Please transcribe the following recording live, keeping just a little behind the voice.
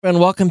And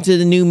welcome to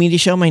the New Media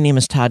Show. My name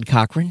is Todd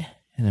Cochran,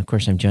 and of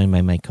course, I'm joined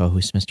by my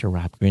co-host, Mr.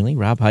 Rob Greenlee.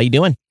 Rob, how you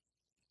doing?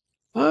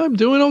 I'm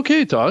doing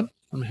okay, Todd.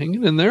 I'm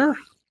hanging in there.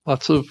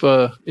 Lots of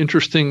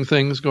interesting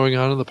things going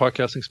on in the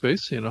podcasting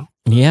space.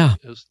 Yeah.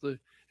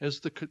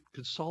 As the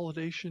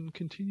consolidation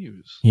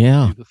continues.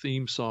 Yeah. The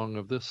theme song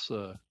of this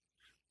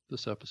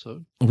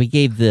episode. We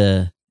gave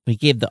the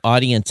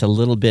audience a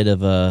little bit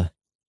of a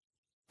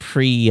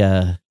we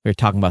were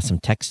talking about some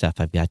tech stuff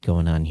I've got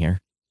going on here.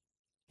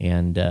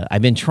 And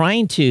I've been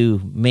trying to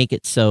make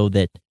it so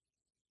that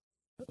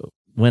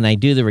when I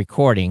do the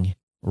recording,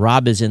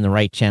 Rob is in the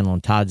right channel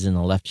and Todd's in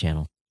the left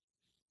channel.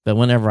 But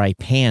whenever I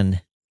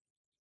pan,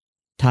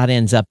 Todd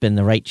ends up in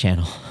the right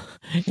channel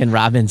and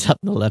Rob ends up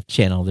in the left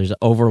channel. There's an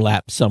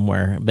overlap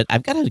somewhere. But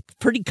I've got a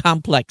pretty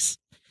complex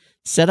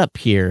setup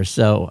here,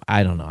 so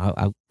I don't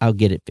know. I'll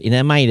get it. And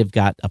I might have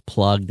got a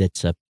plug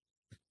that's a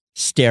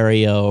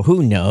stereo.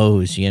 Who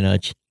knows?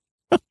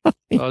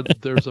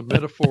 There's a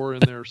metaphor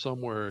in there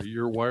somewhere.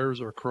 Your wires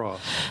are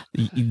crossed.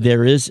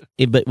 There is,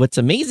 but what's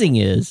amazing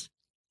is,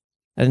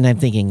 and I'm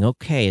thinking,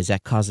 okay, is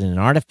that causing an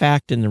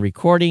artifact in the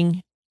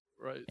recording?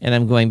 Right. And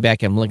I'm going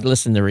back and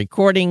listening to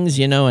recordings,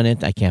 and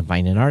I can't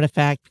find an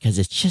artifact because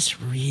it's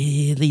just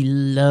really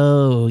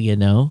low,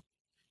 and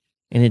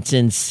it's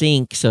in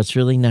sync, so it's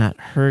really not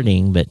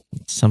hurting. But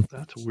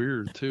that's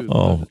weird too.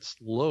 Oh, that it's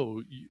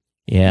low.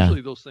 Yeah.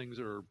 Usually those things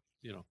are,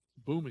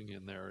 booming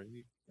in there.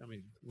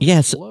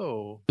 Yes.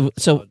 Low.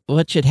 So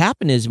what should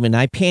happen is when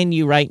I pan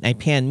you right and I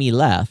pan me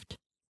left,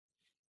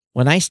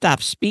 when I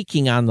stop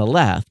speaking on the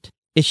left,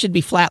 it should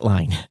be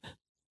flatline.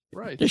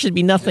 Right. There should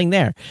be nothing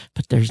there,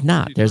 but there's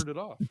not. There's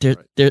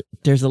right.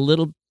 there's a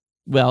little.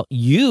 Well,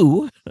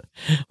 you,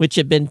 which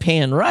have been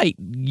panned right,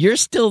 you're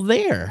still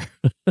there.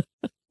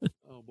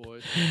 Oh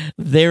boy.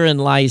 Therein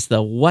lies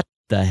the what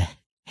the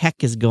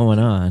heck is going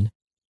on.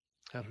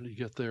 How did he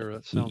get there?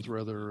 That sounds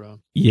rather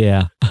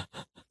yeah.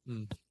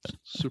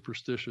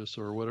 Superstitious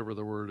or whatever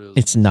the word is.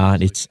 It's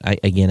not. It's I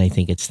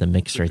think it's the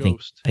mixer.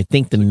 I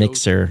think the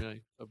mixer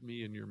of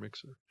me and your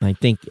mixer. I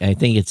think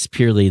it's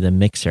purely the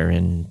mixer,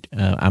 and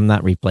I'm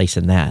not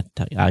replacing that.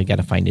 I got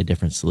to find a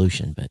different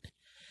solution. But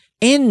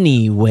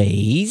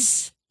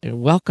anyways,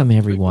 welcome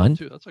everyone.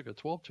 That's like a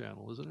 12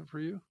 channel, isn't it for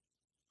you?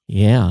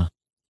 Yeah.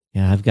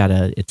 I've got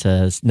it's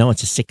a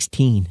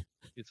 16.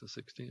 It's a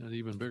 16, and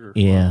even bigger.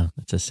 Yeah, wow.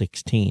 It's a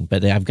 16,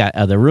 but I've got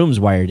other rooms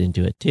wired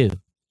into it too.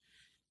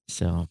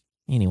 So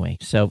anyway,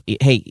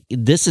 hey,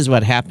 this is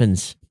what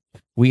happens.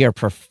 We are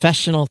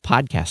professional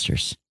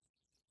podcasters.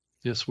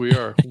 Yes, we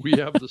are. We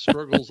have the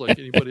struggles like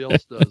anybody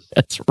else does.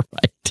 That's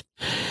right.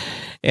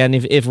 And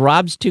if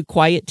Rob's too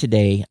quiet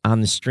today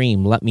on the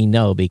stream, let me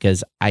know,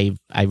 because I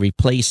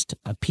replaced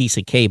a piece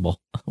of cable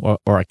or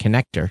a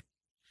connector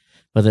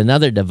with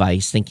another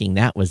device, thinking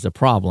that was the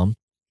problem.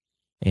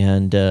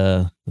 And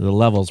the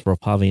levels will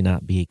probably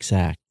not be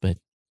exact, but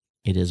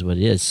it is what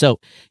it is. So,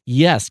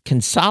 yes,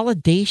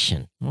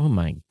 consolidation. Oh,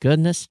 my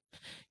goodness.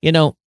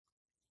 $800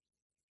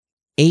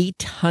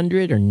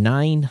 or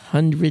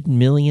 $900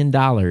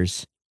 million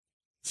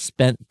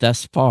spent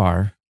thus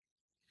far.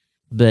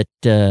 But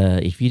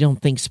if you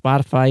don't think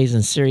Spotify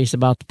isn't serious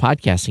about the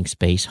podcasting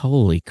space,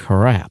 holy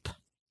crap.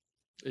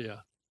 Yeah.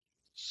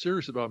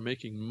 Serious about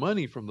making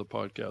money from the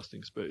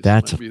podcasting space.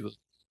 That might be the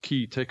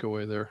key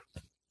takeaway there.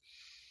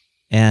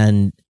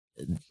 And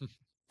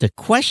the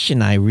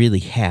question I really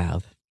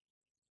have,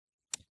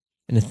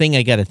 and the thing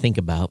I got to think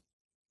about,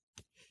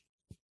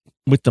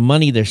 with the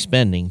money they're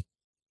spending,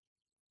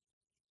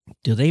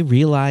 do they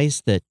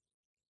realize that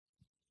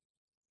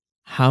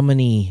how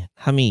many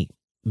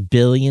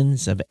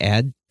billions of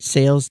ad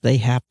sales they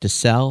have to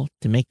sell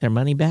to make their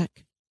money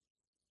back?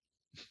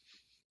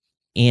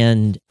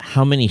 And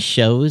how many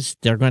shows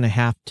they're going to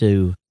have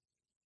to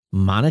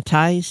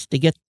monetize to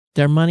get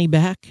their money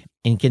back?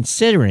 And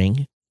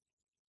considering,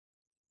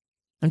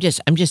 I'm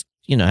just,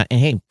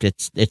 hey,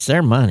 it's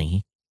their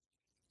money.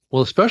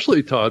 Well,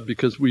 especially Todd,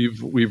 because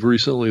we've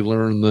recently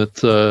learned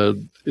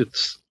that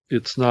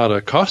it's not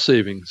a cost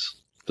savings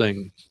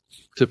thing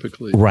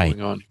typically right.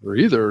 going on here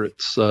either.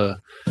 It's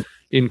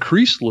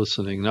increased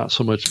listening. Not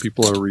so much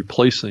people are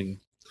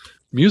replacing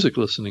music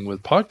listening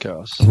with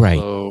podcasts. Right.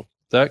 So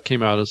that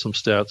came out as some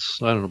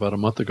stats, I don't know, about a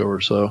month ago or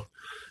so,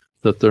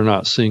 that they're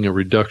not seeing a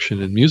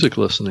reduction in music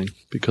listening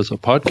because of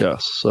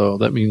podcasts. So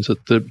that means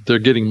that they're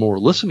getting more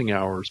listening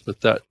hours, but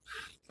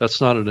that's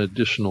not an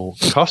additional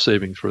cost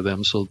savings for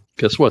them. So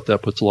guess what?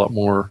 That puts a lot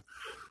more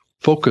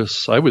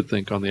focus, I would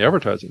think, on the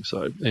advertising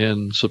side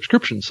and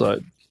subscription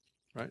side,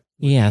 right?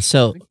 Yeah.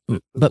 So,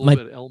 but my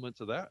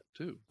elements of that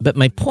too. But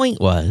my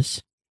point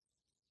was,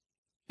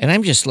 and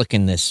I'm just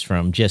looking this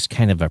from just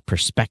kind of a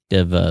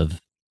perspective of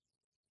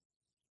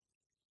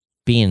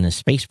being in the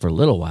space for a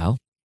little while.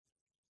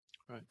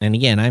 Right. And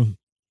again,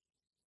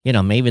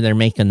 maybe they're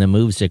making the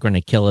moves that are going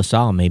to kill us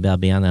all. Maybe I'll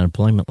be on the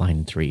unemployment line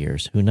in 3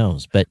 years. Who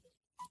knows? But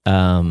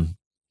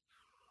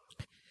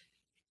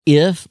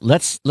if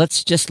let's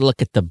just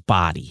look at the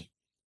body.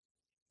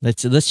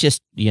 Let's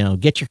just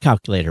get your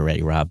calculator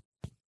ready, Rob.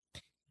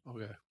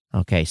 Okay.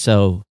 Okay.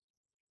 So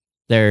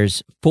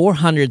there's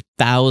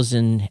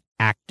 400,000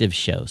 active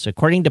shows.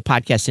 According to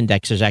Podcast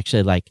Index, there's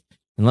actually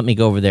and let me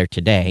go over there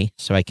today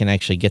so I can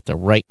actually get the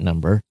right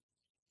number.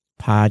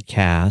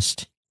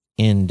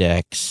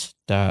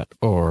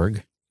 Podcastindex.org.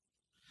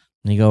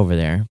 Let me go over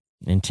there.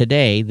 And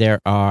today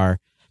there are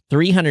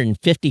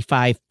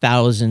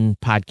 355,000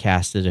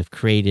 podcasts that have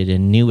created a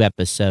new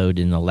episode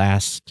in the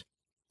last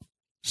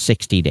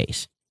 60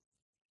 days.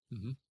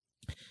 Mm-hmm.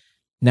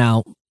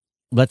 Now,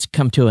 let's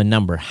come to a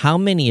number. How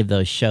many of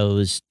those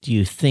shows do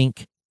you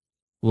think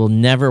will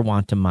never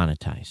want to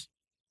monetize?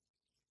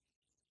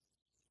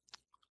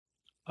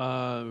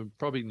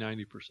 Probably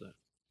 90%.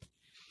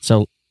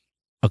 So,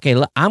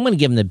 okay, I'm going to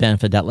give them the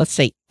benefit of that. Let's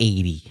say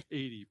 80.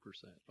 80%.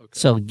 Okay.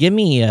 So give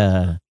me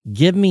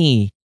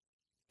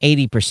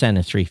 80%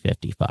 of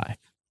 355.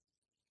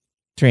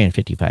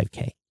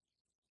 355K.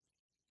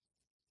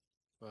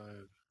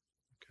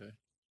 Okay.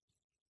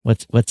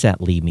 What's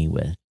that leave me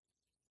with?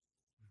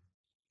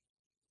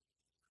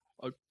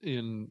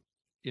 In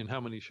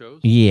how many shows?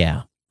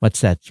 Yeah.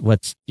 What's that?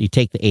 You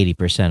take the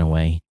 80%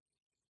 away.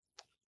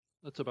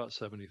 That's about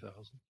 70,000.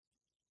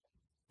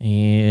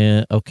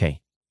 Yeah.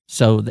 Okay.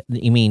 So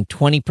you mean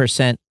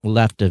 20%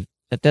 left of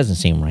that? Doesn't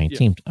seem right. Yeah.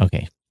 Seems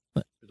okay.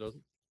 It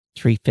doesn't.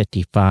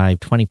 355,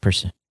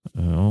 20%.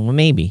 Oh,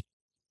 maybe.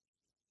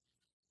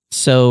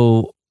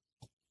 So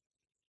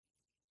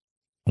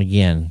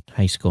again,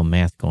 high school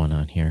math going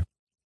on here.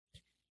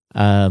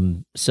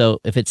 So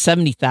if it's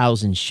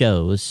 70,000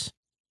 shows,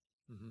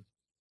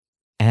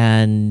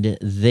 and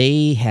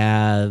they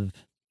have,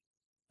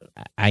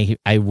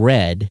 I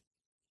read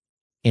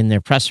in their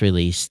press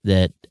release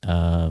that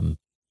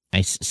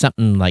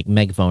something like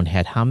Megaphone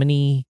had how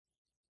many?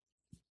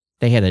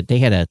 They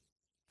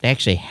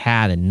actually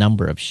had a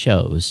number of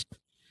shows.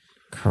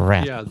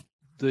 Correct. Yeah,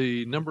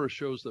 the number of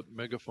shows that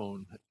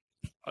Megaphone.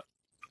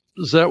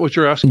 Is that what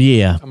you're asking?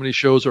 Yeah. How many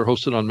shows are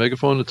hosted on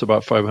Megaphone? It's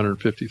about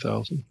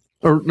 550,000.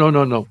 Or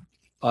no,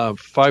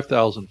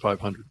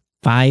 5,500.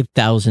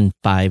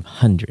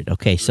 5,500.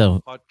 Okay,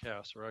 so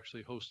podcasts are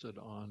actually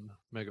hosted on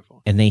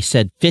Megaphone. And they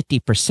said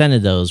 50%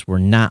 of those were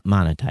not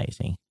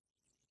monetizing.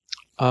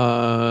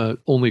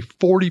 Only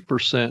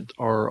 40%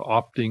 are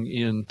opting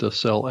in to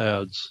sell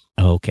ads.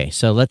 Okay,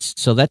 so let's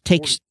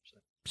take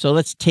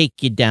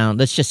you down.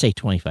 Let's just say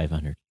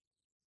 2,500.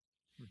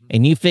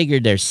 And you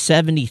figured there's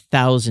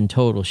 70,000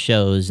 total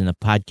shows in the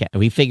podcast.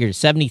 We figured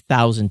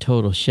 70,000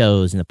 total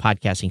shows in the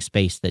podcasting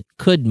space that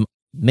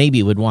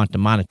maybe would want to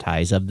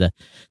monetize of the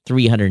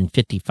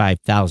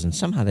 355,000.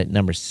 Somehow that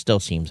number still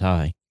seems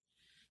high.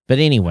 But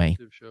anyway,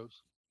 active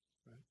shows.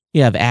 Right.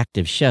 You have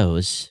active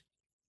shows.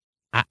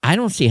 I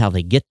don't see how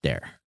they get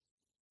there.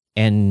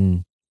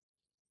 And,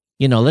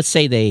 let's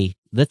say they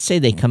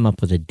come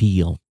up with a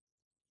deal.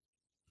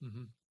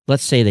 Mm-hmm.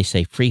 Let's say they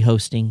say free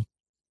hosting.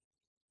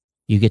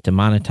 You get to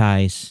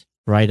monetize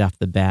right off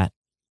the bat.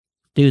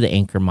 Do the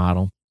anchor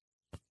model.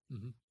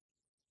 Mm-hmm.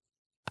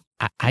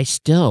 I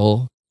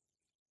still...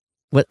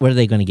 What are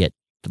they going to get?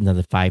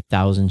 Another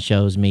 5,000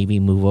 shows, maybe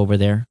move over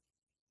there?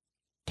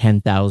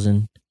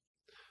 10,000?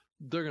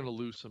 They're going to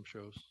lose some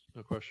shows,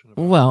 no question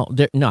about it. Well,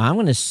 I'm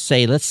going to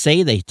say, let's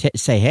say they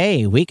say,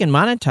 hey, we can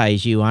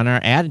monetize you on our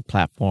ad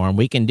platform.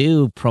 We can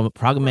do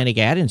programmatic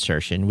ad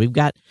insertion. We've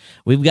got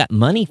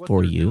money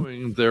for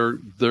you. They're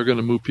going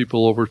to move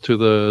people over to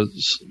the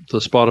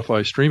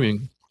Spotify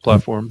streaming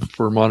platform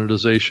for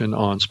monetization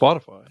on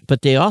Spotify.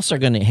 But they also are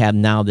going to have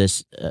now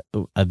this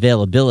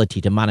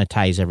availability to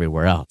monetize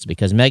everywhere else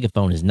because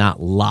Megaphone is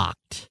not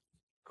locked.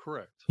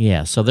 Correct.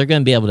 Yeah, so they're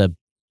going to be able to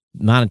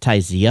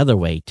monetize the other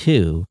way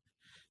too.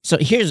 So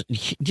here's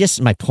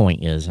just my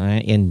point is,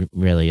 and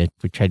really,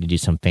 we tried to do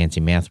some fancy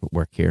math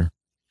work here.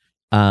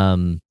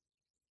 They're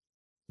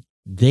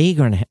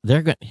gonna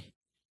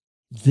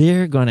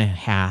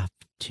have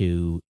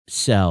to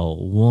sell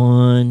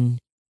one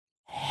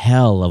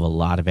hell of a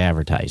lot of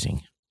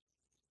advertising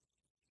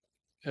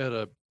at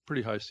a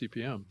pretty high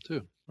CPM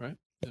too, right?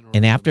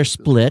 And after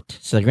split,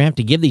 so they're gonna have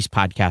to give these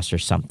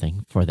podcasters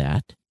something for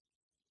that.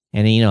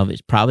 And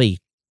it's probably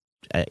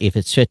if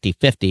it's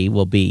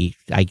 50-50,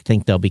 I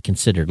think they'll be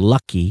considered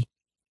lucky.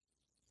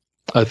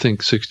 I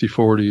think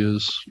 60-40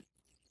 is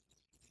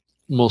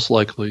most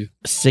likely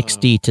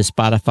 60 to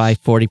Spotify,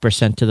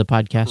 40% to the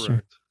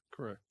podcaster.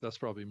 Correct. That's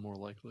probably more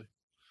likely.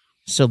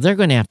 So they're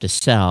going to have to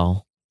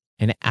sell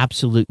an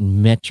absolute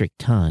metric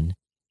ton.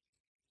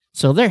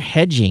 So they're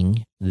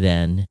hedging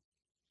then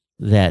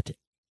that.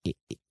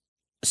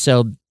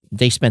 So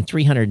they spent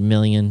 $300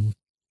 million,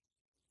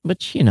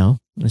 which in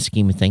the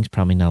scheme of things,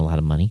 probably not a lot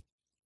of money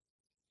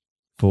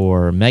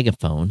for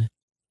Megaphone.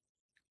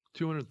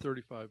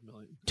 $235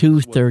 million.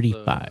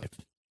 $235.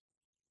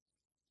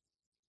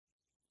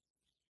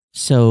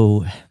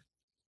 So,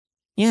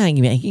 yeah,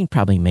 you can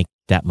probably make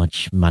that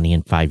much money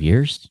in 5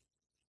 years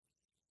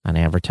on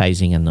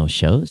advertising on those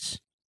shows.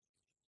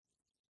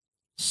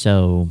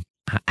 So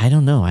I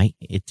don't know.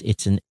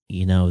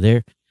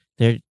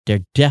 They're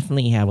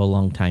definitely have a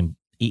long time.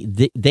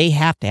 They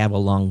have to have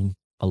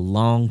a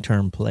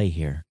long-term play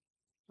here.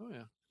 Oh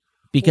yeah.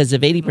 Because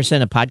if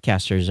 80% of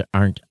podcasters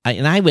aren't,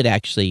 and I would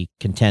actually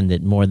contend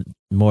that more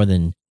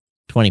than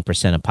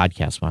 20% of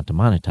podcasts want to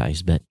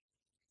monetize, but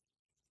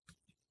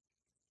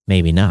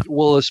maybe not.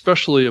 Well,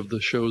 especially of the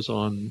shows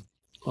on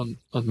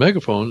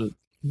Megaphone,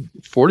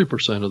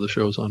 40% of the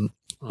shows on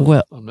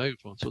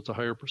Megaphone. So it's a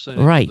higher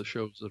percentage of the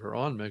shows that are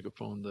on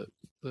Megaphone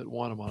that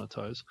want to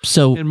monetize.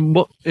 So,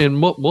 and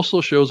most of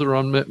those shows that are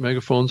on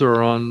Megaphones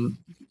are on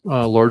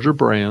larger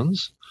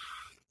brands.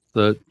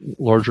 That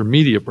larger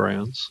media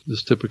brands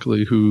is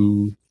typically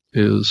who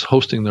is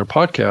hosting their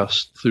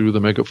podcast through the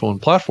Megaphone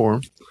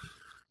platform.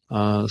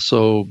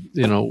 So,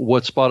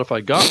 what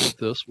Spotify got with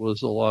this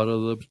was a lot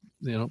of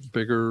the,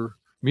 bigger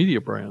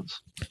media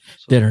brands.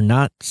 That are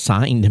not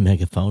signed to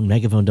Megaphone.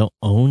 Megaphone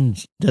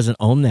doesn't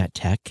own that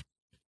tech.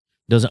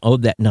 Doesn't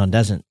own that. No,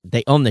 doesn't.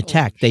 They own the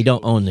tech. They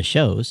don't own the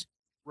shows.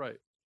 Right.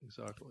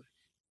 Exactly.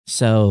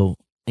 So,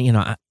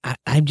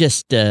 I'm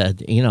just,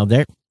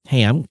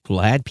 hey, I'm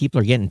glad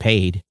people are getting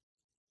paid.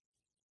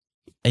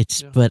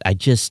 But I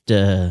just,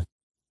 and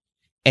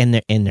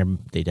they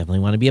definitely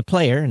want to be a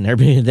player, and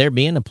they're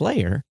being a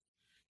player.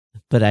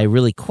 But I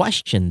really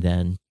question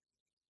then.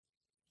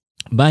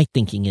 My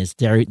thinking is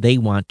they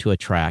want to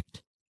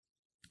attract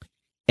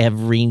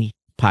every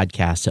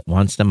podcast that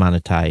wants to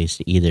monetize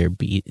to either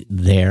be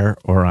there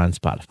or on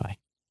Spotify.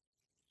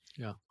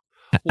 Yeah.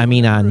 I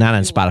mean, not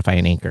on Spotify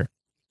and Anchor.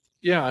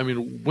 Yeah, I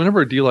mean,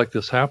 whenever a deal like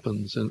this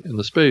happens in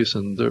the space,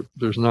 and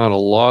there's not a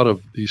lot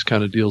of these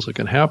kind of deals that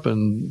can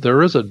happen,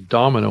 there is a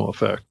domino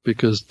effect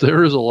because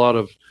there is a lot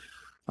of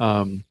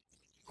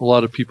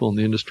people in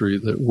the industry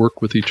that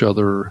work with each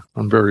other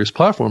on various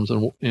platforms.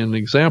 And an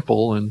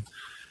example, and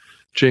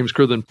James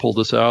Crithen pulled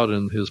this out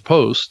in his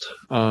post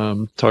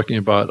talking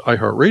about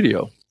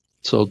iHeartRadio.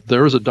 So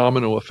there is a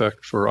domino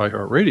effect for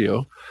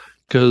iHeartRadio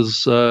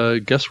because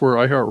guess where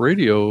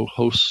iHeartRadio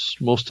hosts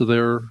most of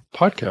their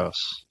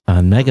podcasts?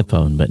 On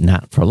Megaphone, but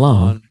not for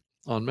long.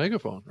 On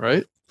Megaphone,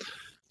 right?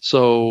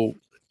 So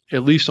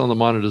at least on the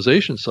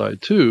monetization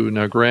side too.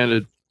 Now,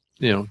 granted,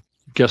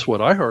 guess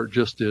what iHeart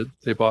just did?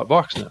 They bought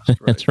Voxnest. Right?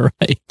 That's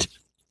right.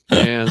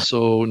 And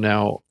so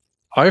now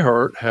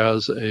iHeart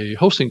has a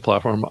hosting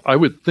platform. I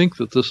would think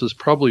that this is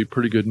probably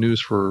pretty good news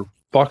for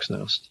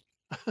Voxnest.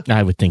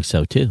 I would think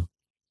so too.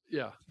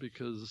 Yeah,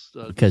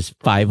 because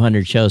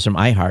 500 shows from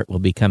iHeart will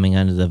be coming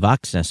under the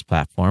Voxnest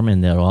platform,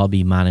 and they'll all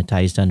be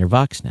monetized under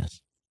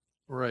Voxnest.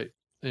 Right.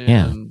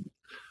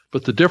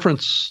 But the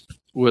difference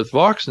with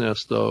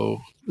Voxnest, though,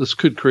 this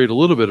could create a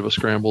little bit of a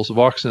scramble. So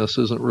Voxnest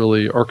isn't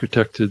really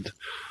architected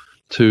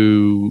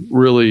to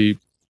really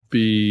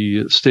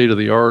be state of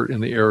the art in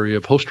the area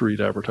of host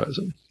read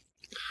advertising,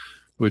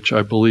 which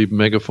I believe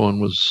Megaphone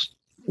was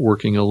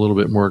working a little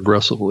bit more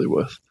aggressively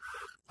with.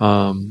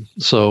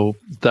 So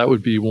that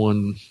would be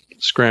one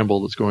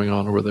scramble that's going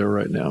on over there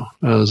right now.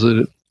 As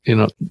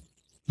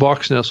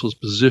Voxnest was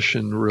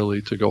positioned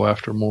really to go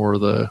after more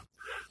of the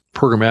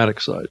programmatic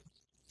side.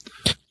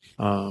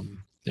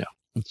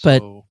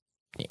 But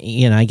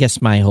I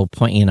guess my whole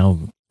point,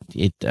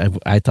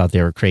 I thought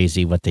they were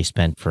crazy what they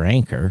spent for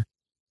Anchor.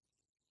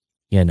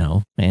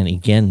 And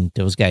again,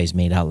 those guys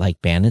made out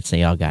like bandits.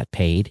 They all got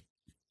paid.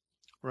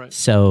 Right.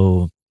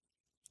 So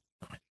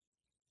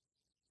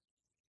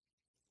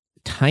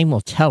time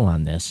will tell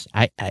on this.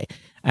 I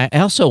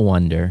also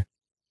wonder,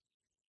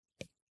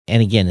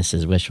 and again, this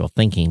is wishful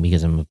thinking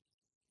because I'm a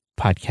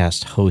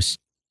podcast host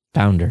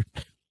founder.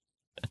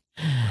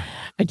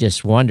 I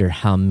just wonder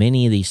how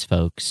many of these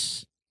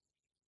folks,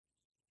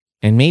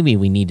 and maybe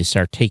we need to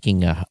start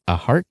taking a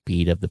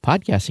heartbeat of the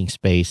podcasting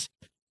space.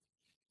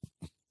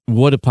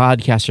 What do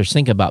podcasters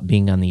think about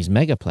being on these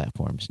mega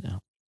platforms now?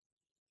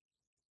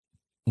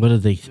 What do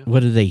they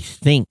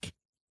think?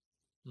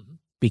 Mm-hmm.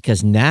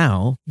 Because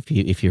now,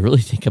 if you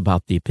really think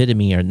about the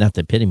epitome, or not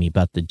the epitome,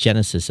 but the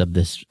genesis of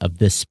this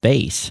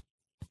space,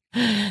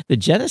 the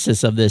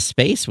genesis of this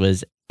space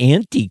was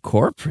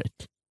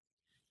anti-corporate.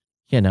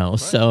 Right.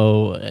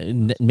 So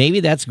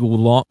maybe that's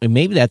long.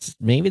 Maybe that's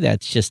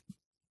just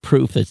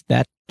proof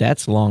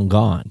that's long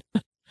gone.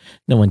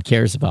 No one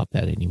cares about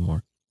that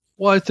anymore.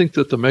 Well, I think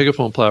that the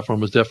Megaphone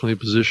platform is definitely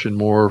positioned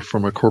more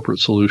from a corporate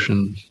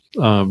solution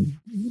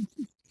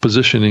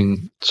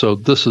positioning. So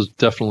this is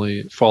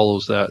definitely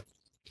follows that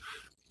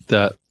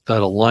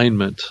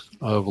alignment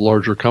of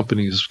larger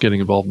companies getting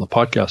involved in the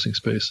podcasting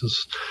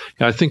spaces.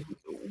 And I think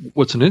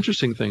what's an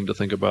interesting thing to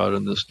think about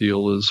in this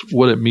deal is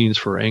what it means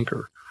for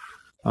Anchor.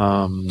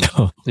 I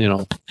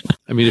mean,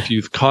 if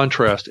you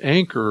contrast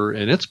Anchor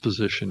and its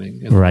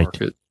positioning in the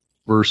market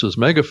versus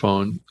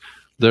Megaphone,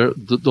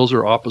 those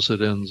are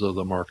opposite ends of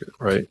the market,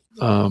 right?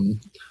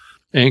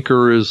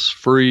 Anchor is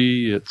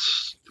free.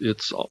 It's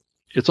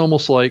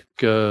almost like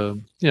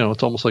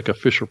it's almost like a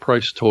Fisher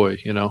Price toy.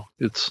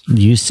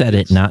 You said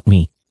it, not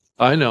me.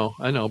 I know,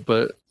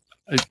 but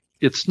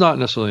it's not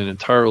necessarily an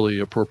entirely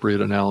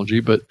appropriate analogy,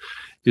 but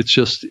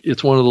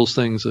it's one of those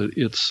things that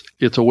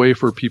it's a way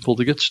for people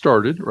to get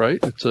started, right?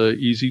 It's a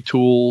easy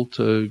tool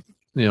to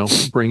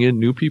bring in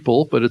new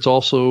people, but it's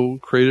also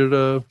created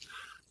a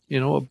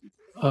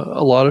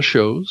lot of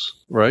shows,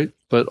 right?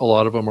 But a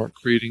lot of them are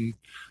creating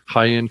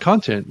high-end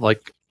content.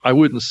 Like I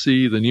wouldn't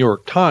see the New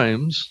York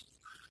Times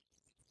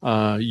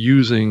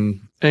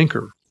using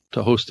Anchor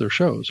to host their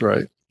shows,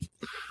 right?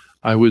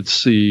 I would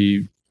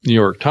see New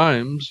York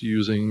Times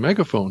using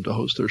Megaphone to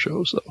host their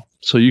shows, though.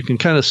 So you can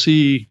kind of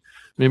see,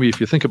 maybe if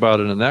you think about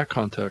it in that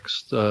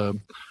context,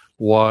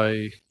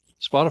 why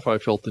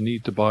Spotify felt the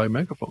need to buy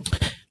Megaphone.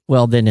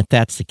 Well, then if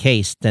that's the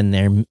case,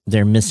 then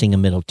they're missing a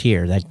middle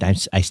tier that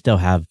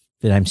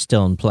I'm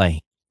still in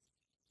play.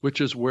 Which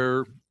is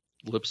where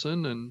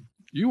Libsyn and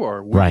you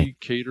are. We right.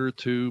 cater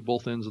to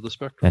both ends of the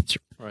spectrum. That's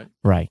right.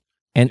 Right.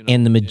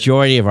 And the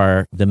majority of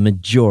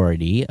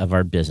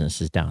our business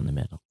is down the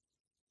middle.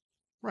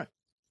 Right.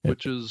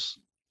 Which is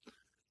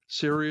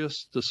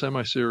serious to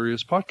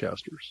semi-serious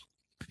podcasters.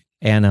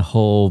 And a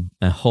whole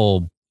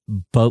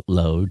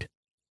boatload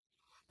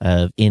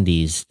of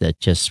indies that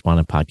just want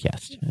to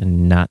podcast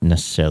and not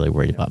necessarily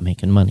worried about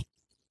making money.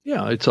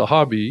 Yeah, it's a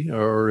hobby,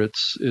 or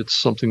it's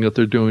something that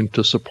they're doing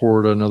to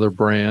support another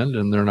brand,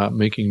 and they're not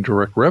making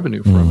direct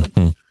revenue from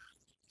it.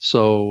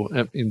 So,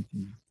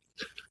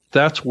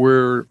 that's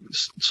where.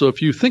 So,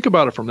 if you think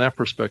about it from that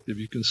perspective,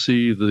 you can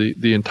see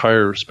the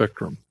entire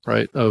spectrum,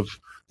 right, of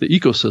the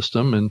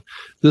ecosystem. And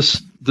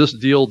this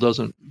deal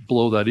doesn't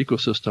blow that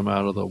ecosystem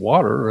out of the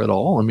water at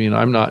all. I mean,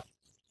 I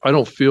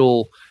don't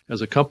feel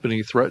as a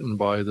company threatened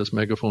by this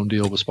Megaphone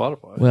deal with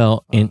Spotify.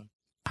 Well,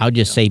 I'll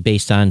just say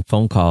based on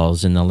phone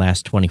calls in the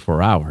last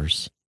 24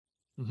 hours,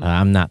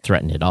 I'm not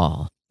threatened at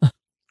all.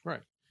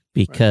 Right.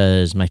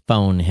 Because my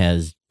phone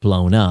has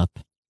blown up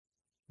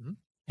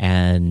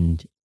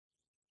and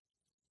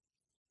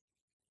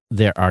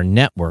there are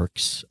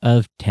networks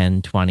of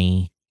 10,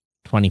 20,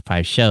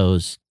 25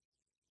 shows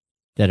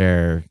that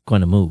are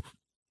going to move.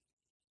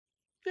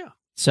 Yeah.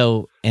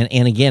 So,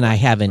 and again, I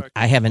haven't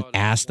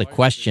asked the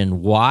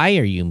question, why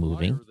are you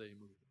moving?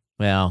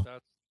 Well,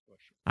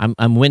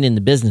 I'm winning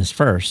the business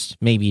first.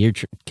 Maybe you're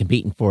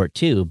competing for it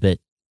too, but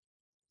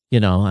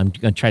I'm going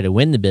to try to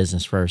win the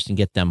business first and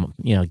get them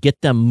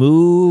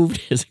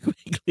moved as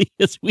quickly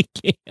as we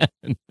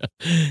can.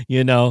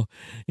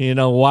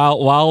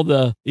 While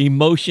the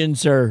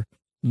emotions are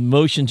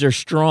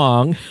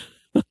strong.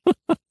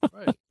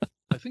 Right.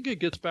 I think it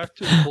gets back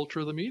to the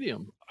culture of the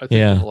medium. I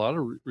think a lot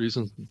of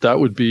reasons that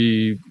would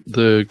be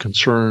the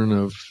concern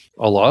of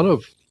a lot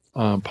of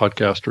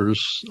podcasters.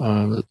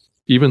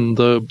 Even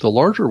the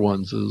larger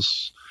ones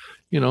is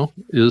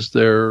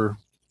there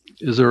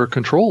a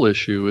control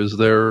issue? Is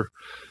there,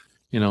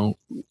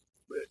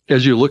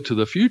 as you look to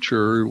the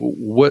future,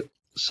 what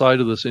side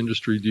of this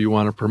industry do you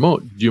want to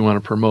promote? Do you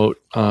want to promote,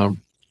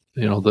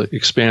 the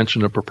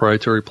expansion of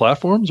proprietary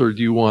platforms, or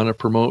do you want to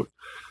promote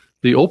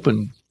the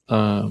open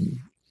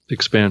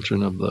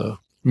expansion of the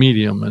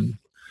medium?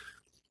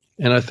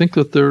 And I think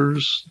that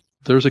there's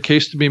a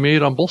case to be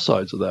made on both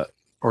sides of that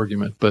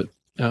argument, but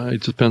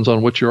it depends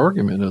on what your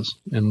argument is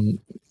and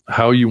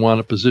how you want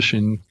to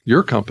position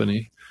your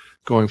company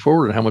going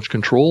forward and how much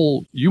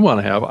control you want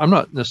to have. I'm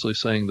not necessarily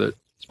saying that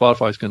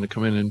Spotify is going to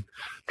come in and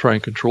try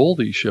and control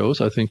these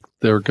shows. I think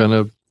they're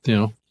going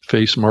to,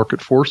 face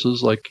market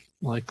forces like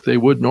they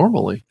would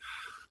normally.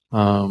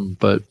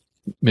 But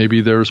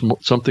maybe there's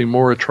something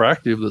more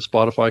attractive that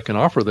Spotify can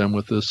offer them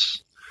with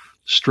this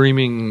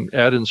streaming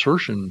ad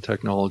insertion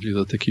technology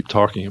that they keep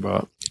talking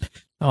about.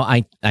 Oh,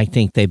 I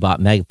think they bought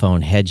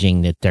Megaphone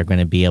hedging that they're going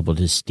to be able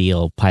to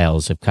steal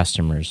piles of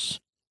customers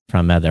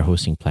from other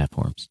hosting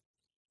platforms.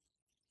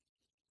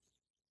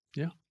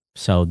 Yeah.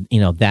 So,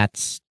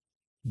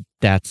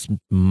 that's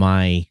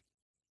my,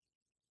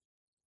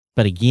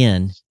 but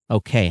again,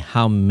 okay,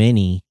 how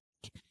many,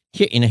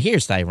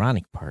 here's the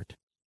ironic part.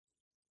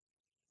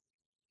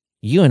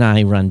 You and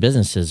I run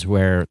businesses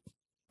where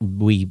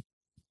we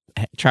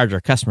charge our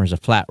customers a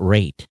flat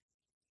rate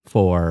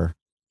for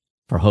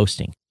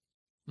hosting.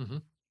 Mm-hmm.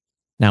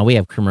 Now, we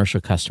have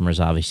commercial customers,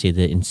 obviously,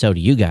 and so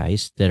do you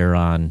guys that are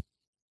on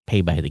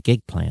pay by the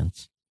gig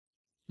plans.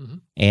 Mm-hmm.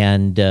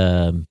 And,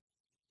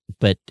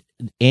 but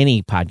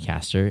any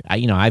podcaster,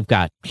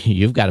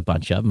 you've got a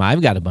bunch of them.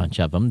 I've got a bunch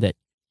of them that,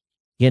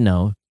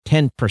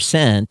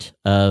 10%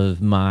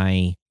 of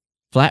my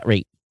flat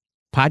rate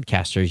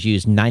podcasters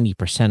use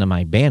 90% of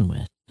my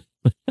bandwidth.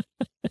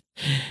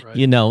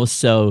 Right.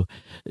 So,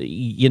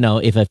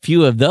 if a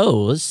few of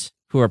those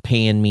who are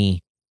paying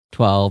me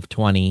 $12,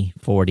 $20,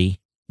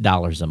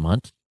 $40 a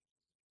month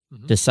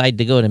decide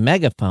to go to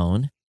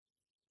Megaphone,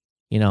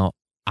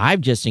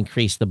 I've just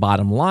increased the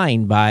bottom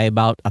line by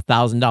about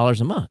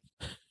 $1,000 a month.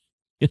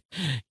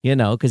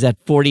 Because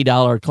that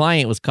 $40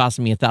 client was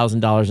costing me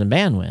 $1,000 in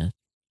bandwidth.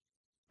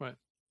 Right.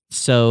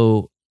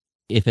 So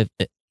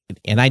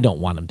and I don't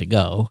want them to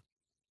go,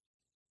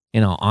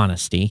 in all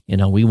honesty,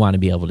 we want to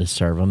be able to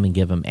serve them and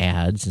give them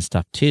ads and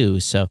stuff too.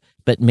 So,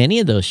 but many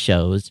of those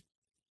shows,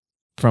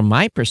 from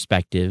my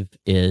perspective,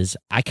 is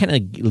I kind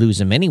of lose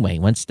them anyway.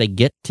 Once they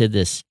get to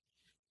this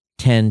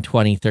 10,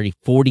 20, 30,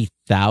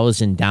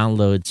 40,000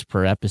 downloads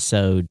per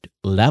episode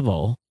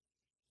level,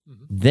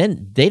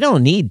 then they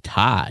don't need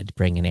Todd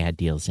bringing ad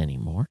deals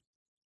anymore.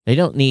 They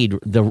don't need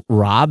the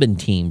Robin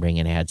team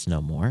bringing ads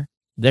no more.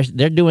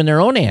 They're doing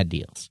their own ad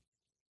deals.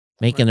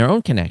 making their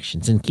own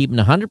connections and keeping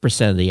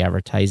 100% of the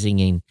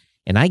advertising,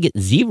 and I get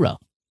zero.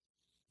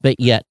 But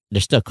yet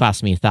they're still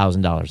costing me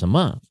 $1,000 a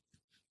month.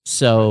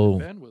 So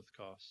bandwidth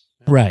costs.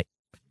 Right.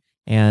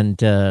 And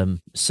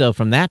so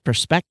from that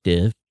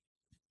perspective,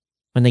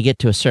 when they get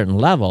to a certain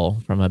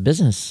level from a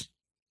business,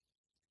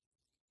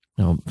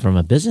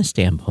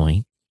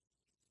 standpoint.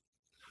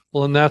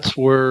 Well, and that's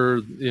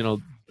where,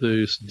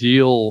 this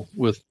deal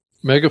with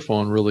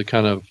Megaphone really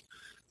kind of,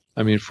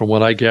 from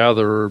what I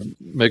gather,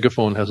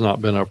 Megaphone has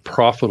not been a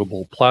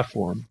profitable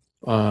platform.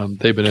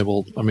 They've been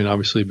able,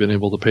 obviously been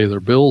able to pay their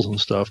bills and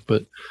stuff,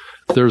 but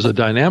there's a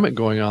dynamic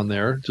going on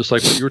there, just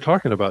like what you were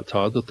talking about,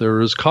 Todd, that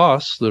there is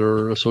costs that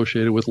are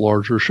associated with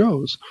larger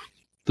shows.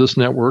 This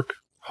network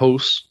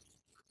hosts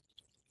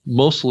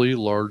mostly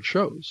large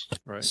shows,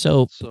 right?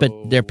 So but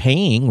they're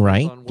paying,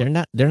 right?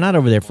 They're not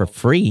over there for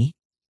free.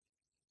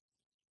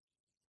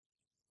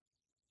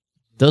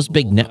 Those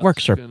big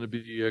networks are going to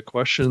be a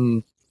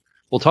question.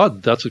 Well,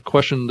 Todd, that's a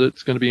question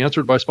that's going to be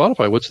answered by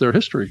Spotify. What's their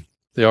history?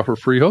 They offer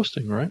free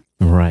hosting, right?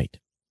 Right.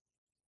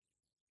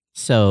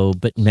 So,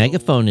 but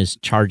Megaphone is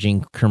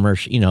charging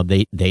commercial,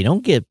 they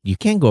don't get, you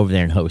can't go over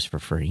there and host for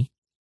free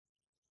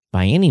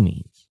by any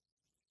means.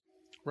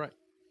 Right.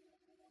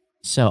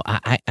 So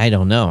I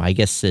don't know. I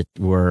guess that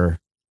we'll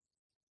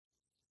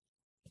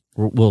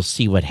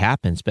see what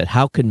happens, but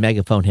how could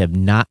Megaphone have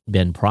not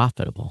been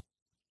profitable?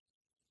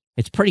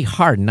 It's pretty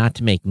hard not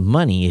to make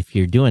money if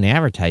you're doing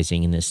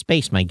advertising in this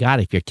space. My God,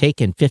 if you're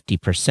taking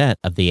 50%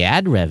 of the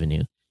ad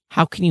revenue,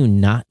 how can you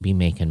not be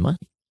making money?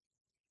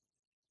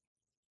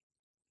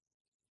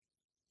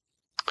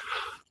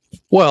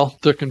 Well,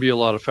 there can be a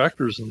lot of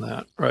factors in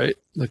that, right?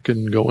 That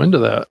can go into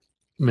that.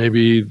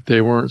 Maybe they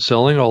weren't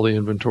selling all the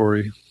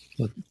inventory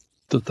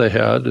that they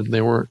had, and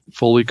they weren't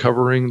fully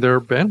covering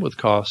their bandwidth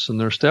costs and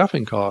their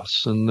staffing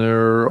costs and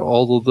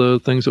all of the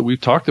things that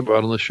we've talked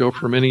about on the show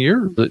for many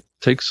years. That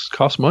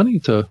costs money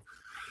to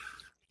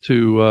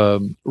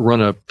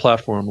run a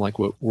platform like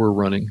what we're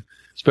running,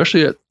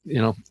 especially at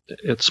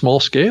small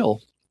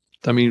scale.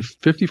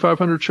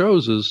 5,500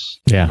 shows is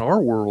in our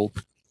world,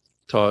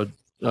 Todd.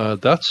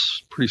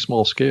 That's pretty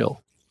small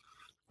scale.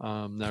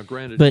 Now,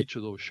 granted, each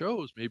of those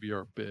shows maybe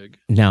are big.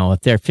 Now, if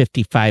they're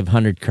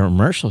 5,500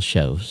 commercial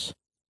shows,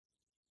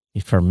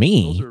 for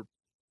me, those are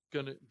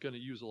going to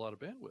use a lot of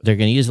bandwidth. They're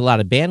going to use a lot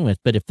of bandwidth,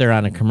 but if they're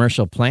on a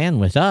commercial plan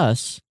with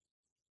us,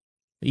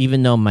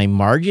 even though my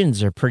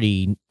margins are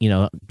pretty,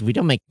 we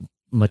don't make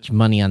much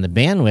money on the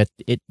bandwidth,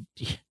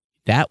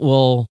 that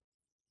will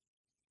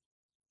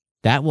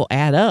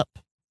add up.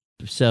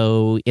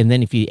 So, and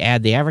then if you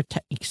add the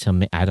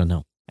advertising, I don't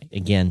know.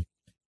 Again,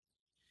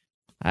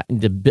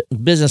 the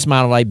business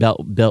model I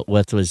built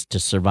with was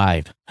to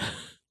survive.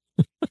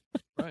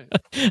 Right.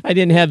 I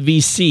didn't have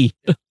VC.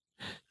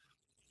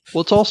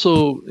 Well, it's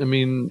also,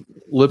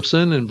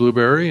 Libsyn and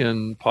Blueberry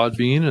and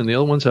Podbean and the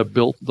other ones have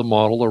built the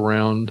model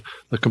around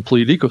the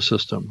complete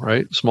ecosystem,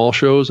 right? Small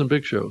shows and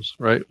big shows,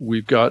 right?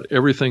 We've got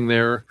everything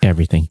there.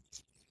 Everything.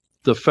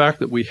 The fact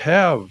that we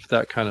have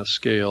that kind of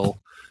scale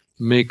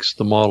makes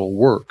the model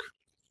work.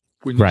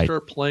 When you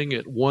start playing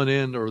at one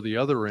end or the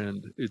other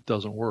end, it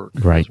doesn't work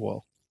as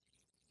well.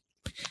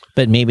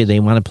 But maybe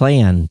they want to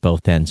play on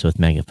both ends with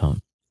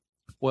Megaphone.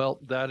 Well,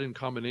 that in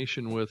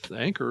combination with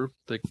Anchor,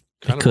 they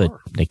could.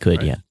 They could,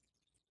 right? Yeah.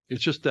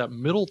 It's just that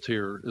middle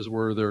tier is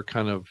where they're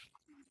kind of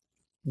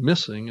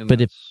missing. And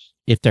but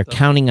if they're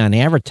counting on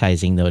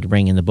advertising, though, to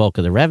bring in the bulk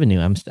of the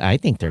revenue, I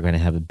think they're going to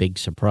have a big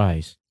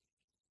surprise.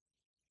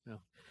 Yeah.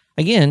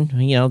 Again,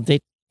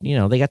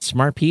 they got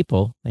smart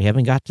people. They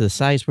haven't got to the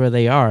size where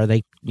they are.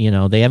 They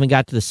haven't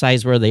got to the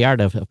size where they are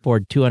to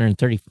afford a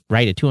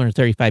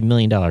 $235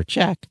 million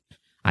check.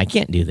 I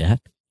can't do that.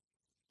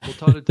 Well,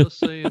 Todd, it does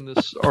say in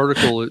this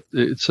article,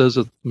 it says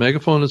that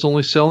Megaphone is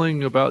only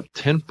selling about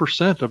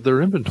 10% of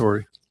their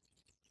inventory.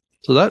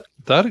 So that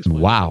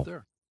explains it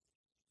there.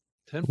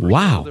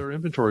 10% of their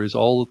inventory is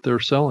all that they're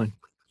selling.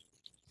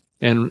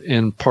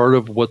 And part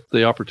of what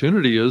the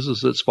opportunity is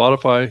that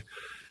Spotify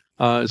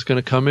is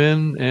going to come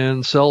in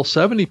and sell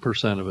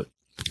 70% of it.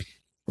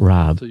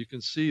 Rob. So you can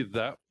see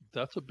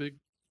that's a big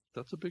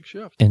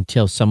shift.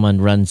 Until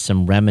someone runs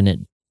some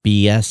remnant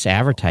BS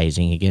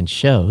advertising against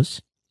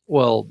shows.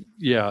 Well,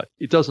 yeah,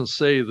 it doesn't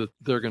say that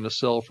they're going to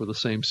sell for the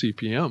same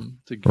CPM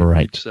to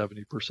reach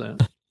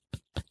 70%.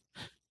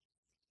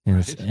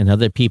 And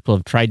other people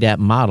have tried that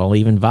model.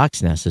 Even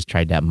Voxnest has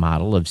tried that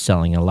model of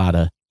selling a lot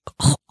of.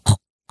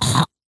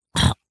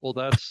 Well,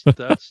 that's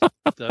the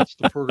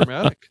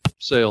programmatic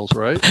sales,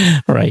 right?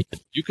 Right.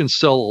 You can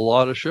sell a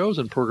lot of shows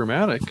in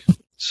programmatic.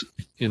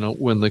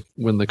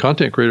 When the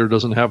content creator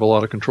doesn't have a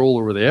lot of control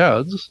over the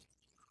ads,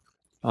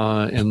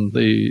 and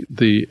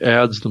the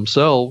ads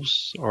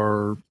themselves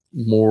are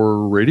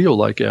more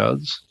radio-like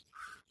ads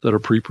that are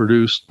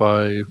pre-produced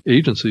by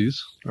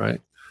agencies,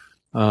 right?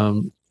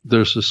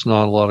 There's just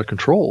not a lot of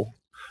control.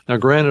 Now,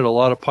 granted, a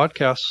lot of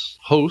podcast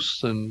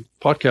hosts and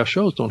podcast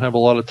shows don't have a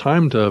lot of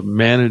time to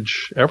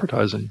manage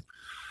advertising.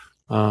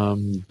 They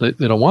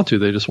don't want to.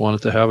 They just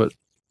want it to have it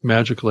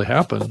magically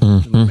happen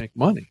and make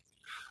money.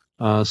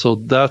 So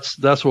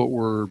that's what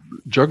we're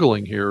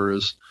juggling here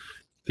is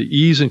the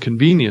ease and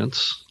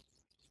convenience.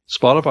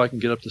 Spotify can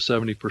get up to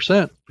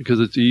 70% because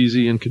it's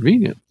easy and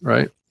convenient,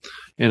 right?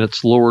 And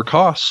it's lower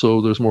cost,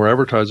 so there's more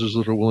advertisers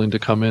that are willing to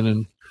come in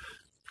and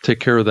take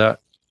care of that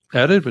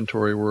ad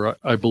inventory. Where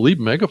I believe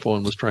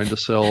Megaphone was trying to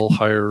sell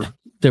higher.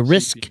 The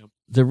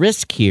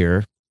risk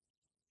here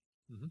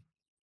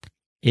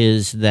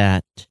is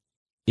that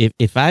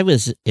if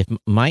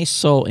my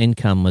sole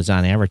income was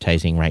on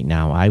advertising right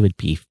now, I would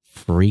be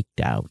freaked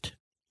out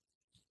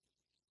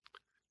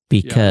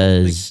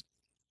because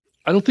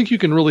I don't think you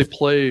can really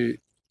play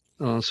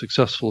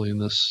successfully in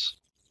this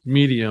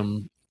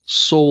medium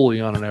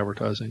solely on an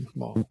advertising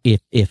model.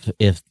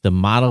 If the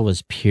model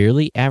was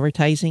purely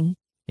advertising,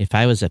 if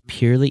I was a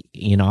purely,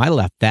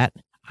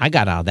 I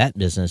got out of that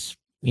business,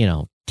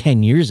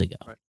 10 years ago.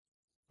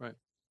 Right.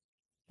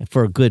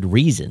 For a good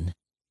reason.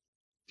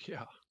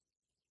 Yeah.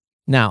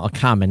 Now, a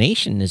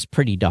combination is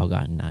pretty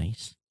doggone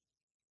nice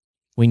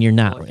when you're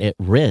not at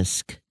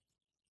risk.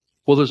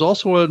 Well, there's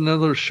also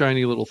another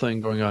shiny little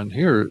thing going on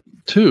here,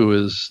 too,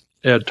 is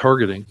ad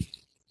targeting,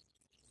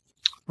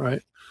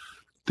 right?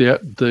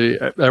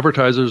 The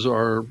advertisers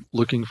are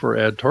looking for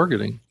ad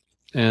targeting.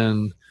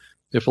 And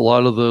if a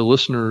lot of the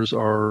listeners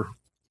are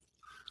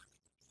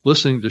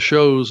listening to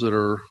shows that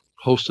are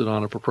hosted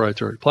on a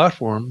proprietary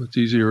platform, it's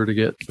easier to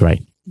get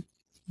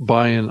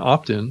buy-in,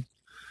 opt-in.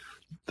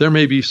 There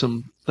may be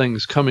some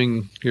things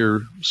coming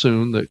here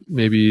soon that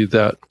maybe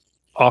that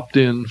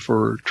opt-in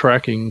for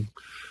tracking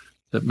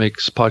that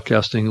makes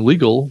podcasting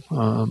legal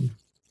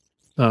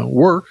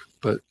work,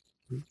 but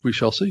we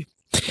shall see.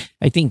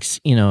 I think,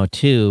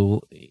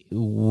 too,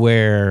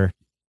 where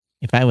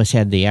if I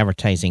had the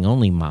advertising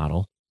only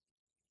model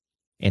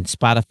and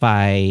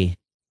Spotify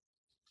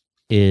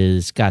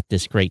got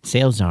this great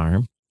sales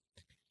arm,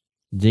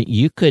 that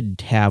you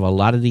could have a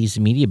lot of these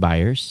media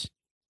buyers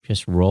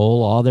just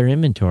roll all their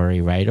inventory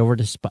right over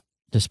to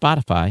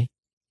Spotify,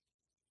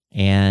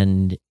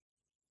 and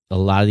a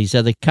lot of these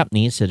other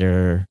companies that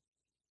are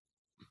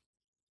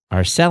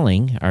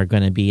selling are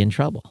going to be in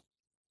trouble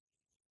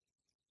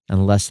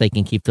unless they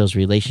can keep those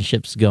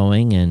relationships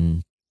going.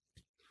 And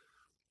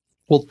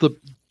well,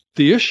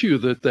 the issue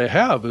that they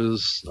have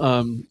is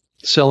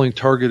selling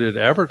targeted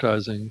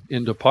advertising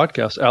into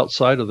podcasts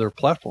outside of their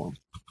platform.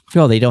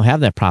 Phil, they don't have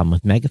that problem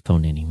with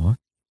Megaphone anymore.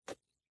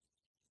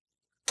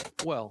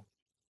 Well,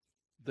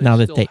 they now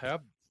still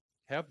that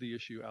have the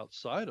issue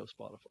outside of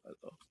Spotify,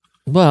 though.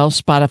 Well,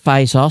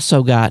 Spotify's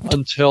also got...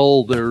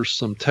 Until there's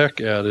some tech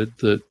added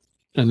that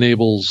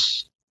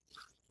enables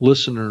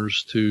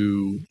listeners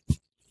to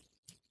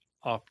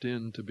opt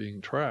in to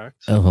being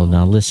tracked. Oh,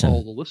 now listen.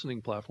 All the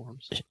listening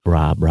platforms.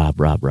 Rob.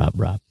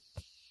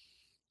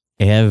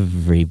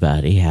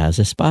 Everybody has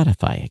a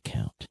Spotify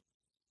account.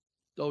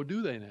 Oh,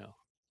 do they now?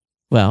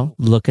 Well,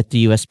 look at the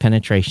U.S.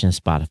 penetration of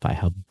Spotify,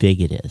 how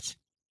big it is.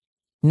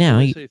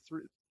 Now,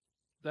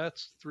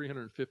 that's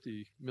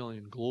 350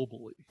 million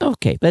globally.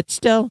 Okay, but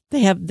still,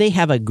 they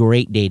have a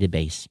great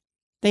database.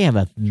 They have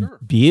a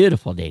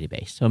beautiful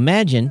database. So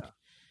imagine,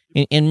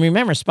 and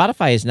remember,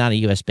 Spotify is not a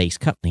U.S.-based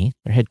company.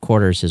 Their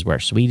headquarters is where?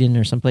 Sweden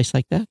or someplace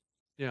like that?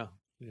 Yeah.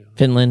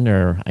 Finland,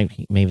 or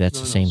maybe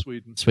that's the same.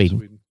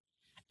 Sweden.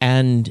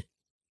 And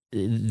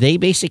they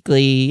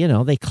basically,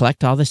 they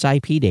collect all this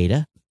IP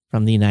data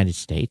from the United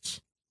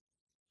States.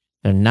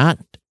 They're not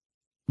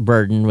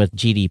burdened with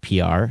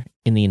GDPR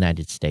in the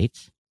United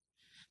States.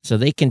 So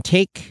they can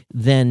take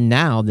then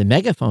now the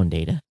Megaphone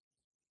data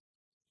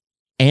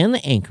and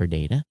the Anchor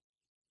data,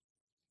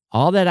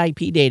 all that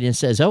IP data, and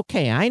says,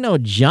 okay, I know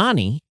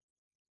Johnny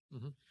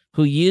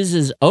who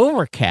uses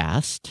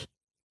Overcast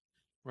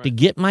to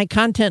get my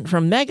content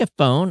from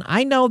Megaphone.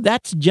 I know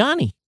that's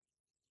Johnny.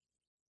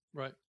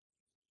 Right.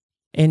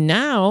 And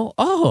now,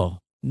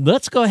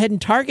 let's go ahead and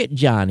target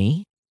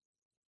Johnny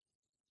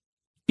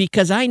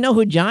because I know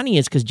who Johnny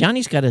is because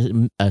Johnny's got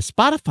a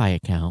Spotify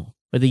account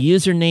with a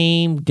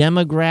username,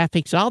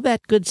 demographics, all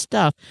that good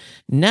stuff.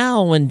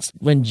 Now,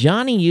 when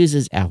Johnny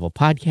uses Apple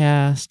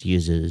Podcast,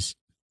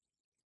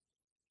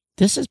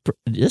 this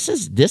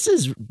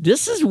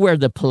is where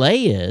the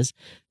play is,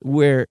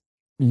 where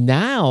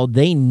now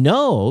they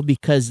know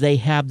because they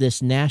have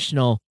this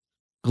national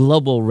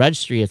global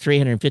registry of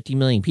 350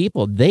 million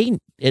people.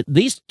 At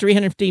least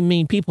 350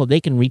 million people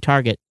they can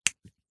retarget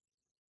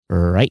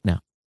right now.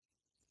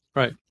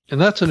 Right.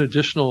 And that's an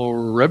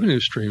additional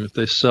revenue stream if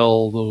they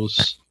sell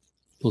those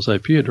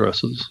IP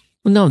addresses.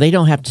 Well, no, they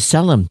don't have to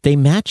sell them. They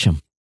match them.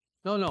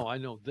 No, I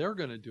know they're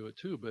going to do it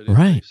too, but if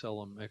they sell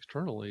them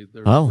externally,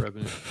 there's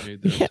revenue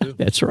made there too.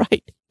 That's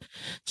right.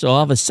 So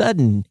all of a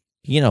sudden,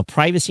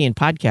 privacy in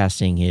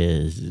podcasting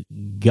is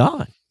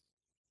gone.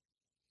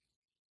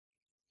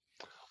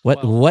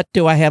 What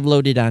do I have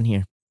loaded on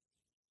here?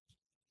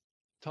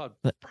 Todd,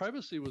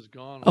 privacy was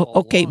gone.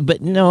 Okay,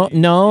 but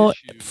no,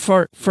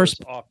 for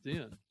opt-in.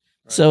 Right?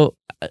 So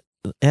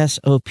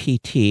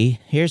SOPT.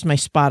 Here's my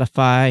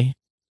Spotify.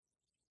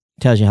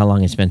 Tells you how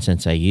long it's been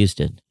since I used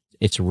it.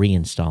 It's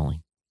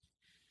reinstalling.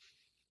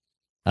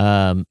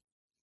 I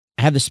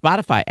have the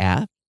Spotify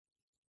app.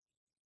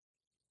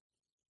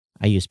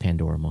 I use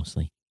Pandora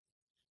mostly.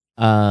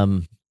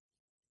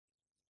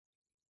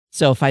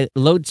 So if I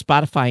load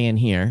Spotify in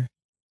here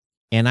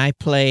and I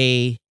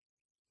play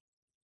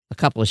a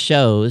couple of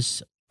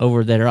shows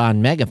over that are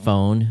on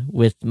Megaphone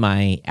with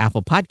my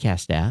Apple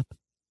Podcast app,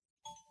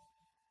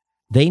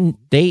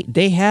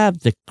 they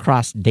have the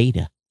cross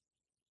data.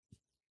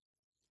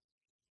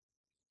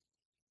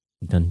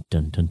 Dun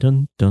dun dun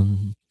dun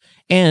dun.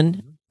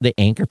 And the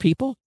Anchor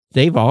people,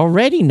 they've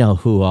already know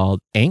who all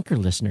Anchor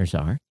listeners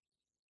are.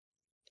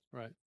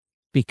 Right.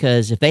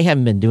 Because if they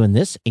haven't been doing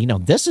this,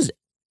 this is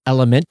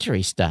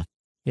elementary stuff,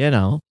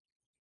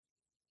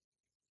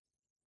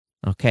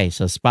 Okay,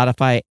 so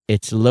Spotify,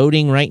 it's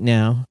loading right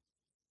now.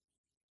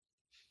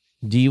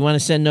 Do you want to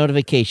send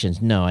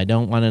notifications? No, I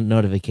don't want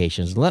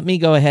notifications. Let me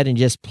go ahead and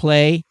just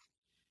play.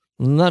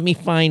 Let me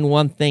find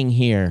one thing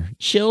here.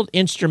 Chilled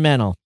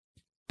instrumental.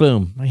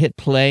 Boom. I hit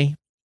play.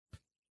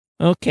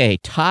 Okay,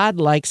 Todd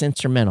likes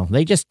instrumental.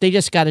 They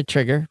just got a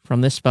trigger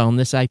from this phone,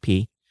 this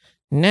IP.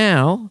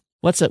 Now,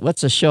 what's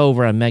a show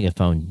over on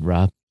Megaphone,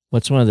 Rob?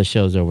 What's one of the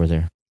shows over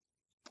there?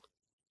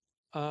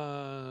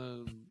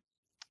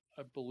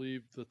 I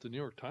believe that the New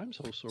York Times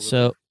hosts over there.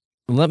 So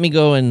let me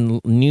go in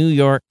New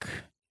York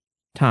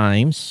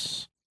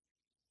Times.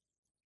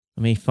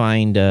 Let me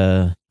find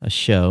a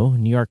show,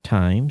 New York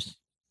Times.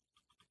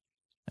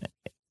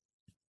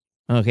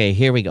 Okay,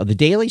 here we go. The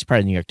Daily's part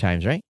of the New York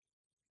Times, right?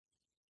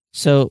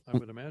 So I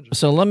would imagine.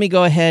 So let me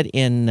go ahead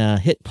and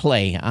hit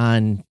play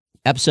on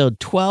episode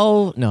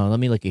 12. No, let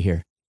me look at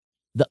here.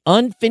 The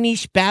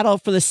Unfinished Battle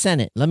for the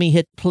Senate. Let me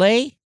hit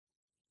play.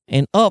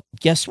 And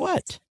guess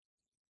what?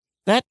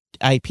 That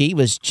IP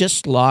was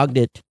just logged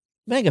at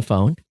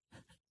Megaphone.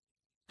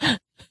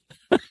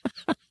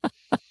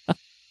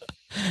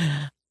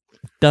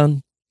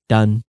 Dun,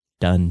 dun,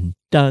 dun,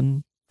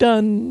 dun,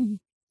 dun.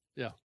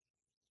 Yeah.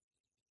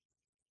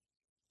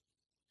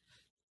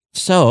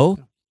 So,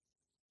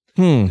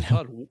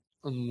 Todd,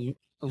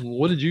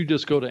 what did you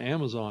just go to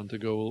Amazon to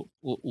go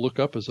look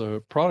up as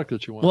a product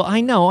that you want? Well,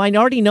 I know. I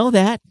already know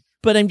that.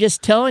 But I'm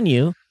just telling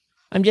you.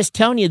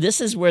 This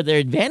is where their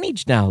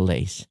advantage now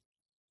lays.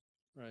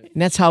 Right.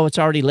 And that's how it's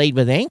already laid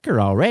with Anchor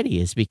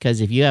already, is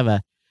because if you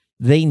have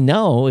they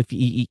know if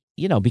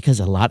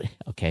because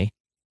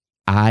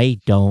I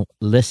don't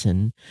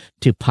listen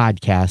to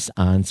podcasts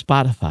on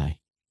Spotify.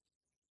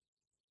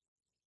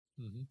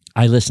 Mm-hmm.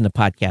 I listen to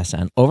podcasts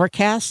on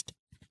Overcast,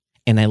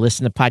 and I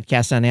listen to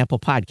podcasts on Apple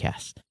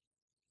Podcast.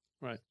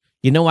 Right.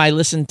 You know why I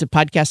listen to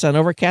podcasts on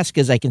Overcast?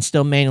 Because I can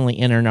still manually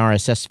enter an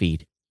RSS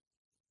feed.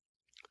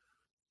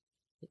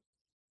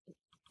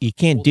 You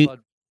can't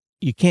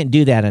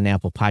do that on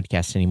Apple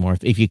Podcasts anymore.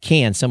 If you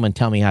can, someone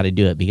tell me how to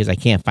do it, because I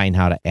can't find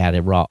how to add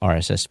a raw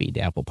RSS feed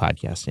to Apple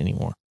Podcasts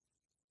anymore.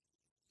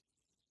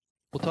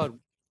 Well, Todd,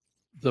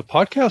 the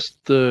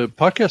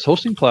podcast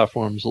hosting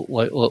platforms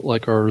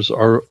like ours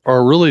are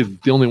really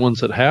the only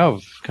ones that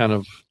have kind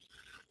of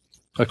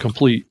a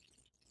complete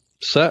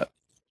set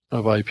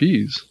of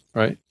IPs,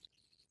 right?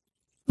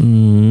 Of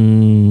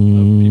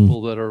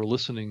people that are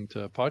listening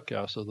to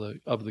podcasts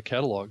of the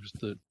catalogs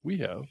that we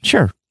have.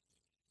 Sure.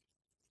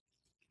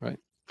 Right.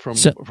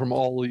 From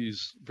all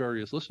these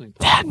various listening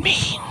platforms. That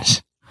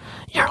means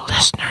your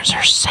listeners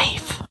are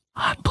safe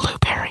on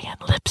Blueberry and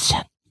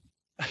Libsyn.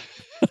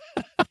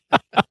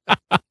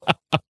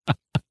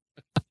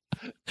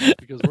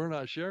 Because we're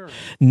not sharing.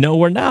 No,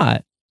 we're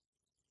not.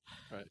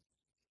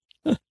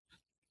 Right.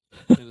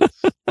 And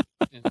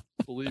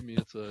believe me,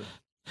 it's a...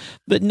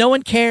 But no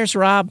one cares,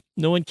 Rob.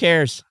 No one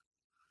cares.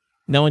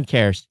 No one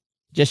cares.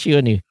 Just you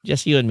and you.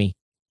 Just you and me.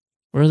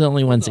 We're the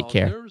only ones that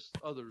care. There's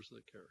others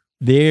that care.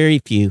 Very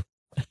few.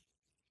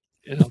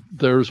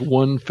 There's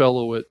one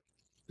fellow at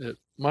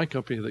my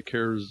company that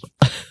cares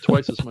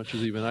twice as much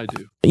as even I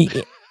do.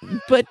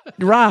 But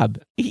Rob,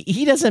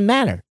 he doesn't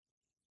matter.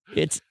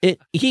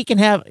 We can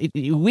have.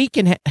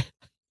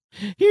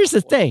 Here's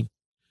the thing.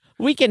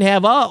 We can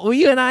have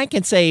you and I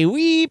can say,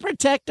 we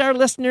protect our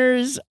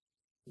listeners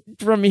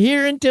from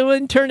here into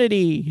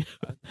eternity.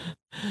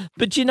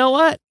 But you know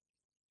what?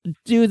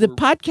 Do the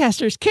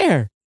podcasters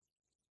care?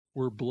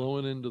 We're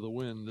blowing into the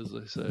wind, as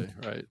they say,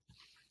 right?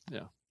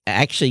 Yeah. I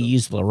actually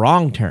used the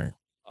wrong term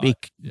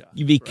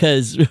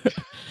because right.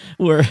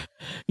 we're,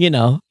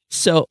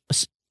 so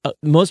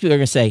most people are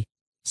going to say,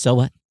 so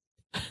what?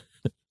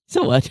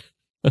 So what?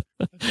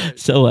 Right.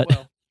 So what?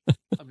 Well,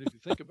 I mean, if you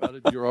think about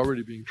it, you're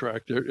already being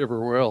tracked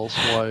everywhere else.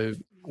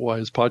 Why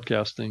is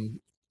podcasting,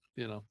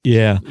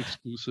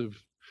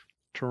 exclusive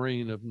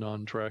terrain of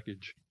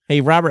non-trackage? Hey,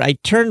 Robert, I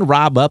turned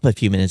Rob up a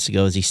few minutes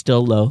ago. Is he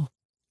still low?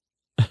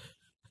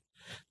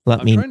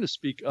 I'm trying to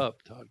speak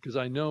up, Todd, because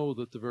I know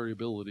that the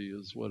variability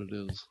is what it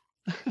is.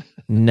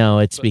 No,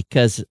 it's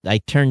because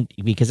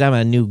I'm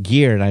on new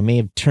gear and I may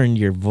have turned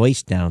your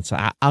voice down. So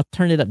I'll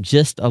turn it up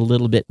just a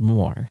little bit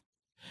more.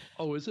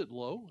 Oh, is it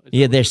low?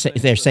 Yeah, they're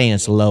saying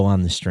it's low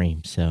on the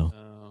stream. So.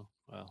 Oh,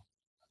 well.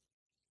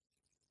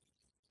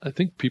 I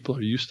think people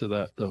are used to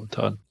that, though,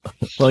 Todd.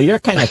 Well, you're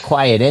kind of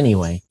quiet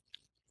anyway.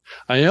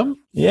 I am?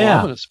 Yeah. Well,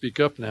 I'm going to speak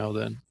up now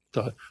then,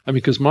 Todd. I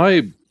mean, because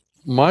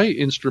my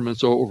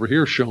instruments over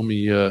here show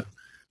me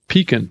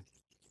peeking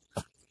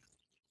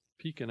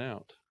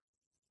out.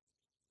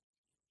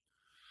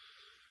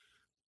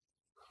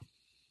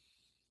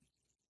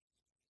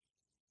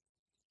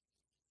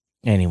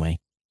 Anyway.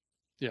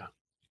 Yeah.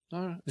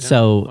 All right. Yeah.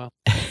 So,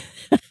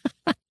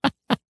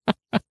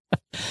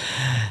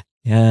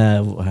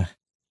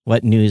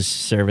 what news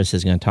service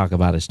is going to talk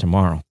about us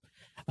tomorrow?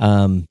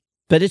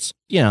 But it's,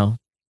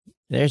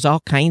 there's all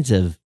kinds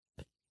of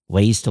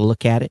ways to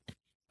look at it.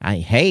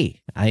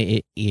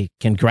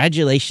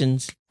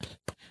 Congratulations.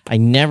 I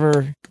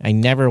never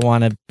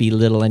want to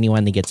belittle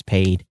anyone that gets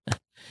paid,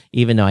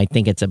 even though I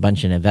think it's a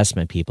bunch of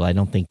investment people. I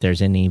don't think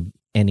there's any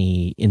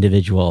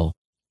individual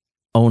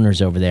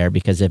owners over there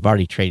because they've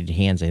already traded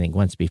hands, I think,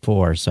 once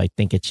before. So I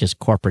think it's just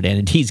corporate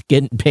entities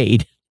getting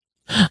paid.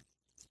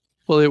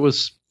 Well, it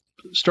was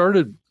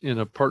started in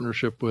a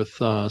partnership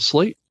with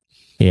Slate.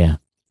 Yeah.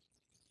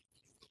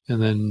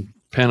 And then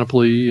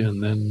Panoply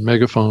and then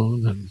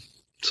Megaphone. And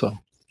so,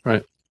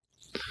 right.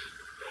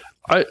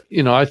 I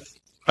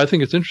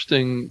think it's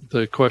interesting.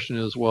 The question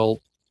is,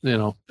 well,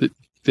 the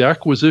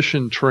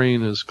acquisition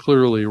train is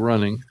clearly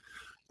running.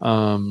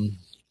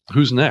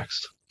 Who's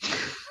next?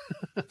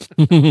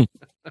 That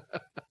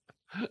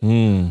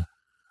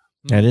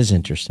is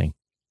interesting.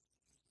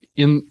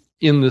 In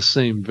the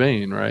same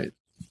vein, right?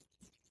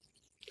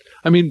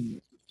 I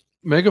mean,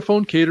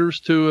 Megaphone caters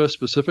to a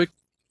specific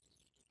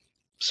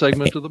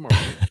segment of the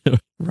market.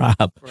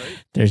 Rob,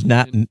 right? there's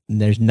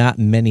not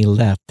many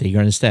left.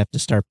 You're going to have to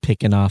start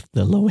picking off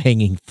the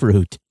low-hanging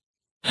fruit.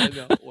 I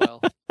know.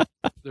 Well,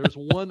 there's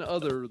one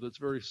other that's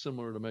very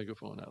similar to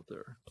Megaphone out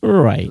there.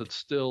 Right. That's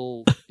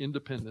still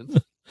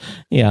independent.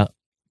 Yeah.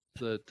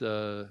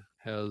 That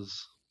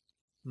has,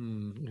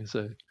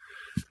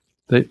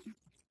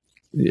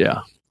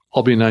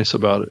 I'll be nice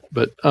about it.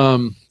 But,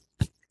 and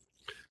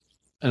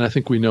I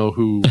think we know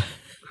who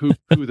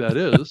that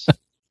is.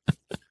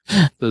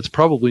 That's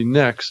probably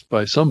next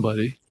by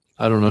somebody.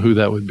 I don't know who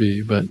that would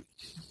be, but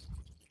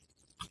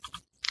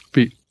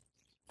be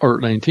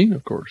Art 19,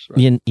 of course.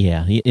 Right?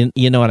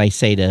 You know what I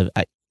say to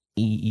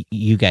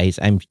you guys?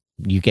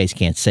 You guys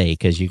can't say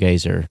because you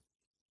guys are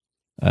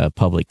a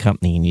public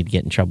company and you'd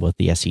get in trouble with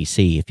the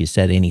SEC if you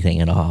said anything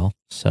at all.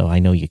 So I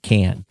know you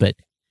can't, but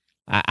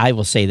I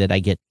will say that I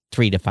get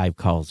 3 to 5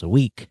 calls a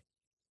week.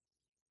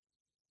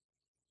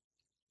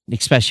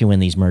 Especially when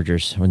these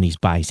mergers, when these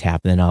buys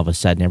happen, and all of a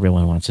sudden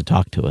everyone wants to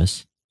talk to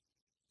us.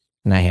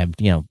 And I have,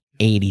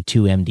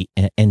 82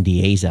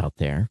 NDAs out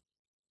there.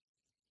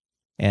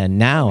 And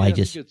now I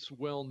think it's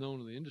well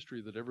known in the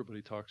industry that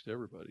everybody talks to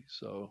everybody.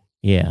 So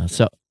yeah.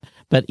 So,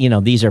 but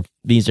these are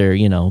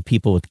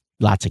people with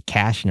lots of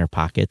cash in their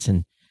pockets,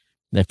 and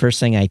the first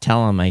thing I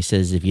tell them, I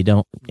says, if you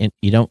don't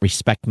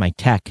respect my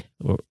tech,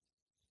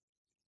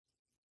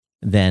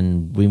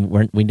 then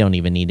we don't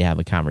even need to have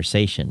a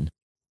conversation.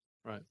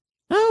 Right.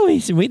 Oh, he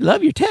said, we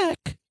love your tech.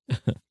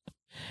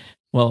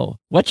 Well,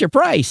 what's your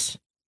price?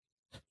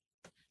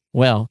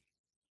 Well,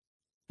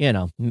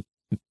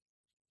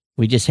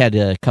 we just had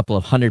a couple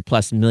of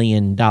 $100+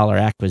 million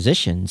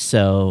acquisitions.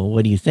 So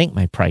what do you think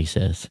my price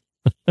is?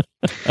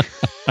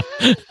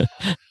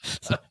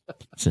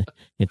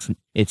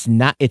 It's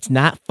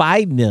not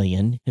 5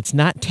 million. It's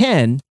not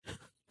 10.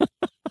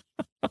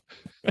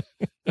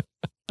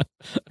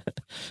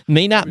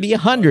 May not be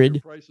 100.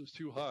 Your price is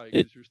too high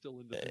because you're still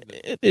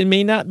independent. It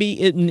may not be.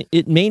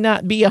 It may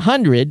not be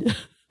 100,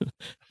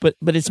 but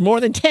it's more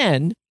than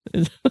 10.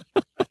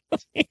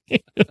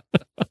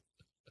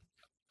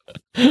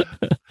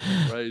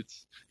 Right.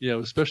 Yeah,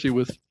 especially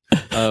with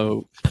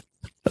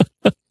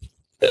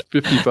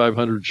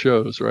 5,500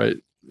 shows, right?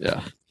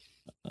 Yeah.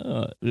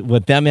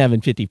 With them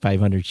having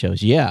 5,500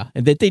 shows, yeah,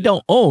 and that they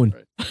don't own.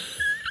 Right.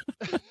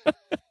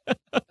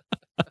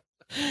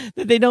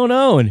 That they don't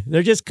own.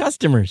 They're just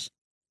customers.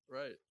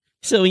 Right.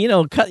 So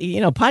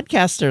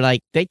podcasts are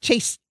like they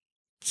chase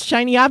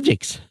shiny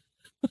objects.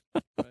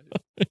 Right.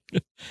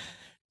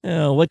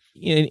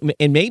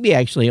 And maybe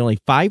actually only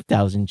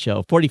 5,000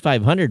 show,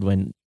 4,500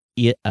 when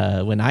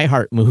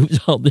iHeart moves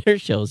all their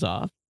shows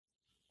off.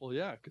 Well,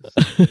 yeah, because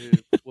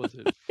was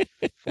it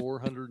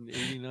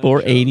 489?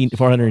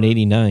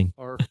 489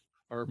 are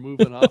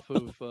moving off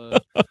of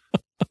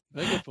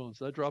Megaphones.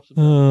 That drops them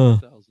to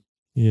 5,000.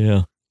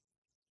 Yeah.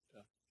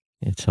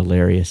 It's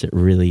hilarious. It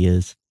really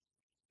is.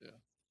 Yeah.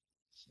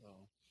 So.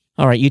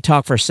 All right, you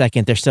talk for a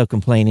second. They're still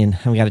complaining.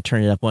 We got to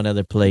turn it up one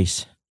other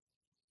place.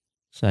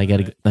 So I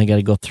got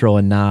to go throw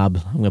a knob.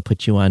 I'm going to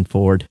put you on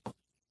forward.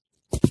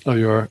 Oh,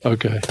 you are?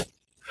 Okay.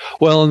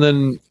 Well, and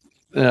then,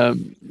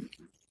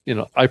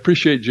 I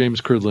appreciate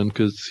James Cridland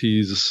because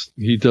he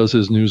does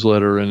his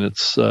newsletter and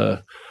it's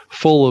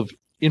full of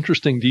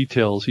interesting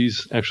details.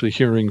 He's actually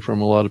hearing from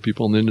a lot of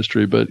people in the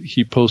industry, but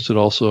he posted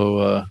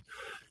also,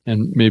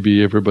 and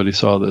maybe everybody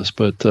saw this,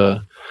 but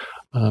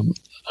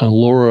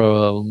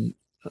Laura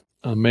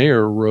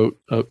Mayer wrote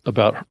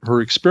about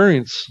her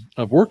experience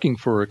of working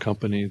for a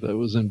company that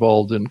was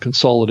involved in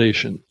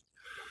consolidation.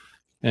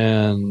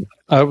 And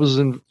I've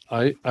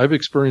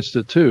experienced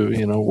it too,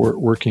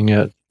 working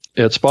at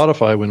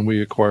Spotify when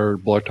we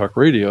acquired Blog Talk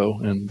Radio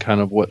and kind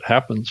of what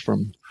happens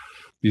from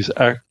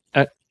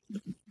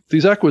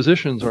these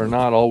acquisitions are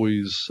not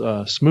always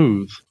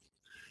smooth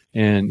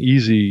and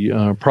easy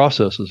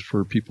processes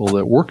for people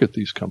that work at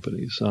these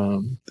companies.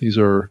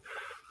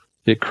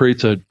 It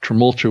creates a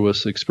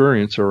tumultuous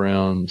experience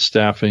around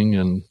staffing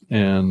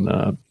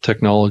and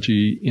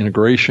technology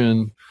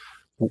integration.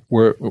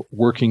 We're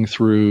working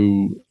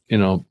through,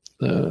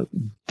 the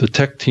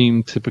tech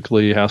team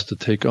typically has to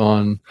take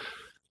on,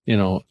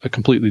 a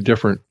completely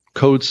different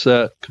code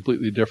set,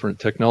 completely different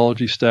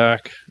technology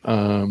stack.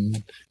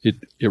 It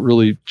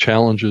really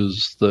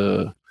challenges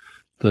the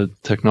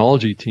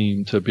technology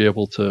team to be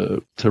able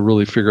to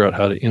really figure out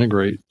how to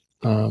integrate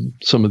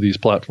some of these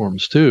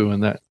platforms too,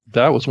 and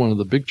that was one of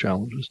the big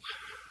challenges.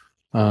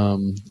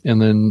 And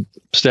then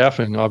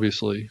staffing,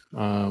 obviously,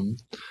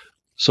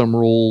 some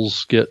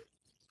roles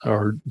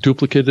are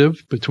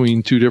duplicative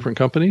between two different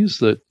companies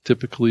that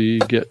typically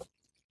get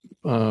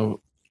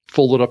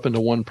folded up into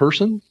one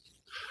person.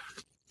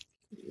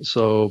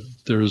 So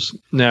there's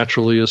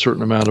naturally a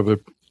certain amount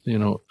of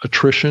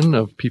attrition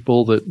of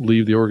people that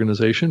leave the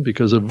organization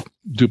because of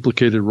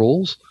duplicated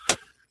roles.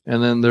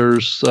 And then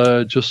there's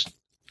just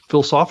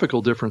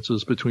philosophical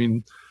differences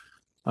between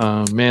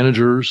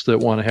managers that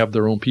want to have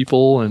their own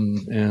people, and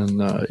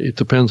it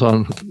depends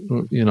on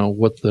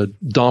what the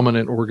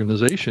dominant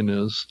organization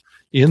is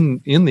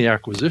in the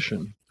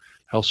acquisition,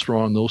 how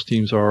strong those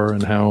teams are,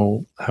 and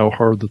how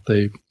hard that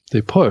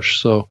they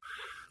push. So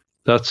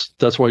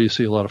that's why you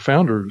see a lot of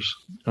founders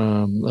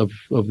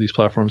of these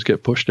platforms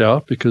get pushed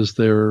out, because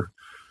they're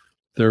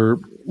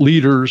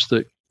leaders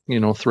that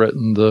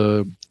threaten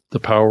the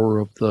power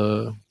of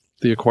the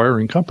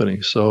acquiring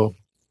company. So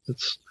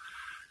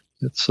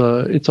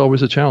it's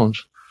always a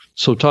challenge.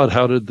 So Todd,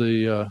 how did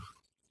the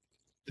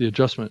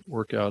adjustment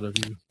work out? Of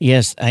you?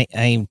 Yes,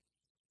 I'm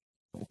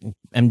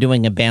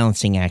doing a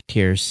balancing act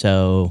here.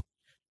 So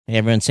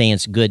everyone's saying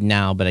it's good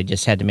now, but I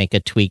just had to make a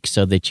tweak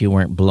so that you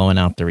weren't blowing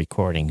out the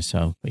recording.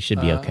 So we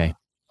should be okay.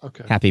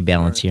 Okay. Happy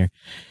balance here.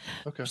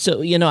 Okay.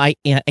 So, I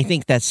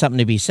think that's something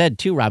to be said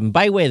too, Robin.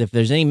 By the way, if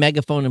there's any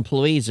Megaphone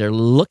employees that are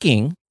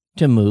looking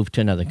to move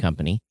to another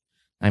company,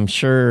 I'm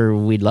sure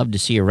we'd love to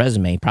see your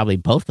resume. Probably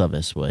both of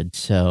us would.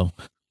 So,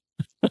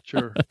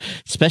 sure.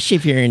 Especially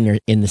if you're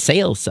in the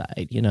sales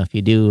side, if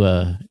you do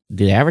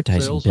the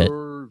advertising bit.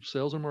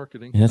 Sales or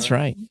marketing. That's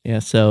right. Yeah.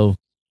 So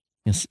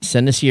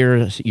send us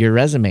your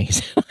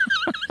resumes.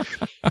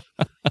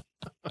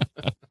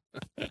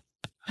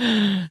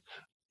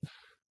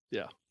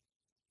 Yeah.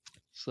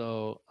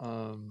 So,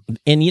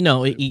 and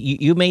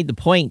you made the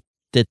point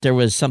that there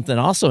was something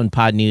also in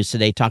Pod News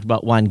today, talked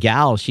about one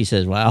gal. She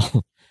says,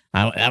 well,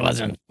 I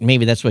wasn't,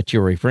 maybe that's what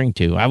you were referring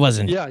to. I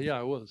wasn't. Yeah,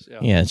 I was. Yeah.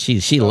 Yeah.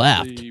 She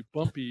left. The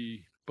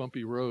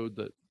bumpy road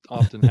that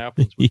often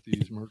happens with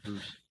these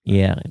mergers.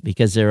 Yeah,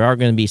 because there are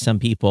going to be some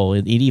people.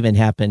 It even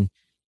happened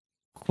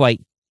quite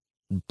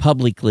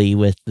publicly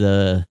with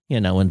when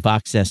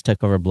Voxnest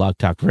took over Blog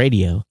Talk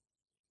Radio.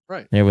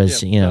 Right. There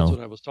was, that's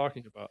what I was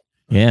talking about.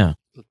 Yeah.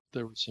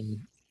 There was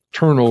some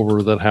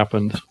turnover that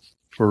happened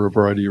for a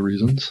variety of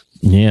reasons.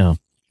 Yeah.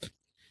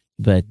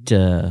 But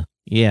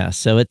yeah,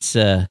 so it's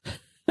but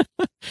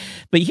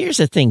here's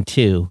the thing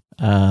too.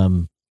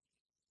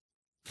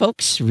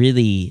 Folks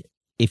really,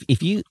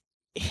 if you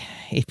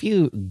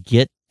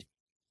get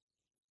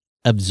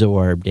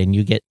absorbed and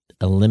you get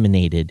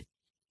eliminated,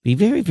 be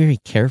very, very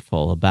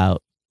careful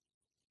about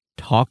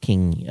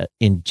talking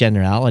in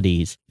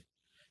generalities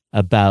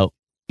about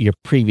your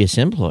previous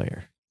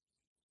employer.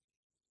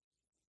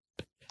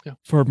 Yeah.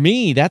 For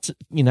me, that's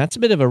a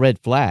bit of a red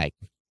flag.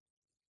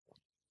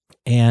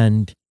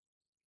 And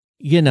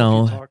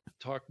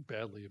talk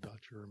badly about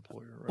your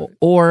employer, right?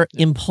 Or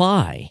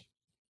imply.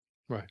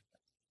 Right.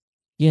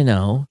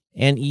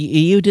 And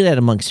you do that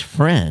amongst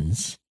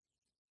friends.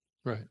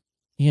 Right.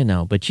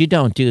 But you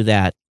don't do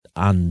that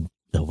on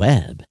the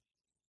web.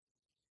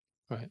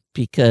 Right.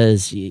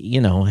 Because,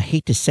 I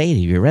hate to say it,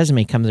 if your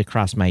resume comes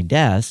across my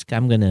desk,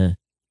 I'm going to,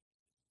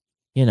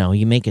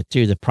 you make it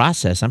through the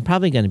process. I'm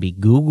probably going to be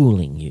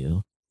Googling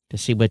you to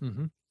see what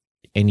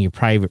in your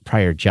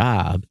prior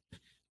job,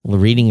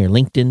 reading your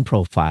LinkedIn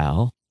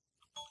profile,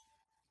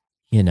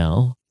 and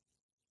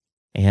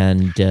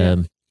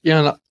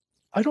and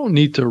I don't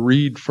need to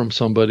read from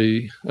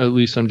somebody, at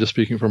least I'm just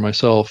speaking for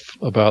myself,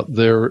 about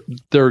their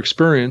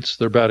experience,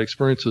 their bad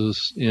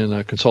experiences in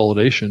a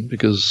consolidation,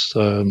 because,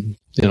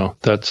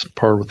 that's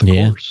part of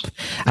the course.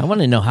 I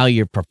want to know how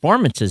your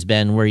performance has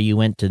been where you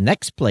went to the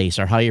next place,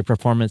 or how your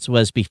performance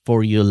was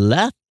before you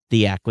left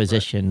the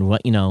acquisition.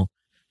 Right. And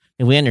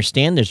we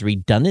understand there's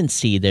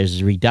redundancy,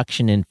 there's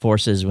reduction in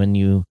forces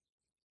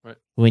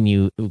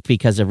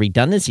because of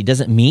redundancy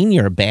doesn't mean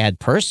you're a bad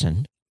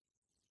person.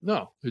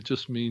 No, it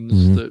just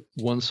means that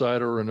one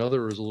side or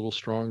another is a little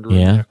stronger in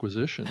the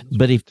acquisition.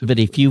 But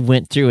if you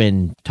went through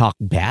and talked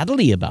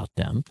badly about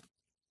them,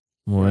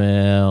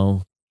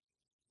 well,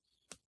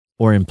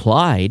 or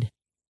implied,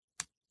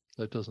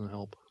 that doesn't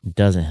help. It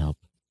doesn't help.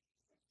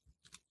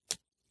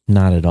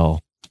 Not at all.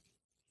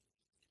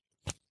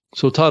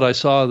 So Todd, I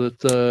saw that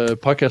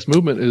Podcast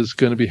Movement is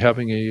going to be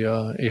having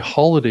a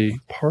holiday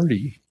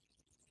party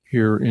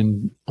here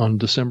on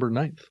December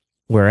 9th.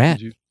 Where at?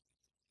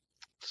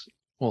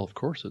 Well, of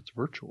course, it's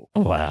virtual.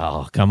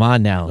 Well, come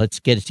on now. Let's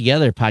get it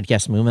together,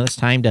 Podcast Movement. It's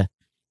time to.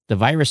 The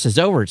virus is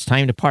over. It's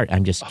time to part.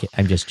 I'm just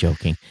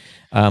joking.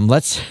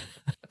 Let's.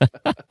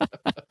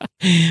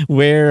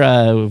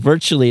 Where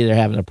virtually they're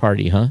having a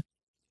party, huh?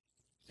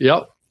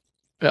 Yep.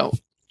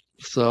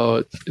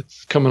 So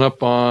it's coming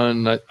up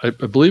on. I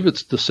believe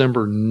it's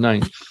December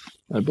 9th,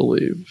 I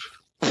believe.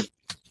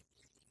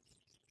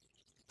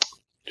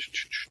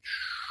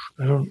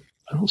 I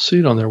don't see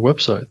it on their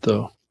website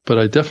though, but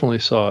I definitely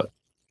saw it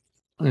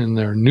in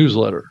their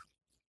newsletter.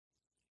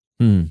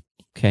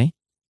 Okay.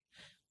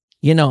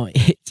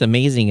 It's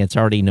amazing. It's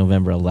already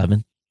November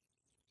 11th.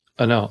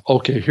 I know.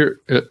 Okay, here's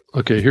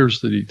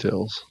the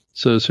details. It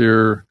says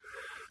here,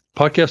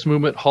 Podcast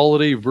Movement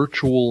Holiday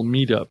Virtual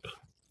Meetup,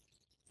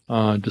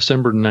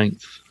 December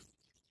 9th.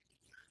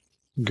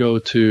 Go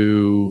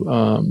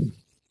to,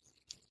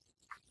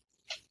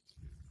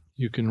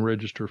 you can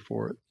register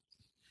for it.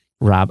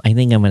 Rob, I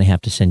think I'm going to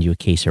have to send you a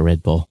case of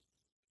Red Bull.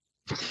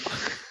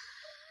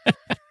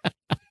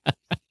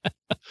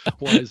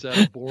 Why is that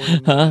a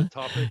boring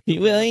topic?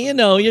 Well, you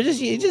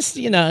just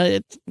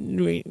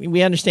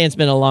we understand it's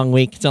been a long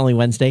week. It's only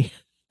Wednesday.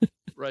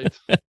 Right.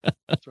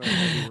 That's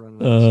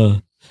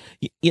right.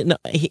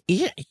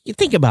 You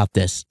think about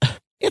this.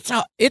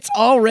 It's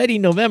already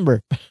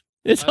November.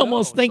 It's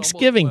almost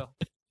Thanksgiving.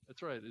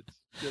 That's right.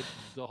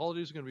 The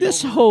holidays are going to be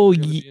this over. whole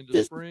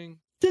spring.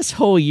 This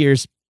whole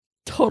year's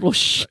total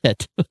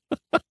shit.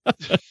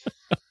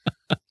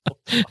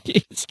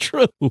 It's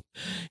true.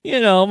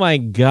 My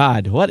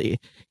God.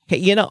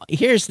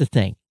 Here's the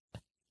thing.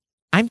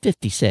 I'm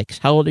 56.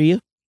 How old are you,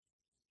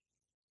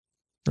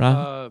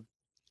 Rob?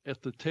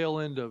 At the tail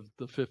end of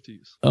the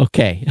 50s.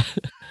 Okay.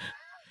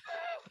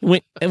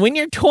 when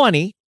you're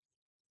 20,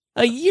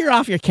 a year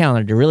off your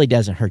calendar really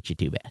doesn't hurt you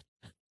too bad.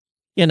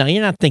 You're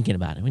not thinking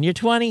about it. When you're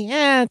 20,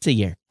 it's a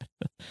year.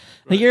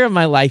 A year of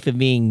my life of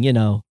being,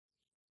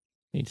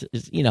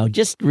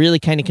 just really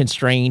kind of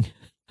constrained.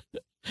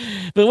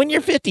 But when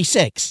you're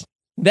 56,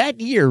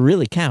 that year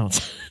really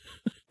counts.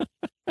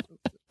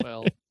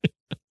 Well,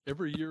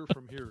 every year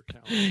from here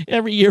counts.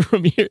 Every year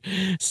from here.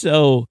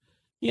 So,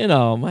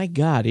 my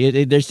God,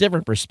 there's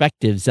different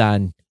perspectives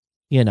on,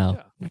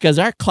 because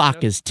our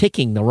clock is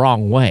ticking the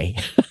wrong way.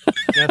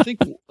 Yeah, I think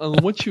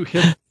once you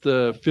hit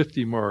the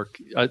 50 mark,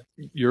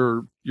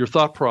 your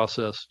thought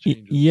process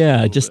changes.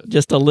 Yeah,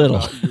 just a little.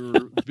 About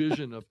your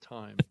vision of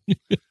time.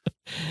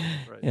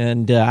 Right.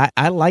 And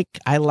I like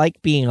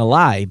being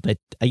alive, but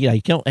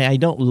I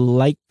don't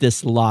like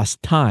this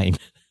lost time.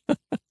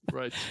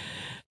 Right.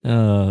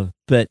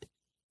 But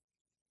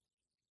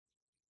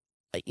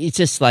it's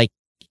just like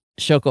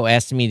Shoko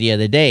asked me the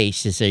other day.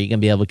 She said, "Are you gonna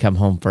be able to come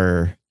home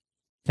for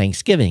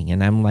Thanksgiving?"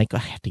 And I'm like, I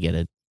have to get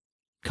a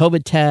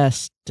COVID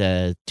test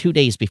 2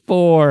 days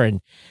before, and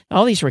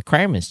all these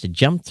requirements to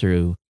jump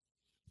through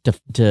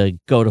to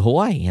go to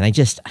Hawaii. And I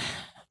just,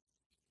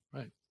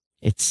 right,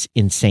 it's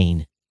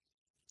insane.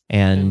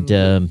 And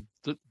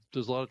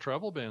there's a lot of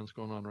travel bans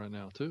going on right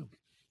now too.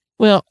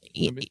 Well,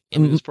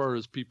 as far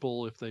as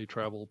people, if they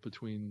travel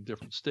between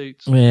different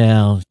states.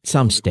 Well,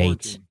 some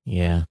states,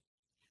 yeah.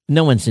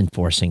 No one's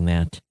enforcing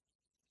that.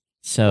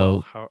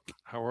 So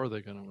how are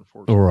they going to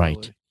enforce it? Right.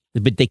 Really?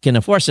 But they can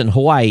enforce it in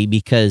Hawaii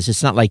because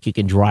it's not like you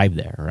can drive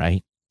there,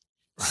 right?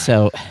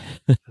 So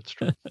that's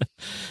true.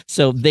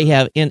 So they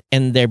have,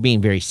 and they're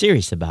being very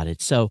serious about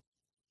it. So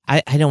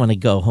I don't want to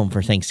go home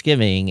for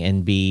Thanksgiving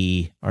and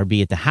be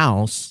at the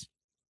house,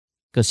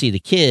 go see the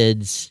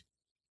kids,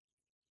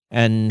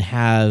 and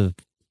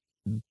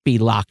be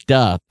locked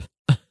up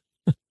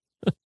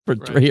for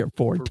 3 or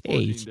 4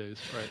 days. 14 days,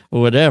 right.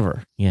 Or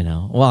whatever,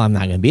 Well, I'm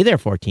not going to be there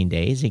 14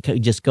 days. You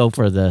could just go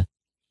for the,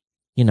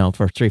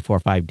 for 3, 4,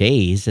 5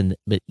 days.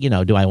 But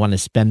do I want to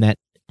spend that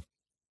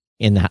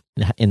in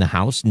the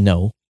house?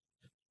 No.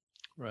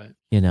 Right.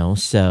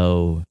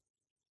 So,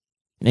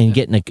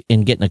 getting a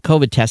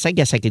COVID test, I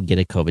guess I could get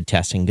a COVID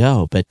test and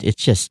go, but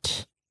it's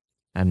just,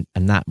 I'm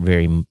not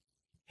very,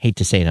 hate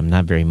to say it, I'm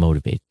not very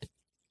motivated.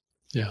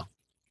 Yeah.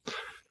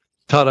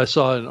 Todd, I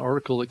saw an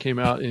article that came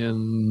out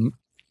in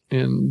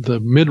the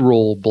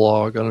Midroll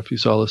blog. I don't know if you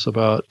saw this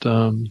about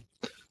the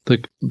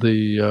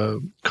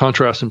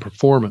contrast in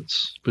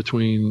performance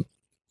between,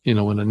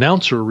 an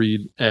announcer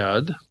read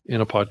ad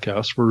in a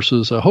podcast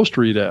versus a host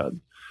read ad.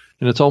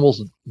 And it's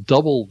almost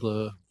double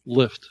the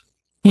lift.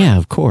 Yeah,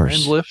 of course.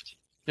 And lift.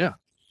 Yeah.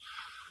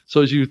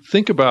 So as you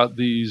think about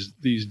these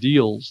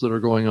deals that are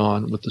going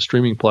on with the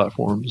streaming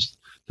platforms,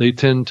 they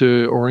tend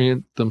to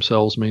orient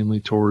themselves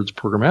mainly towards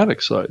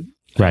programmatic side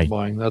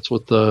buying. That's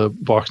what the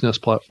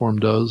Voxnest platform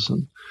does.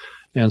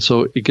 And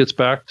so it gets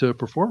back to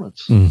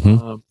performance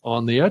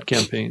on the ad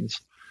campaigns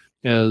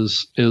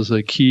as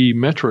a key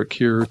metric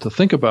here to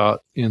think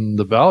about in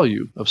the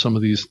value of some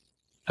of these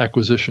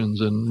acquisitions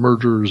and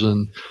mergers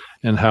and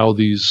how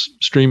these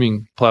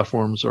streaming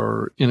platforms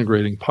are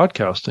integrating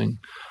podcasting.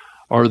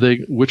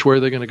 Which way are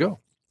they going to go?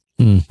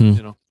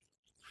 Mm-hmm.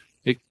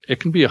 It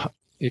can be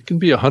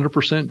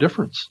 100%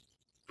 difference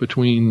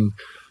between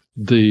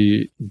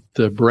the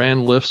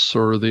brand lifts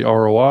or the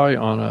ROI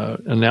on a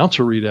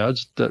announcer read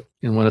ads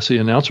and when I say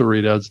announcer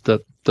read ads,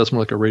 that's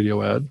more like a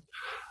radio ad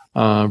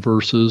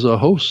versus a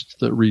host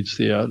that reads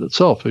the ad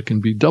itself. It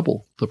can be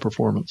double the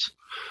performance.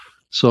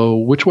 So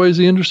which way is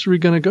the industry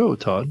going to go,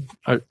 Todd?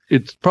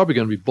 It's probably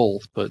going to be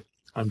both, but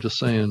I'm just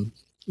saying,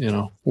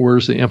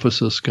 where's the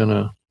emphasis going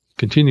to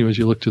continue as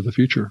you look to the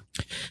future?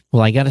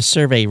 Well, I got a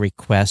survey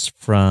request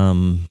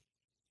from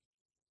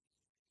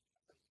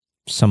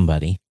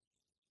somebody.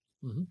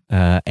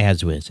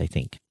 AdsWiz, I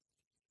think.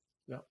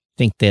 Yeah. I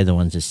think they're the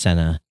ones that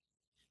sent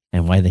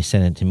and why they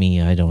sent it to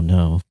me, I don't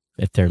know.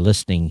 If they're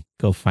listening,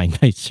 go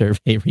find my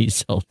survey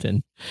result,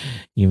 and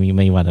you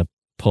may want to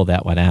pull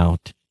that one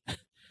out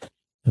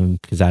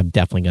because I'm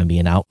definitely going to be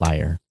an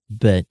outlier.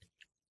 But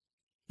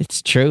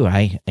it's true.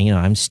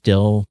 I'm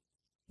still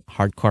a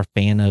hardcore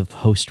fan of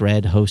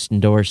host-read,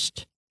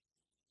 host-endorsed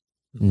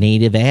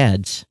native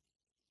ads.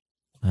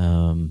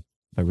 I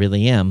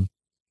really am.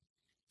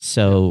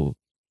 So.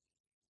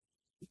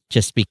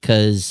 Just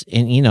because,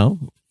 and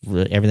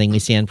everything we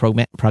see on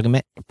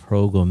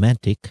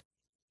programmatic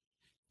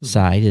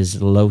side is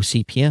low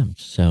CPM.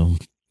 So,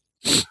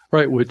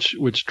 right,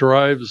 which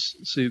drives.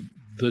 See,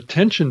 the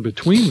tension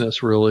between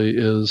this really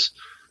is,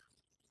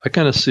 I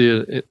kind of see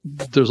it.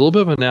 There's a little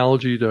bit of an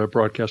analogy to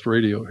broadcast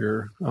radio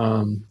here.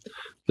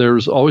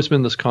 There's always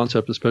been this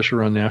concept, especially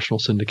around national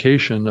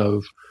syndication,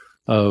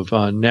 of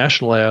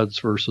national ads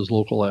versus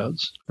local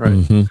ads, right?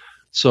 Mm-hmm.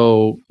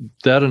 So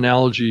that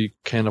analogy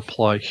can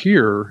apply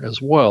here as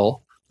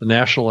well. The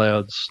national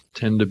ads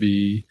tend to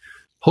be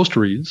host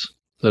reads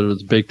that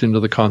is baked into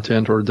the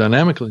content or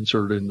dynamically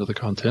inserted into the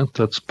content.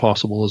 That's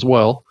possible as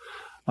well.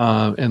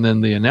 And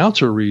then the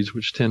announcer reads,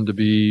 which tend to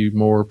be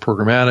more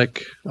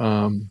programmatic,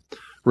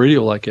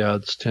 radio-like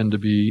ads tend to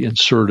be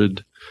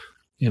inserted,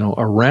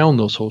 around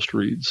those host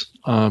reads.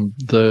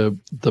 The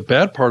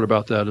bad part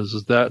about that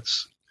is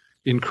that's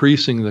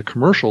increasing the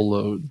commercial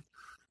load.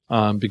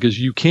 Because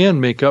you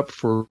can make up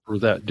for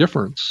that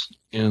difference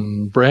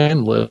in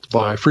brand lift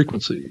by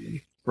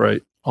frequency,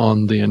 right,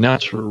 on the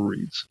announcer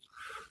reads.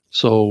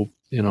 So,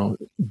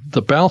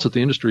 the balance that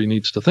the industry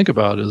needs to think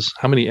about is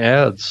how many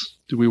ads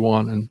do we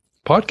want in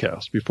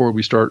podcasts before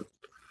we start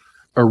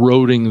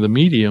eroding the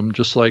medium,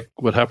 just like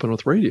what happened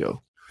with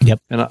radio. Yep.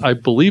 And I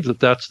believe that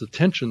that's the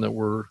tension that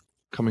we're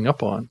coming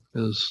up on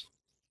is.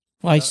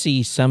 Well, I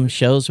see some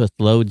shows with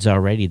loads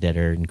already that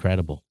are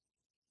incredible.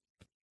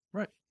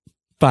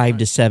 5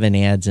 to 7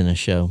 ads in a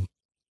show.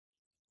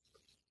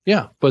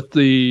 Yeah, but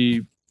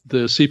the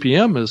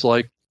CPM is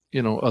like,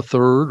 a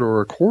third or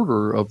a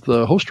quarter of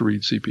the host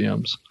read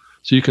CPMs.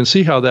 So you can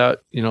see how that,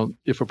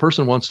 if a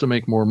person wants to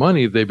make more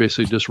money, they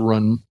basically just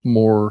run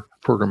more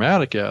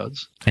programmatic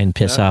ads. And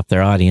piss off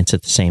their audience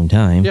at the same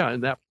time. Yeah,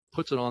 and that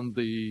puts it on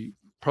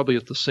probably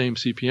at the same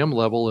CPM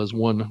level as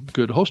one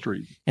good host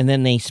read. And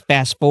then they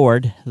fast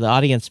forward, the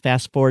audience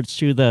fast forwards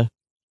through the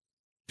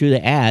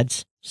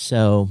ads.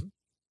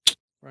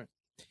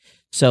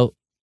 So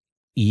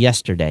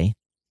yesterday,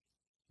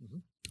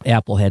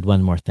 Apple had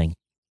one more thing.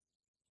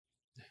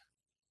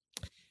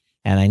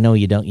 And I know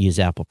you don't use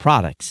Apple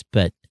products,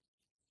 but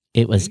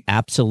it was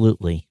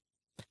absolutely,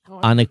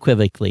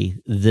 unequivocally,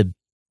 the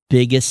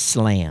biggest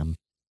slam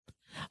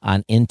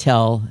on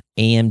Intel,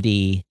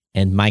 AMD,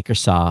 and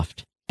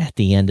Microsoft at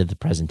the end of the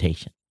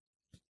presentation.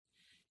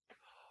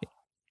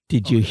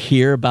 Did you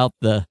hear about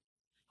the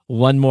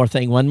one more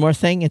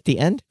thing at the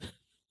end?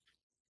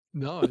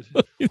 No.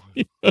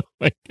 Oh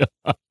my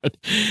God.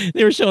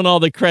 They were showing all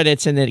the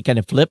credits and then it kind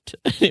of flipped.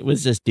 It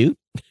was this dude.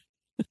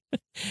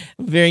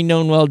 Very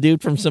known well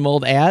dude from some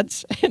old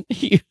ads. And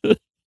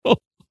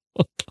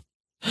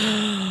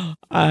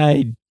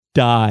I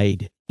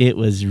died. It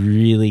was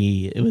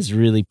really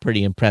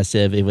pretty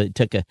impressive. It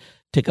took a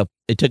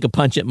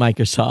punch at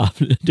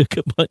Microsoft, it took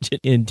a punch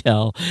at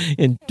Intel,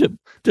 and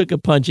took a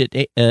punch at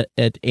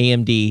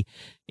AMD.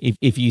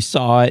 If you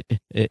saw it,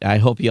 I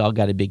hope you all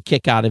got a big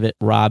kick out of it.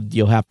 Rob,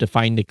 you'll have to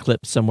find a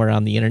clip somewhere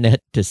on the internet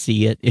to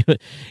see it.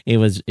 It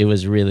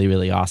was really,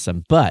 really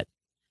awesome. But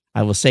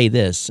I will say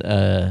this,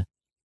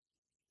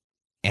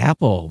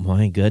 Apple,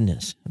 my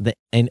goodness. They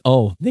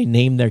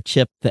named their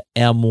chip the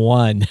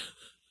M1.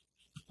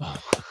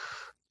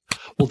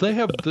 Well, they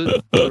have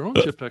their own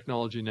chip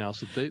technology now,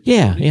 so they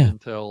don't need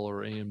Intel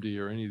or AMD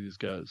or any of these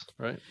guys,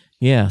 right?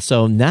 Yeah,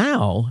 so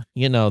now,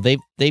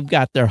 they've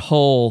got their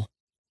whole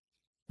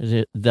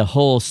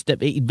step,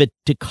 but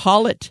to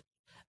call it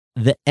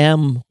the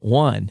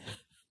M1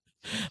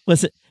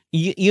 was it,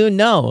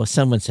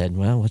 someone said,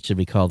 well, what should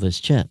we call this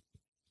chip?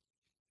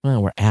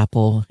 Well, we're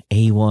Apple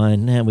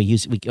A1, and we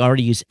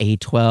already use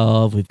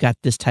A12. We've got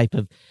this type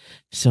of,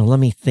 so let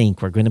me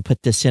think. We're going to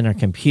put this in our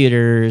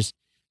computers.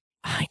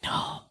 I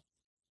know.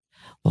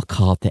 We'll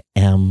call it the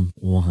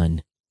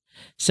M1.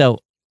 So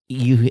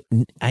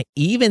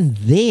even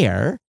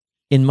there,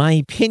 in my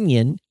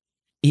opinion,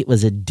 it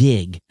was a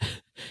dig.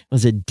 It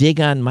was a dig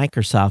on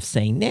Microsoft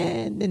saying,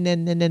 nah, nah, nah,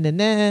 nah, nah, nah,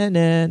 nah,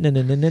 nah,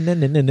 nah, nah,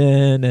 nah,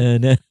 nah, nah,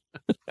 nah.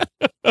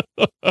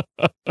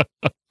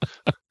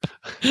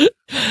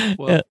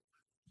 Well,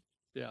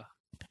 yeah.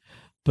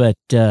 But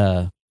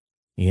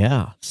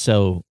yeah,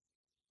 so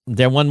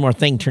there one more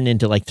thing turned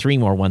into like three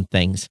more one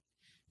things.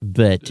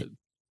 But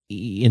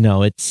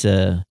it's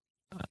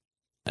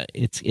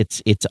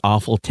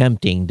awful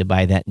tempting to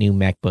buy that new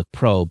MacBook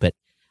Pro, but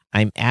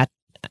I'm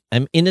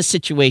in a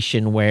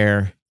situation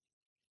where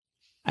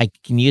I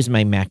can use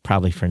my Mac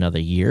probably for another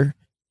year.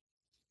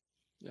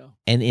 Yeah.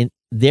 And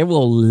there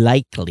will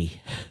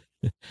likely,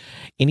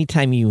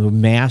 anytime you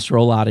mass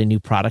roll out a new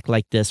product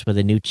like this with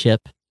a new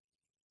chip,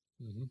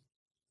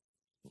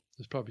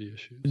 there's probably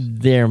issues.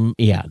 There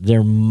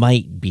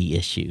might be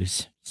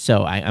issues.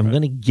 So I'm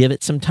going to give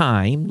it some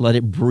time, let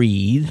it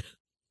breathe.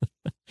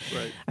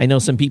 Right. I know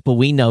some people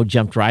we know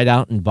jumped right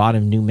out and bought a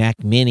new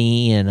Mac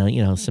Mini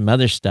and some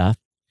other stuff.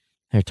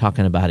 They're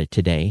talking about it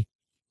today,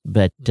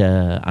 but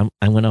I'm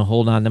going to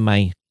hold on to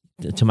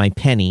my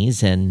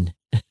pennies, and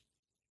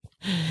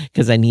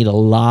because I need a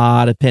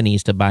lot of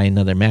pennies to buy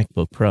another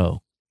MacBook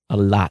Pro, a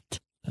lot,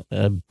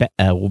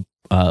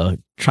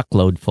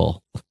 truckload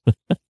full.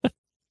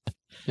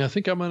 Yeah, I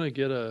think I'm going to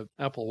get a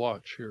Apple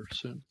Watch here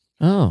soon.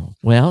 Oh,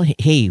 well,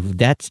 hey,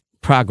 that's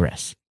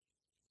progress.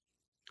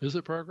 Is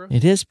it progress?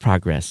 It is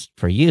progress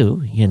for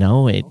you,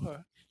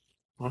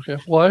 Okay.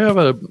 Well, I have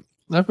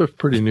a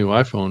pretty new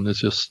iPhone. It's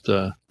just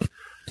that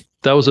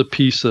was a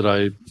piece that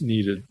I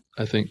needed,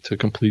 I think, to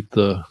complete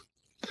the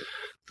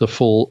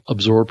full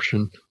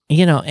absorption.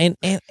 And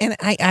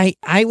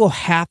I will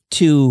have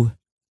to,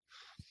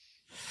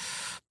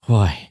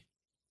 boy,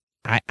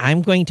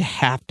 I'm going to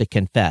have to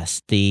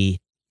confess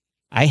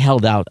I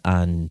held out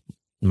on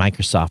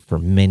Microsoft for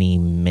many,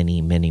 many,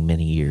 many,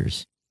 many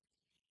years.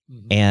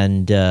 Mm-hmm.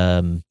 And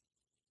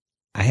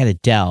I had a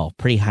Dell,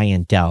 pretty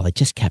high-end Dell. I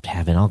just kept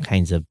having all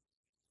kinds of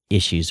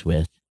issues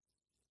with.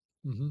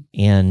 Mm-hmm.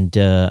 And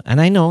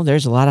I know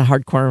there's a lot of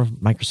hardcore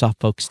Microsoft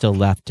folks still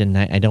left, and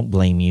I don't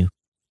blame you.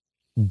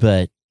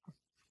 But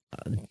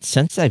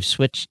since I've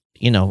switched,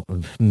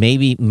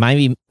 maybe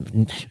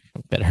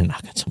better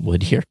knock on some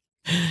wood here.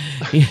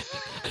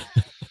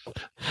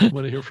 I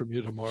want to hear from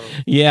you tomorrow.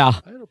 Yeah.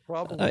 I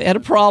had a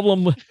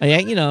problem.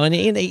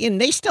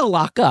 And they still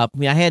lock up. I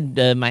mean, I had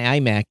my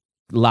iMac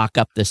lock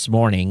up this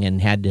morning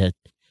and had to,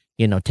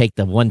 take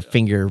the one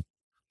finger,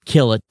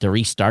 kill it to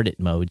restart it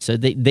mode. So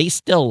they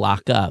still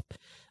lock up.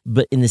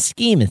 But in the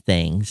scheme of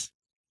things,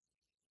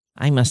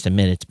 I must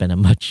admit it's been a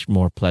much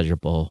more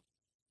pleasurable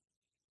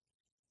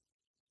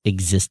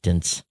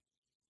existence.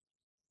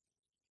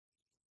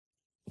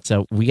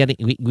 So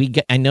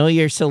I know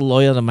you're so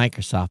loyal to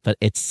Microsoft, but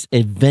it's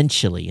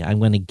eventually I'm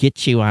going to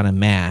get you on a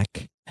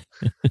Mac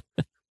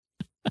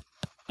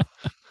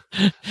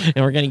and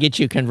we're going to get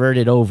you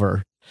converted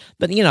over.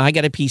 But, I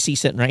got a PC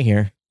sitting right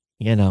here,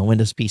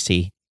 Windows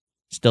PC.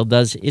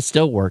 It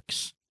still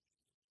works.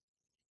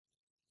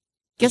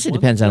 Guess it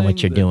depends on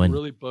what you're doing. What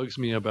really bugs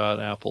me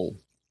about Apple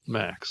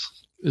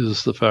Macs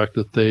is the fact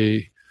that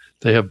they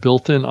have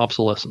built-in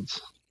obsolescence.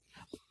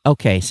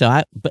 Okay,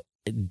 but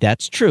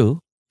that's true.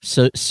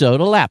 So do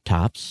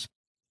laptops.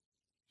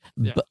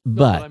 Yeah.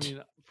 But I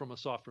mean, from a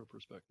software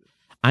perspective,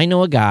 I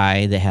know a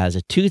guy that has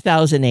a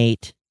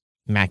 2008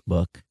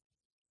 MacBook.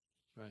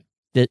 Right.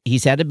 That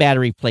he's had a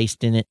battery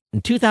replaced in it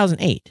in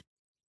 2008.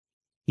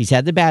 He's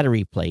had the battery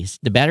replaced.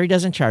 The battery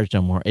doesn't charge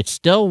no more. It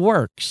still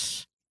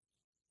works.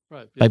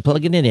 Right. By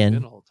plugging it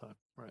in. All the time.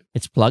 Right.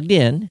 It's plugged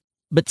in,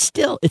 but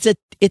still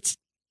it's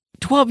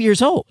 12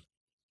 years old.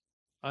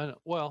 I know.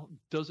 Well,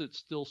 does it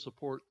still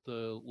support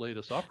the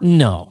latest operating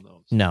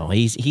system? No.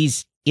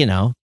 He's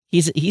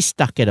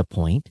stuck at a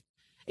point.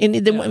 And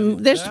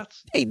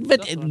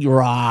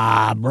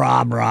Rob.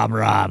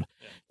 Yeah.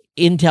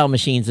 Intel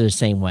machines are the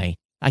same way.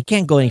 I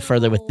can't go any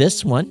further with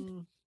this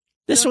one.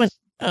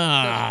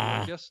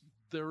 I guess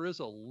there is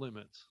a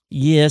limit.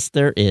 Yes,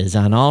 there is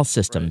on all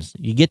systems.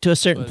 Right. You get to a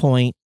certain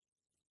point.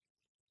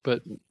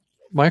 But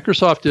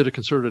Microsoft did a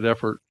concerted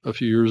effort a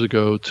few years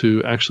ago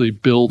to actually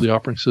build the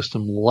operating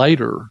system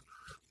lighter.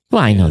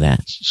 Well, I know that.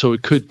 So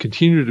it could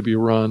continue to be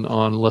run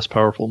on less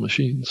powerful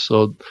machines.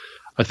 So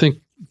I think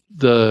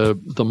the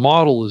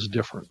model is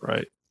different,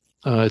 right?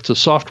 It's a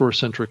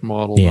software-centric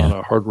model, not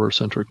a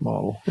hardware-centric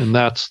model. And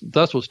that's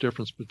what's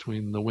difference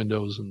between the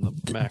Windows and the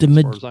Mac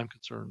as far as I'm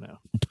concerned now.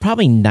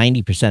 Probably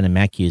 90% of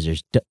Mac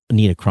users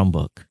need a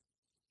Chromebook.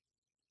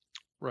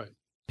 Right.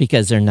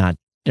 Because they're not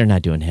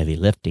doing heavy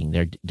lifting.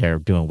 They're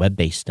doing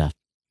web-based stuff.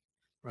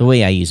 Right. The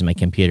way I use my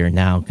computer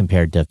now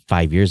compared to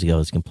 5 years ago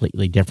is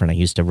completely different. I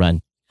used to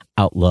run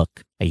Outlook.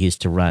 I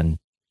used to run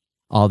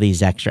all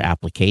these extra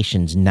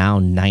applications. Now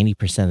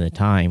 90% of the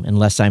time,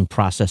 unless I'm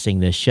processing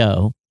this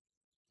show.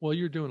 Well,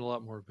 you're doing a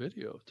lot more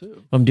video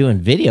too. I'm doing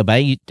video, but I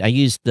use I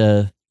use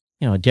the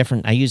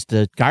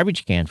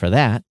garbage can for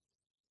that.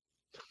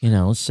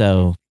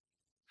 So.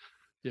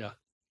 Yeah,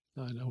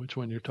 I know which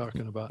one you're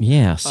talking about.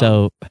 Yeah,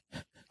 so.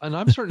 And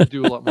I'm starting to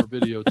do a lot more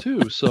video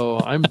too. So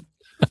I'm,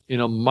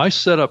 my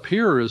setup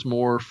here is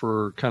more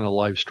for kind of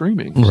live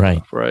streaming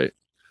stuff, right?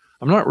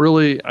 I got a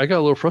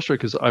little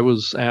frustrated because I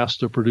was asked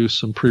to produce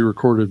some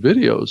pre-recorded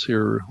videos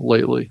here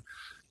lately.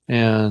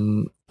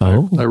 And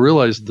I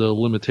realized the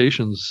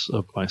limitations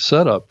of my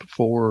setup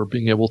for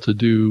being able to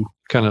do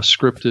kind of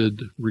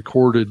scripted,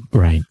 recorded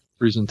Right.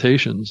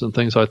 presentations and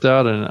things like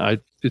that,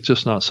 and it's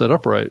just not set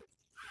up right.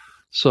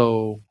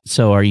 So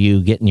are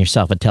you getting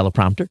yourself a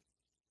teleprompter?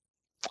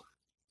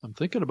 I'm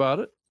thinking about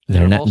it.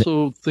 They're And not- I'm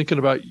also thinking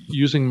about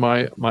using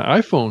my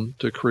iPhone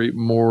to create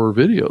more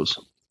videos.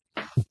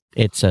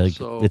 It's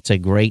a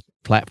great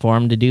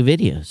platform to do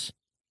videos.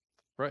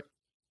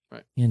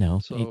 Right. You know,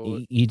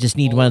 So you just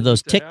need all one I of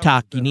those need to have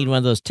TikTok. is You need better- one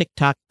of those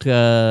TikTok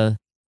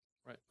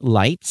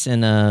lights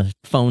and a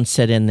phone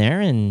set in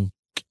there, and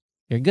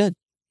you're good.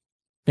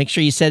 Make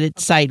sure you set it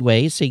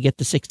sideways so you get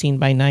the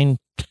 16:9.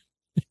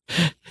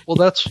 Well,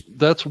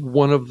 that's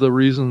one of the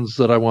reasons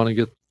that I want to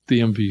get the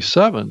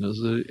MV7 is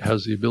that it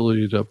has the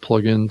ability to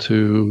plug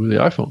into the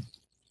iPhone.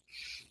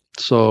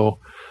 So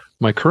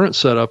my current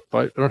setup,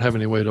 I don't have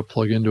any way to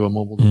plug into a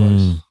mobile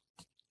device.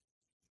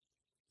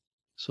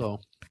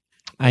 So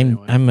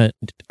anyway.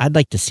 I'd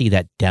like to see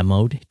that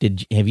demoed.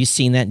 Have you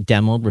seen that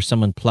demoed where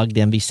someone plugged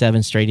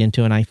MV7 straight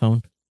into an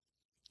iPhone?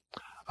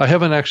 I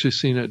haven't actually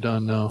seen it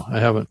done. No, I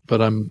haven't.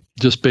 But I'm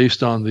just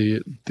based on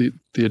the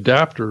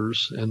adapters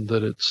and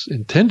that it's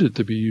intended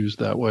to be used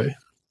that way.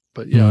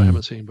 But yeah, I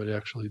haven't seen anybody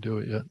actually do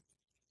it yet.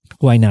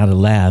 Why not a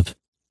lav?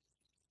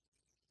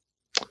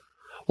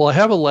 Well, I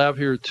have a lav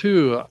here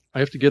too. I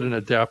have to get an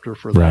adapter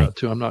for that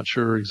too. I'm not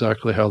sure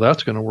exactly how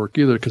that's going to work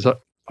either because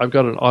I've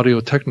got an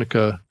Audio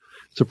Technica.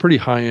 It's a pretty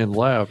high-end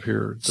lav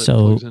here that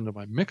plugs into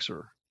my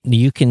mixer.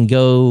 You can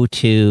go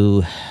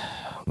to,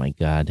 oh my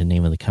God, the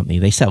name of the company.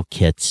 They sell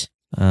kits.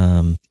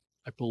 I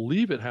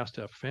believe it has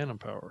to have phantom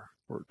power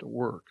for it to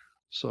work.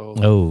 So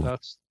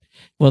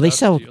they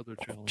sell. The other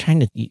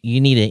challenge. You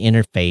need an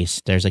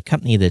interface. There's a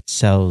company that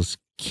sells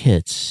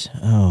kits.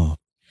 Oh,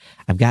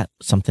 I've got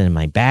something in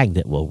my bag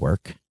that will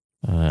work.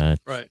 Right.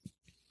 I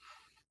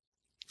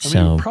mean,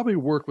 it would probably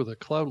work with a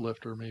cloud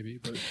lifter, maybe,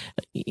 but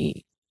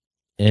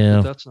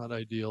that's not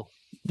ideal.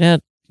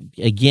 That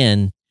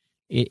again,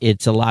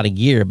 it's a lot of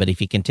gear. But if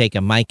you can take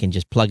a mic and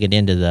just plug it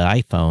into the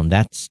iPhone,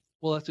 that's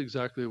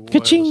exactly what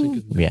ka-ching. I was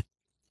thinking. Yeah,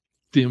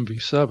 the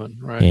MV7,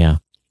 right? Yeah,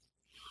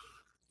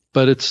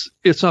 but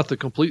it's not the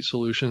complete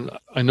solution.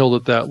 I know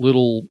that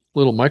little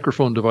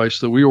microphone device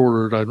that we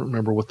ordered. I don't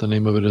remember what the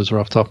name of it is,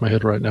 off the top of my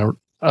head right now.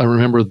 I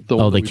remember the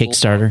one the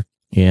Kickstarter.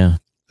 Yeah,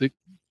 the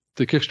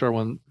Kickstarter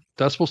one.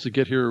 That's supposed to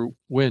get here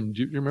when?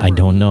 Do you remember? I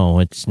don't know.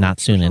 It's not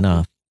soon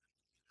enough.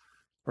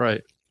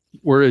 Right.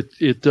 Where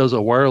it does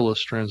a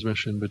wireless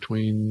transmission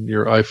between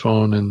your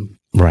iPhone and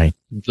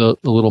the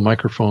little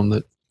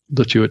microphone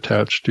that you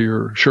attach to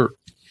your shirt.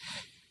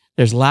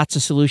 There's lots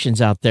of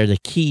solutions out there. The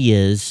key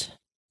is,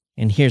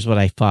 and here's what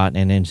I thought,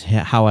 and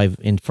how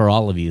and for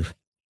all of you,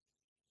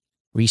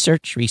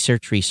 research.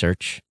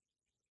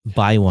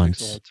 Buy once.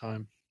 Takes a lot of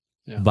time.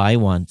 Yeah. Buy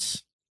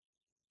once,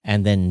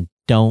 and then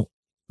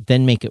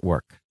make it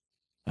work.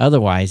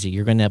 Otherwise,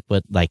 you're going to end up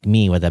with, like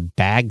me, with a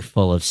bag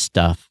full of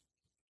stuff.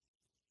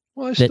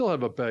 Well, I still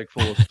have a bag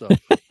full of stuff.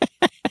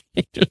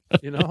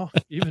 You know,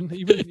 even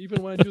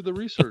when I do the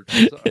research,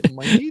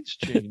 my needs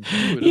change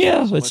too.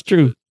 Yeah, that's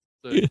true.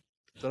 That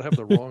I have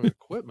the wrong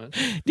equipment.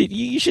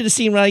 You should have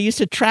seen what I used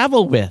to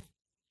travel with.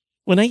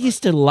 When I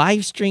used to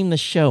live stream the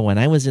show when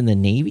I was in the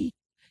Navy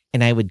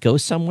and I would go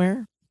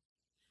somewhere,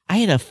 I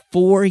had a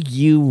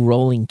 4U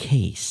rolling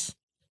case.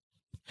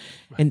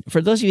 And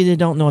for those of you that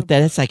don't know what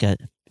that is, it's like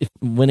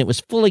when it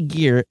was full of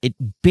gear, it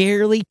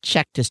barely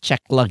checked as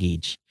checked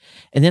luggage.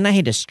 And then I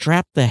had to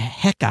strap the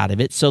heck out of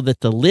it so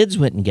that the lids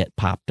wouldn't get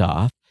popped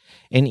off.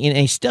 And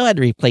I still had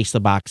to replace the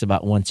box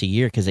about once a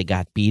year because it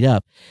got beat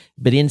up.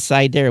 But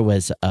inside there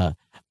was a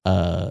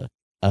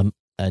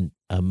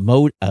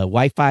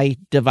Wi-Fi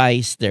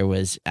device. There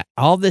was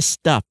all this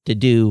stuff to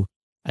do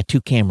a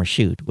 2-camera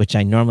shoot, which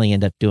I normally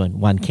end up doing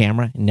 1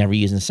 camera and never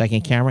using a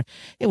second camera.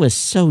 It was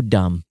so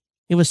dumb.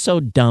 It was so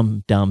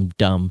dumb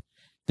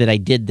that I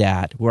did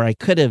that, where I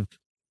could have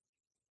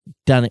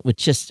done it with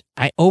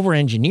I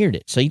over-engineered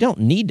it. So you don't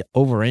need to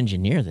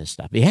over-engineer this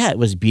stuff. Yeah, it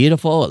was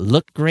beautiful. It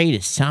looked great.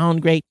 It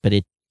sounded great, but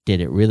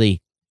did it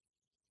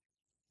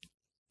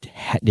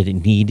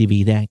need to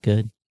be that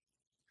good?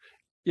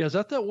 Yeah, is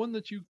that one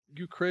that you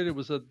created?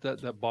 Was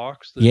that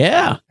box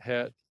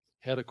that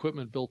had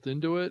equipment built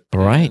into it?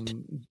 Right.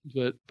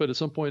 But at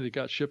some point it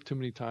got shipped too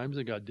many times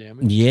and got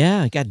damaged.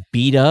 Yeah, it got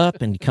beat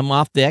up and come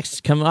off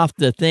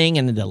the thing,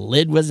 and the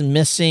lid was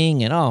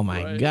missing, and oh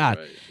my God.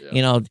 Right, yeah,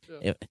 you know,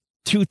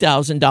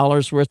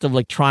 $2,000 worth of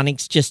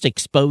electronics just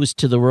exposed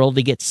to the world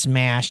to get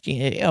smashed.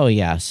 Oh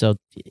yeah. So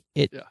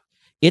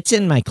it's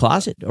in my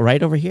closet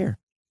right over here.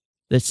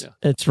 It's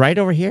right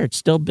over here. It's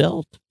still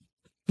built.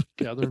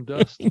 Gathering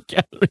dust.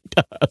 Gathering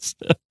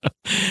dust.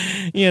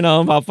 You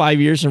know, about 5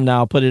 years from now,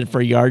 I'll put it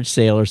for a yard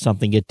sale or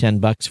something, get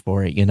 $10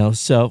 for it, you know?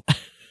 So,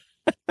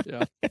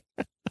 yeah.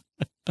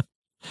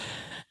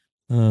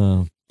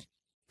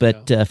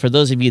 But for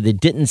those of you that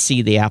didn't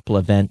see the Apple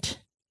event,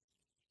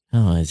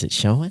 is it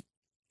showing?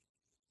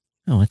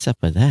 Oh, what's up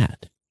with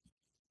that?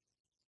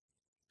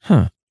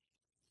 Huh.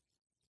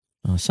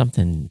 Oh,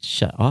 something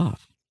shut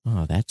off.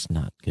 Oh, that's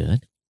not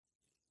good.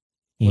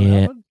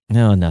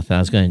 No, nothing. I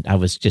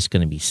was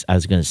going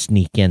to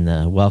sneak in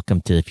the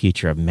welcome to the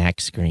future of Mac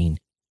Screen.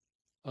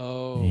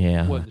 Oh,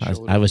 yeah.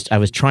 I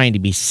was trying to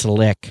be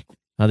slick.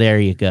 Oh, there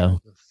you go.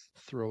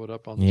 Throw it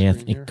up on the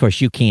screen here. Of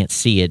course, you can't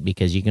see it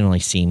because you can only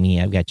see me.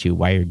 I've got you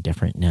wired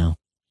different now.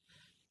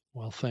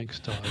 Well, thanks,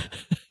 Todd.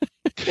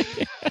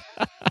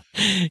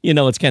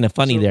 What's kind of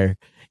funny there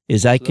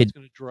is that's going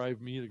to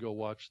drive me to go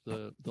watch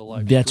the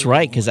live. That's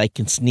right, because I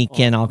can sneak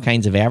in all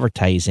kinds of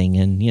advertising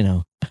and,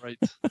 Right.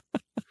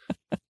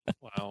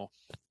 Wow.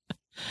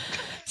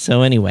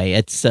 So anyway,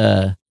 it's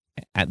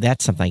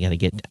that's something I got to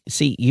get.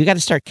 See, you got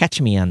to start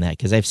catching me on that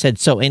because I've said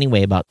so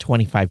anyway about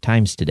 25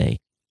 times today.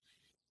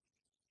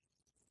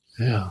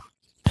 Yeah,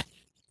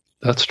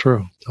 that's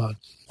true, Todd.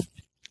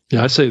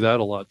 Yeah, I say that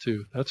a lot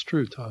too. That's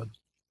true, Todd.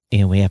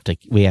 And we have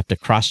to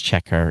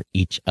cross-check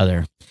each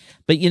other.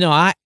 But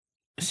I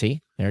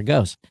see, there it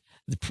goes.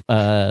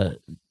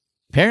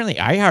 Apparently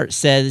iHeart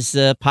says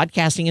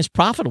podcasting is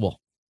profitable.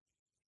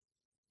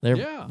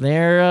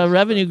 Their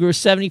revenue grew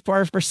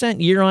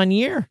 74% year on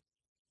year.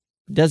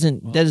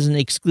 Doesn't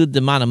exclude the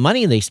amount of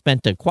money they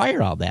spent to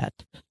acquire all that.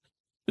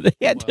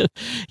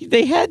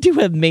 They had to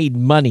have made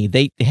money.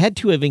 They had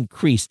to have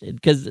increased it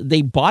because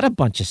they bought a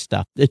bunch of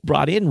stuff that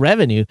brought in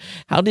revenue.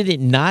 How did it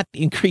not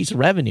increase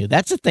revenue?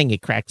 That's the thing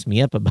that cracks me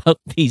up about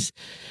these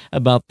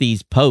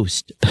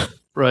posts.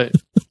 Right.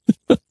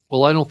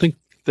 Well, I don't think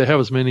they have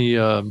as many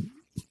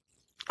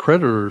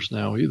creditors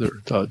now either.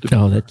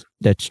 No,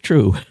 that's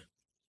true.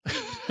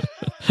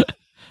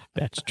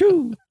 That's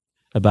true.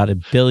 About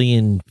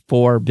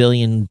 $4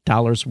 billion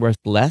worth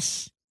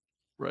less.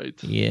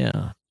 Right.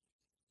 Yeah.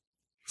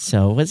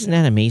 So wasn't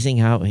that amazing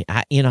how,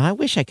 I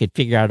wish I could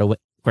figure out a way.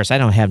 Of course, I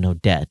don't have no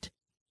debt.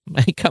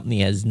 My company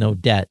has no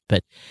debt,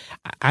 but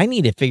I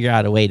need to figure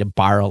out a way to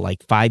borrow like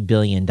 $5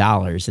 billion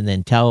and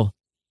then tell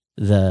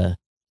the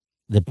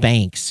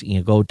banks,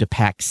 go to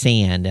pack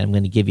sand. And I'm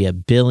going to give you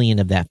 $1 billion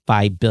of that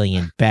 $5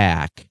 billion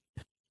back.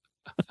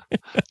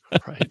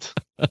 Right.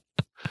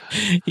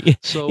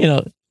 So,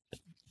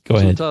 go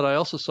ahead. Todd, I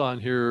also saw in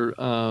here,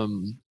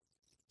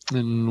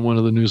 in one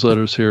of the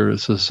newsletters here, it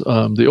says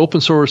the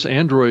open source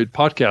Android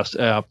podcast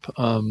app,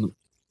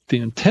 the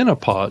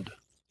AntennaPod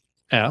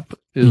app,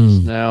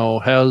 now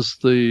has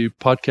the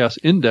podcast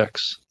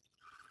index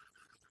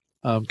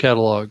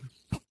catalog.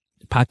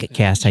 Pocket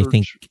Cast, I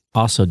think,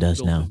 also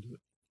does now.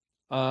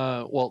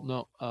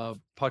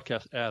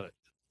 Podcast Addict.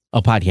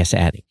 Oh, Podcast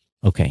Addict.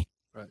 Okay.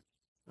 Right.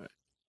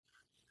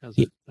 Has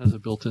it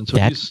built in. So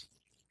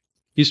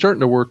he's starting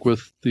to work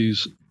with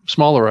these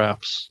smaller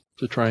apps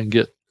to try and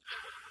get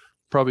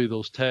probably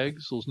those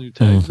new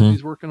tags that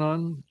he's working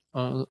on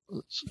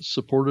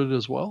supported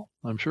as well,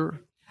 I'm sure.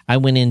 I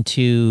went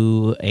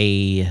into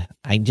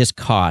I just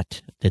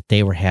caught that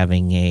they were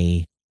having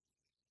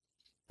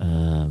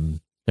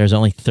there's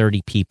only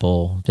 30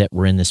 people that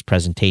were in this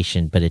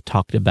presentation, but it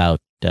talked about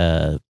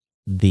the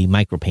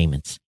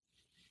micropayments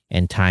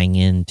and tying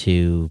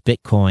into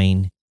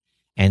Bitcoin.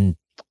 And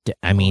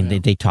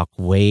they talk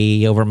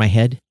way over my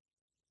head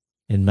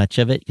in much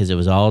of it because it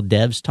was all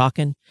devs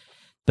talking.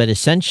 But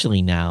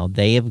essentially now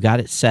they have got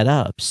it set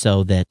up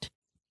so that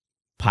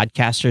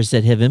podcasters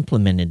that have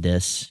implemented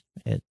this,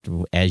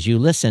 as you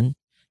listen,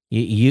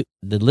 the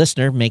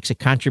listener makes a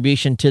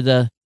contribution to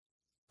the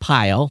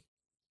pile,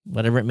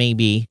 whatever it may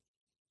be.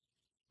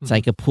 It's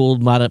like a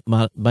pooled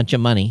bunch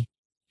of money.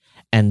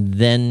 And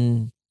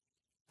then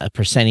a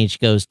percentage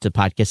goes to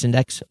Podcast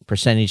Index, a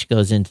percentage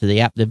goes into the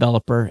app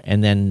developer,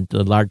 and then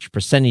the large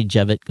percentage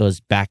of it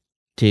goes back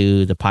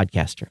to the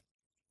podcaster.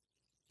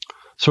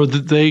 So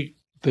did they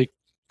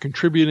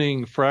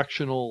contributing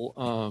fractional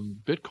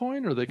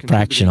Bitcoin, or are they contributing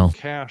fractional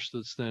cash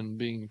that's then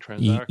being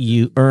transacted?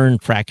 You earn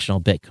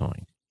fractional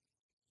Bitcoin.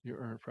 You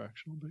earn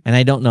fractional Bitcoin. And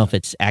I don't know if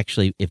it's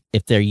actually,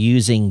 if they're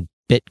using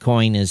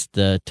Bitcoin as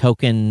the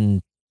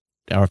token,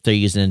 or if they're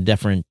using a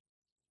different,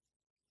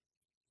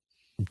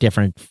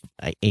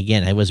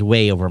 again, I was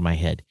way over my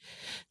head.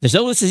 This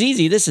is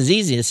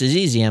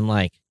easy. I'm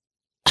like,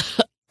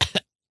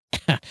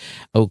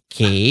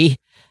 okay,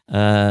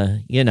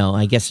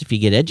 I guess if you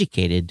get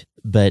educated,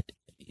 but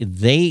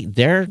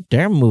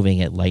they're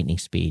moving at lightning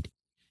speed.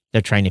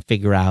 They're trying to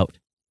figure out,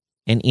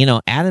 and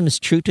Adam is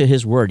true to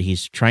his word.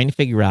 He's trying to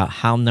figure out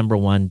how, number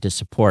one, to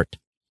support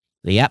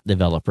the app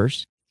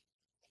developers,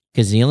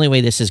 because the only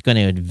way this is going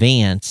to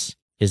advance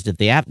is that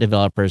the app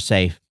developers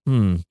say,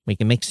 we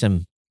can make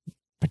some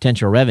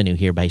potential revenue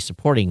here by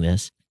supporting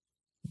this.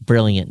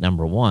 Brilliant,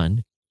 number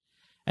one.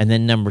 And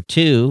then number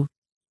two,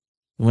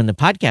 when the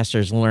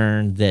podcasters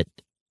learn that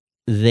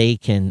they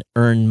can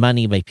earn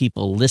money by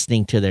people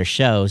listening to their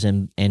shows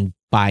and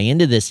buy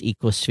into this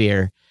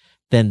ecosphere,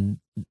 then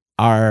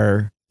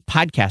our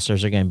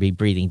podcasters are going to be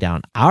breathing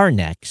down our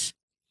necks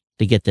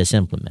to get this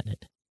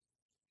implemented.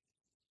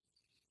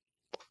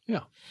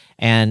 Yeah.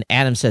 And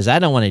Adam says, I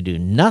don't want to do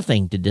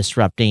nothing to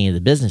disrupt any of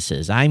the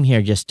businesses. I'm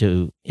here just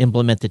to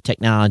implement the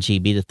technology,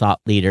 be the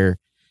thought leader,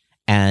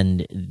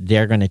 and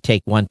they're going to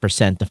take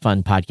 1% to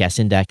fund Podcast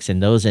Index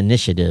and those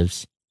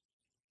initiatives.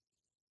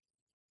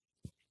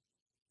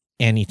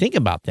 And you think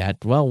about that,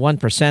 well,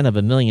 1% of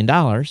 $1 million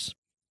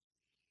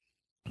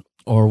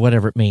or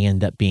whatever it may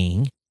end up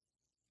being,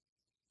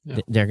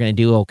 they're going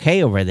to do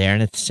okay over there.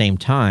 And at the same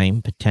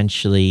time,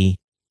 potentially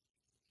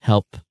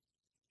help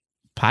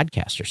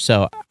podcasters.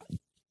 So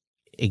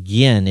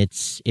again,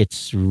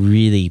 it's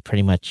really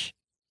pretty much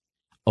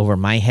over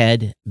my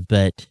head,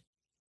 but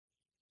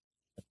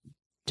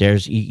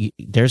there's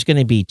going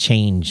to be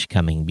change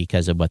coming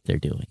because of what they're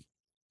doing.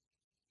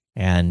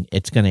 And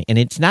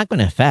it's not going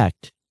to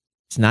affect,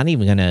 it's not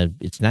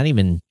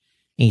even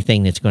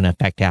anything that's going to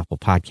affect Apple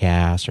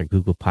Podcasts or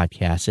Google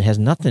Podcasts. It has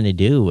nothing to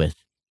do with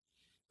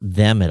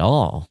them at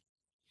all.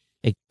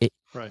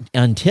 Right.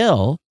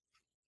 Until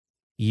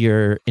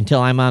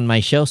I'm on my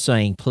show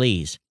saying,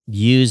 please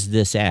use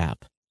this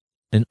app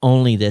and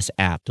only this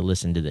app to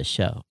listen to this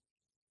show.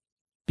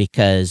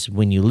 Because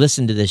when you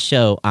listen to this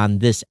show on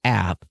this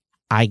app,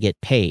 I get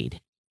paid.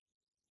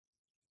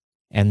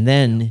 And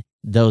then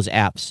those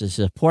apps to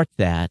support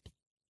that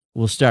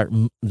will start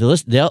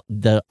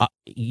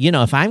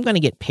if I'm going to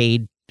get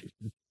paid,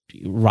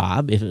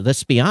 Rob,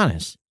 let's be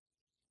honest,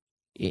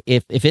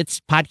 if it's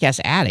Podcast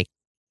Addict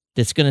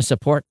that's going to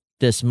support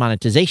this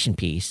monetization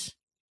piece,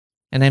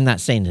 and I'm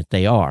not saying that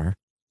they are,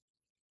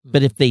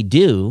 but if they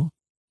do,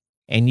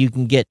 and you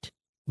can get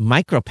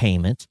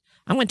micropayments,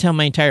 I'm going to tell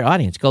my entire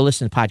audience, go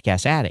listen to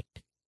Podcast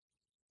Addict.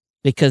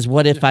 Because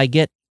what if I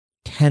get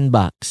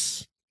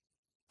 $10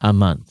 a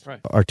month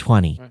or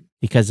 20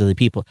 because of the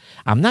people?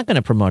 I'm not going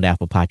to promote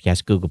Apple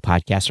Podcasts, Google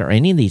Podcasts, or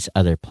any of these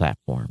other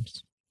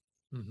platforms.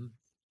 Mm-hmm.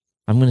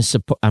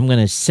 I'm going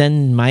to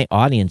send my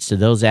audience to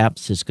those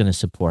apps that's going to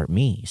support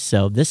me.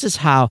 So this is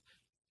how,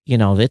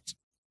 that's.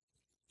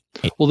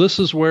 Well, this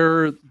is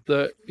where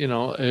a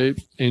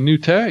new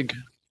tag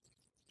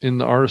in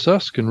the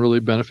RSS can really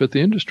benefit the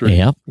industry.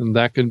 Yep. And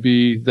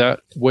that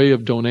way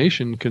of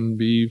donation can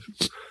be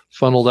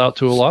funneled out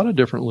to a lot of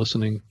different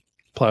listening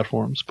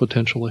platforms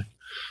potentially.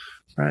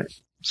 Right.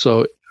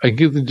 So I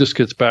guess it just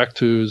gets back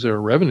to, is there a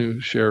revenue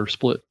share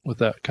split with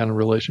that kind of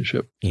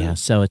relationship? Yeah.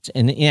 So it's,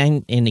 and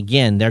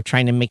again, they're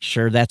trying to make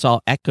sure that's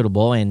all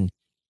equitable. And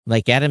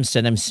like Adam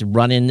said, I'm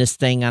running this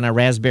thing on a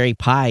Raspberry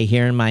Pi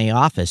here in my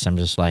office. I'm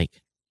just like,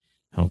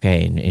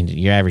 okay. And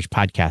your average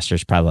podcaster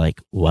is probably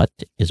like, what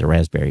is a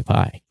Raspberry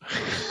Pi?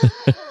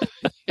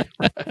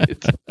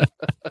 Right.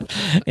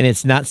 And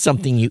it's not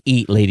something you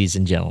eat, ladies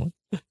and gentlemen.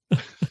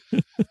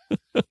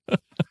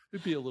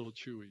 It'd be a little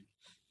chewy.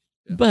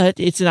 Yeah. But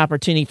it's an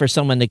opportunity for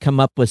someone to come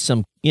up with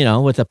some,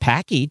 with a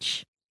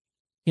package,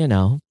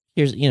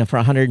 here's, for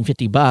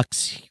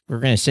 $150, we're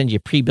going to send you a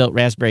pre-built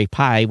Raspberry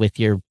Pi with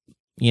your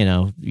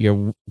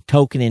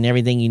token and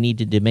everything you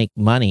needed to make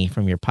money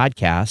from your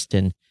podcast.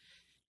 And,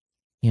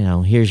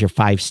 here's your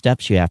 5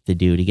 steps you have to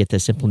do to get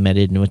this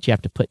implemented and what you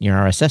have to put in your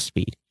RSS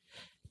feed.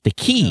 The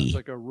key. It's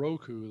like a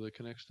Roku that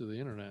connects to the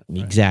internet.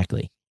 Right?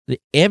 Exactly.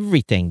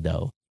 Everything,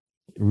 though,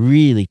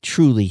 really,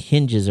 truly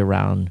hinges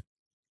around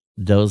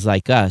those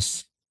like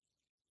us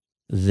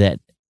that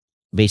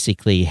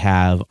basically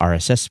have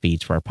RSS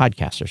feeds for our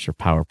podcasters, for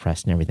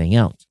PowerPress and everything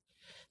else.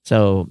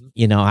 So,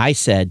 I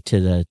said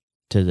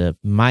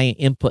my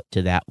input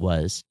to that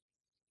was,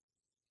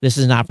 this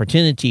is an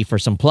opportunity for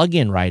some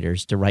plugin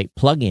writers to write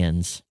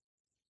plugins,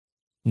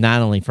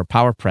 not only for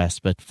PowerPress,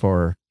 but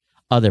for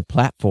other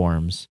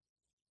platforms,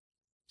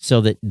 so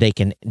that they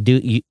can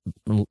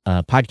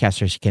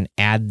podcasters can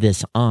add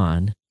this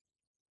on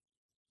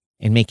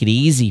and make it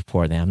easy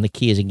for them. The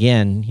key is,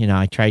 again,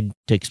 I tried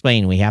to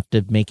explain, we have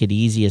to make it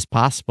easy as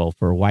possible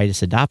for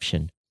widest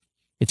adoption.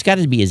 It's got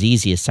to be as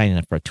easy as signing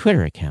up for a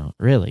Twitter account,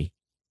 really.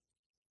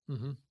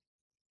 Mm-hmm.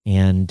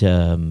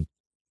 And,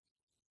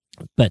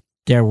 but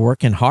they're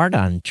working hard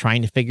on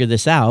trying to figure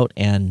this out.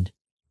 And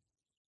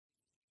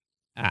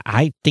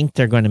I think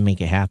they're going to make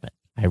it happen.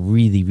 I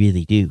really,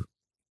 really do.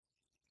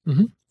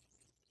 Mm-hmm.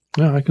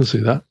 Yeah, I can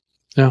see that.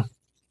 Yeah.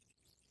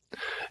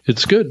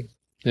 It's good.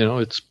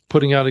 It's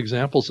putting out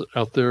examples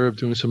out there of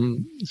doing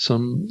some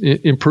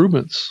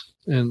improvements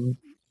and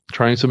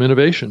trying some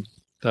innovation.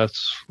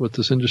 That's what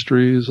this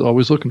industry is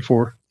always looking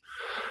for.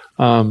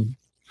 I'm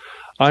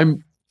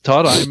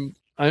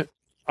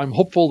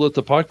hopeful that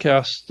the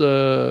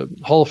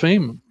podcast Hall of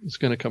Fame is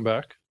going to come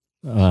back.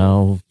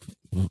 Well,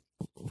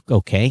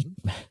 okay.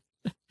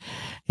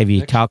 Have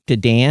you talked to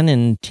Dan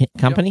and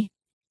company?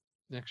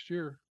 Yep. Next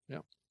year, yeah.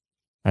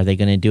 Are they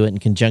going to do it in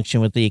conjunction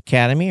with the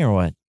Academy or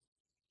what?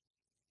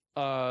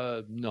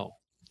 No.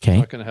 Okay. It's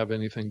not going to have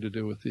anything to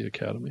do with the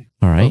Academy.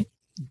 All right.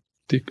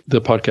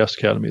 The Podcast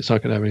Academy. It's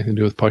not going to have anything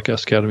to do with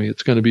Podcast Academy.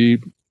 It's going to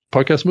be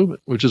Podcast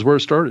Movement, which is where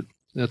it started.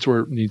 That's where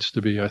it needs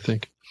to be, I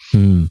think.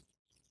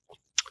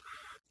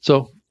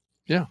 So,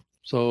 yeah.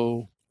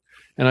 So,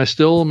 and I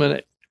still am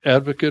an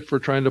advocate for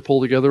trying to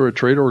pull together a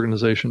trade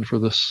organization for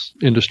this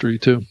industry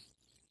too.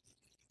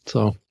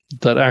 So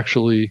that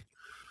actually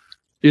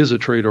is a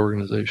trade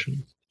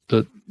organization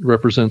that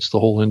represents the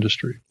whole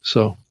industry.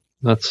 So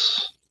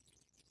that's,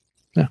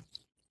 yeah.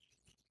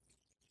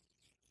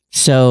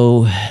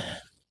 So,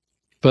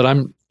 but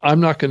I'm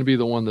not going to be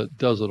the one that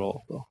does it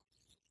all, though.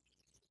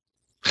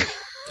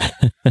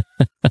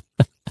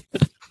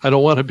 I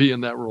don't want to be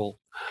in that role.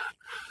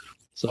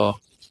 So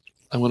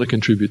I want to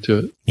contribute to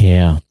it.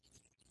 Yeah.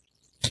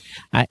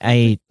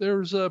 I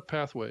There's a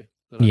pathway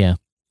that yeah.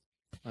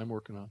 I'm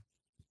working on.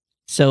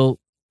 So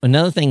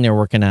another thing they're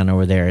working on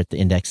over there at the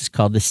Index is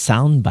called the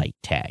soundbite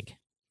tag.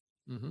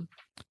 Mm-hmm.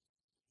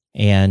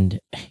 And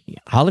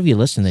all of you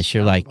listen to this,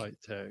 you're like,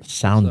 tag.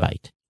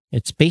 soundbite.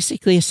 It's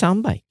basically a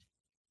soundbite.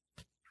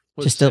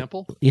 What, Just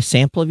sample? a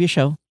sample of your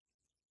show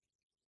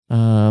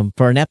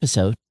for an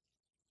episode.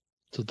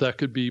 So that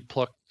could be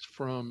plucked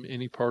from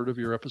any part of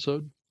your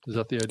episode? Is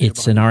that the idea?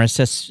 It's an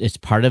RSS. It's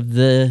part of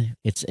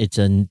it's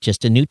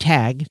just a new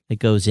tag that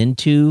goes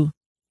into,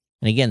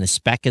 and again, the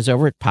spec is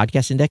over at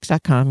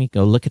podcastindex.com. You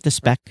go look at the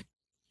spec.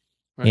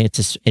 Right.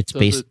 It's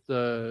based.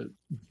 Does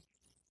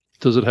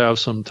it have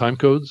some time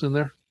codes in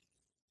there?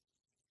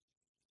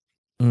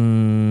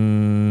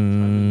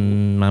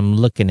 I'm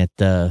looking at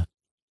the.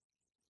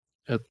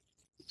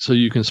 So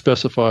you can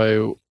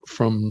specify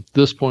from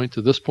this point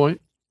to this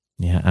point?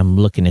 Yeah, I'm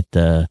looking at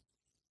the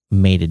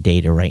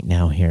metadata right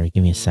now here.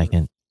 Give me a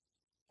second.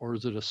 Or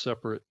is it a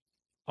separate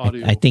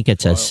audio? I think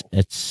it's file?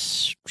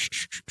 it's.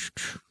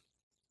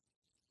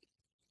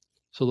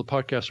 So the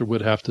podcaster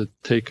would have to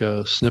take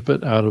a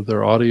snippet out of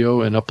their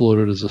audio and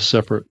upload it as a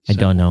separate. I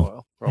don't know.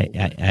 File, probably.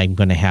 I'm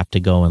going to have to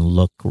go and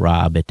look,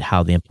 Rob, at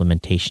how the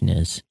implementation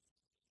is.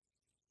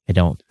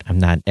 I'm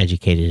not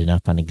educated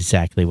enough on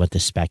exactly what the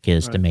spec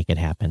is to make it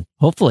happen.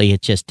 Hopefully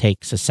it just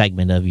takes a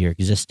segment of your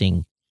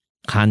existing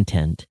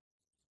content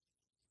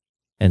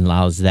and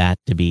allows that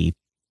to be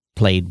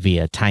played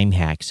via time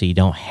hack, so you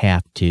don't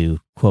have to,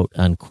 quote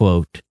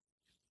unquote,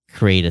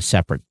 create a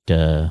separate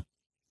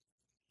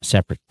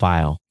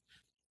file.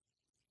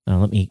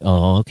 Let me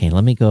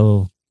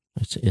go.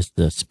 Is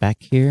the spec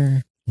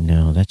here?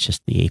 No, that's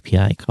just the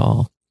API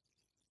call.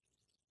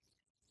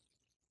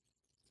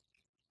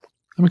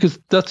 I mean, because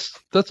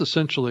that's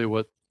essentially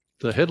what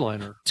the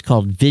headliner. It's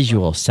called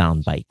Visual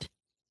Soundbite.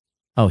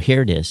 Oh,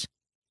 here it is.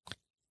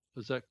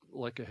 Is that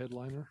like a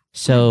headliner?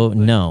 So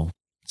no.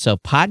 So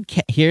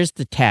here's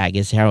the tag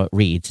is how it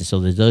reads. So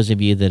there's those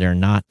of you that are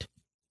not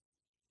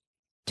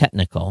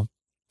technical,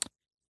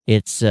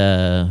 it's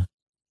bracket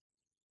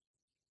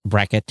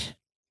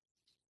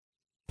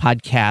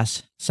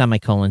podcast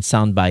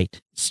soundbite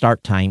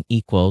start time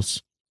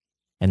equals,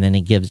 and then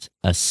it gives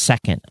a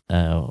second,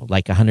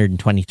 like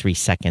 123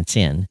 seconds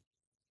in.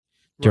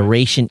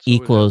 Duration so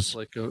equals.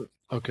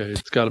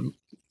 It's got a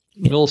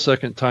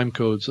millisecond time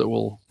codes that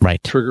will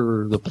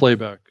trigger the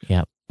playback.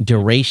 Yeah.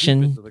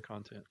 Duration into the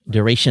content.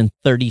 Duration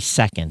 30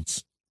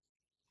 seconds,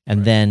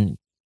 and then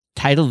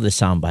title of the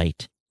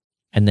soundbite,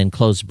 and then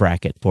close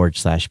bracket /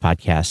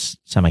 podcast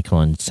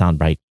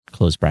soundbite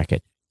close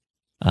bracket.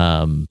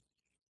 And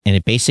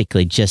it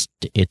basically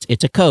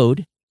it's a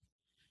code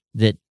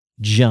that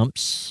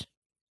jumps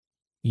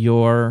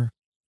your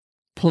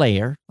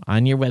player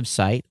on your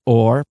website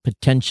or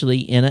potentially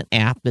in an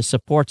app that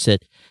supports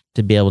it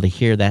to be able to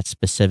hear that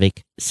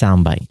specific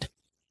soundbite.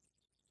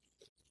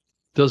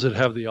 Does it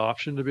have the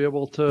option to be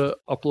able to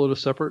upload a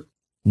separate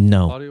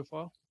audio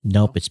file?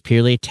 Nope. It's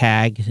purely a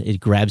tag.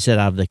 It grabs it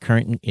out of the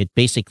current. It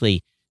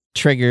basically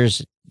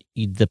triggers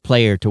the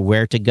player to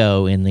where to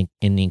go in the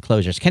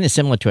enclosure. It's kind of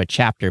similar to a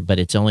chapter, but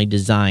it's only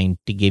designed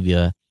to give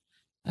you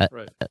a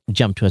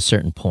jump to a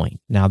certain point.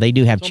 Now they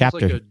do have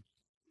chapters.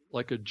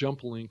 Like a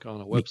jump link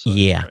on a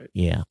website.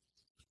 Yeah.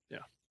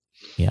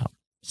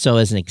 So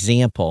as an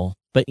example,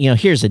 but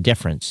here's the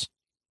difference.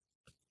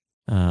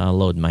 I'll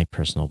load my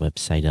personal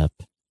website up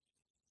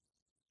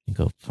and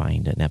go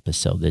find an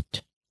episode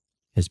that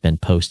has been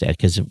posted,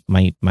 because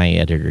my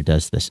editor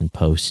does this in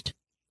post.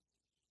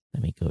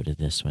 Let me go to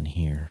this one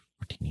here,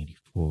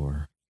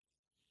 1484.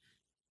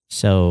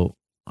 So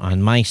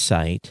on my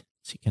site,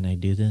 can I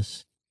do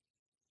this?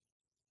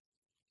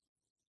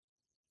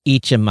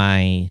 Each of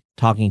my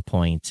talking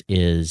points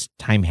is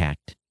time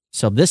hacked.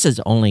 So this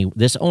only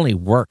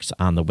works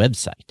on the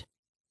website.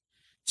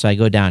 So I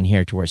go down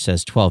here to where it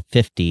says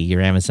 1250,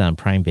 your Amazon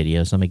Prime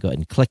videos. Let me go ahead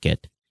and click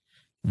it.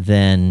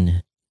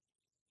 Then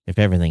if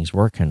everything's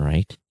working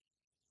right.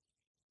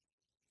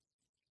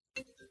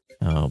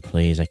 Oh,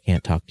 please, I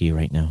can't talk to you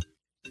right now.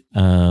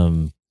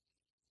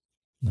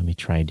 Let me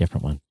try a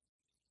different one.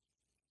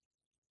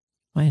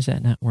 Why is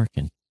that not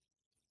working?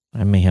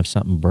 I may have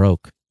something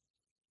broke.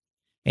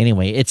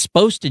 Anyway, it's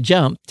supposed to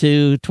jump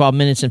to 12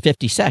 minutes and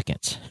 50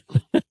 seconds.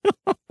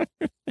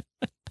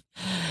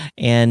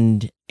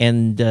 and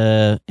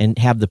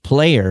have the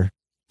player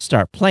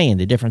start playing.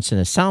 The difference in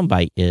a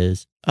soundbite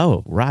is,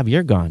 oh, Rob,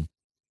 you're gone.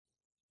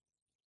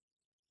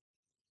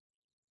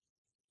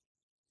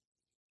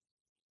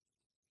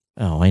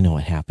 Oh, I know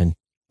what happened.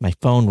 My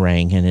phone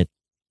rang and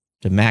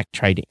the Mac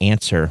tried to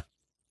answer.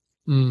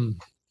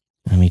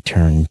 Let me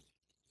turn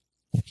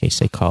in case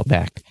they call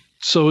back.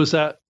 So is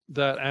that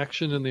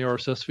action in the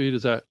RSS feed,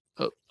 is that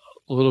a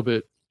little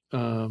bit,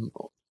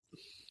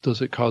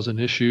 does it cause an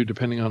issue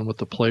depending on what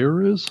the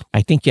player is?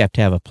 I think you have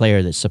to have a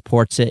player that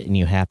supports it, and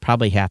you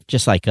probably have,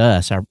 just like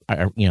us,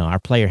 our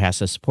player has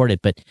to support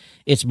it, but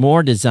it's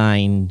more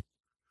designed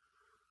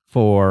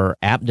for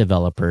app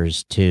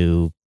developers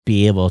to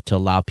be able to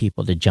allow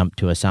people to jump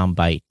to a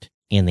soundbite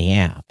in the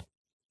app,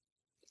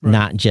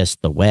 not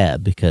just the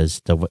web,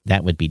 because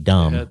that would be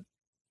dumb.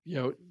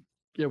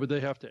 Would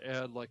they have to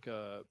add like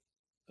a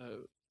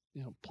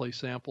play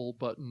sample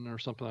button or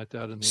something like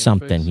that in the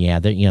something?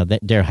 Interface?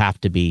 There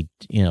have to be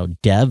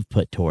dev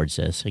put towards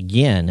this.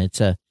 Again, it's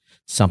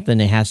something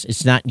that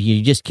it's not,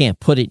 you just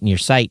can't put it in your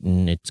site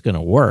and it's going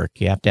to work.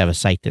 You have to have a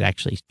site that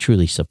actually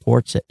truly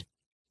supports it.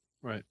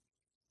 Right.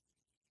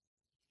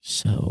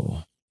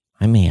 So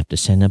I may have to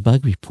send a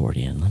bug report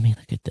in. Let me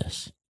look at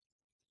this.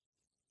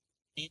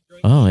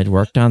 Oh, it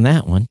worked on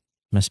that one.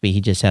 Must be he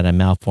just had a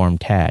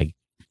malformed tag.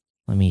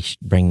 Let me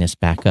bring this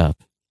back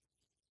up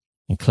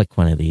and click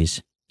one of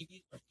these.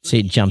 See,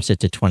 it jumps it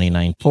to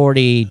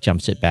 2940,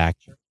 jumps it back.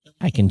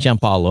 I can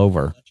jump all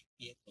over.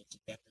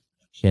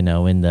 In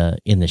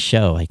the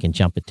show, I can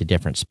jump it to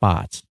different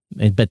spots.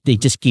 But it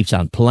just keeps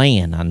on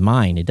playing on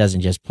mine. It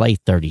doesn't just play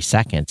 30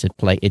 seconds.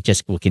 It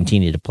just will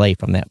continue to play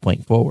from that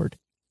point forward.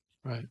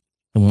 Right.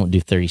 It won't do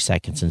 30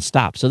 seconds and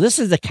stop. So this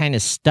is the kind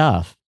of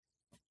stuff.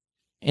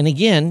 And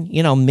again,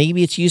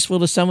 maybe it's useful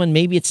to someone,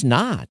 maybe it's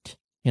not.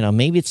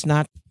 Maybe it's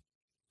not,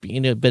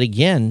 but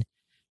again,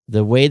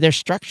 the way they're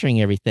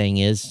structuring everything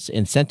is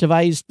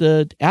incentivize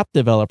the app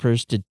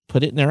developers to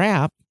put it in their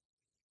app.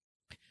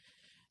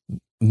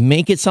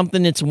 Make it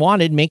something that's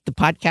wanted. Make the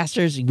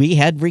podcasters. We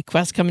had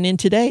requests coming in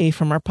today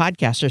from our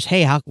podcasters.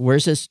 Hey,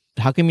 where's this?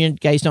 How come you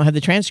guys don't have the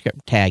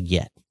transcript tag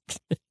yet?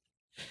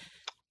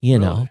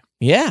 Really?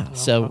 Yeah.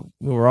 So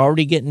we're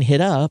already getting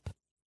hit up,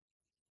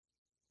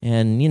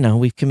 and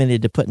we've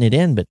committed to putting it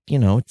in, but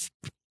it's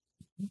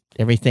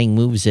everything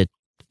moves at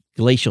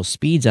glacial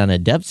speeds on a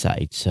dev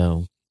site.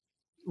 So,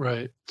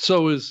 right.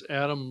 So is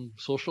Adam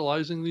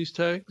socializing these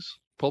tags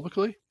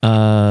publicly?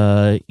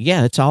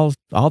 Yeah, it's all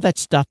that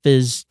stuff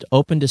is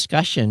open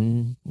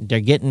discussion. They're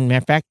getting, matter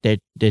of fact,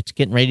 it's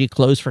getting ready to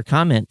close for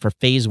comment for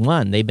phase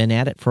 1. They've been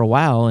at it for a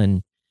while,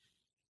 and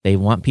they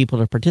want people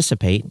to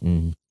participate.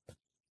 And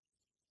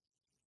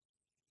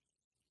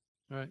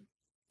right.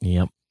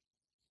 Yep.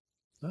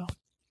 Well,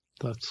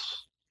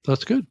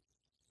 that's good.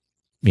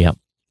 Yep.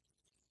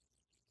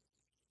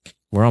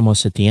 We're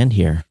almost at the end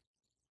here.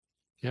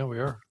 Yeah, we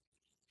are.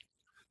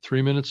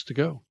 3 minutes to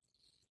go.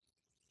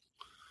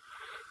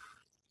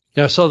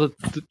 Yeah, I saw that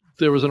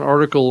there was an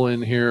article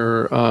in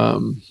here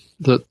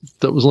that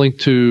was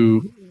linked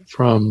to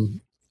from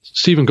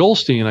Stephen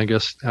Goldstein, I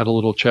guess, had a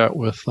little chat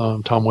with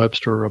Tom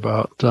Webster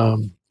about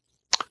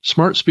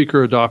smart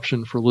speaker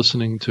adoption for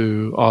listening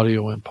to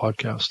audio and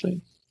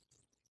podcasting.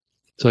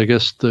 So I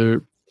guess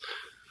the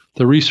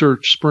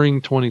research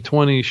spring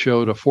 2020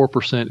 showed a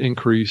 4%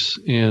 increase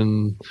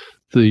in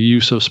the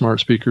use of smart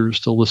speakers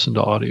to listen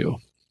to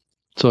audio.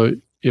 So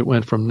it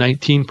went from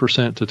 19%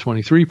 to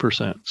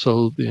 23%.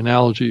 So the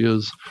analogy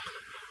is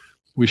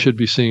we should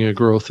be seeing a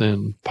growth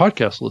in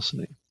podcast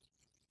listening.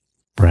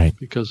 Right.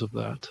 Because of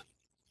that.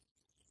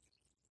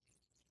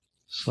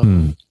 So,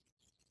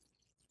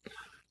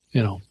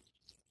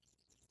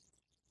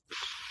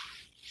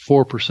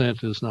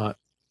 4% is not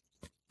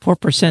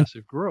 4%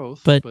 massive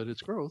growth, but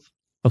it's growth.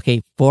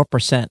 Okay,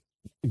 4%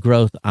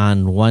 growth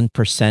on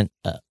 1%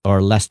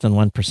 or less than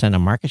 1%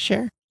 of market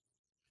share?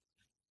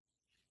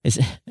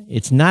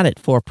 It's not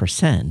at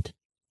 4%.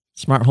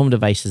 Smart home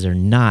devices are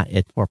not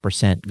at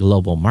 4%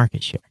 global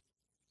market share.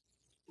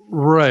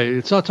 Right.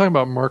 It's not talking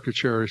about market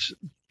shares.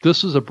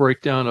 This is a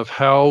breakdown of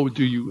how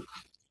do you,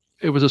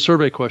 it was a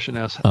survey question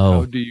asked,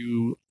 how do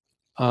you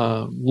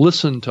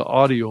listen to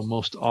audio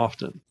most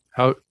often?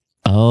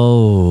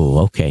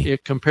 Okay.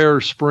 It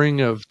compares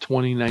spring of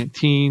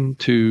 2019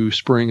 to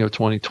spring of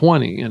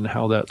 2020 and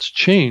how that's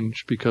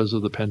changed because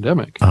of the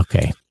pandemic.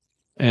 Okay.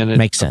 And it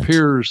makes sense.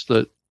 Appears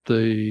that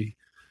the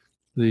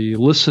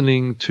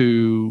listening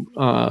to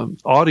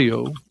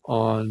audio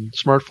on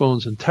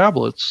smartphones and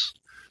tablets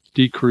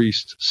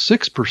decreased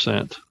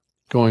 6%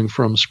 going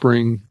from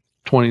spring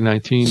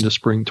 2019 to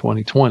spring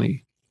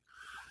 2020.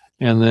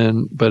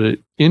 But it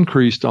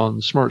increased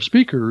on smart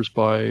speakers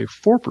by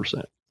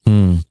 4%.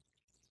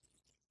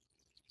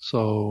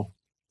 So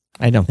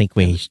I don't think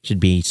we should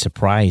be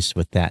surprised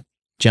with that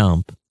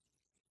jump.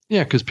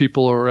 Yeah, because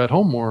people are at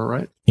home more,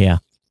 right? Yeah.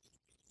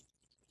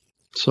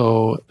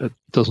 So it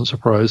doesn't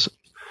surprise.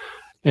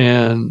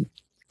 And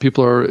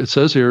it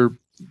says here,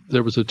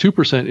 there was a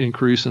 2%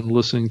 increase in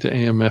listening to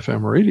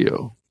AM/FM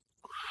radio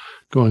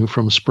going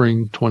from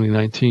spring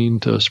 2019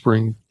 to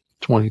spring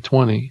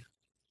 2020.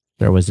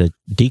 There was a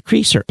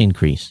decrease or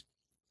increase?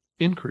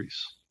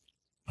 Increase.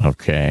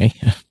 Okay.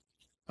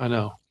 I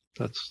know.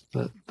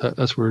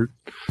 That's weird.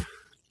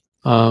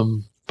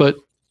 But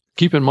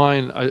keep in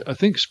mind, I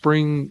think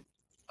spring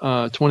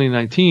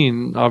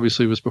 2019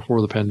 obviously was before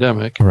the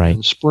pandemic. Right.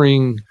 And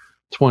spring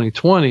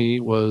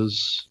 2020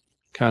 was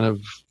kind of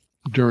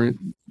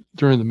during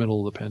the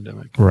middle of the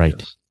pandemic.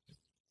 Right.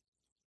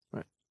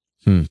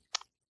 Right.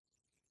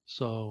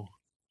 So,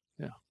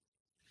 yeah.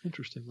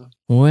 Interesting, though.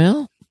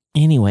 Well,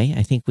 anyway,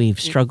 I think we've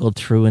struggled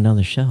through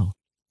another show.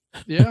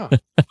 Yeah.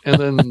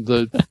 And then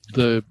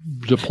the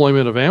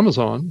deployment of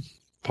Amazon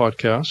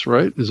podcasts,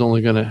 right, is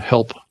only going to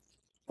help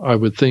I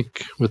would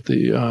think with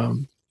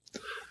the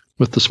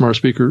smart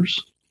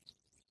speakers.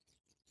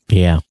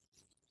 Yeah.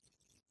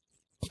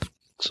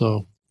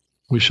 So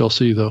we shall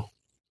see, though.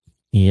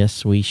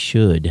 Yes, we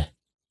should.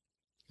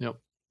 Yep.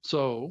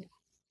 So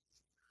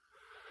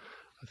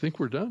I think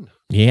we're done.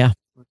 Yeah.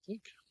 I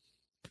think.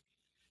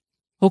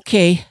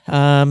 Okay.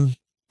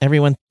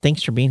 Everyone,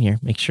 thanks for being here.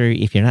 Make sure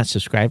if you're not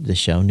subscribed to the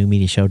show,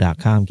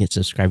 newmediashow.com, get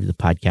subscribed to the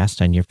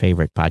podcast on your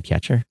favorite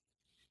podcatcher.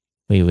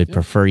 We would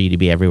prefer you to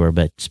be everywhere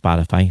but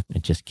Spotify.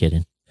 I'm just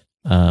kidding.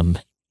 Oh,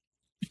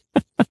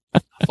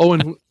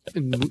 and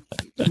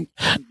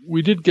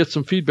we did get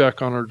some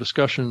feedback on our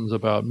discussions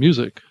about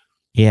music.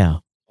 Yeah.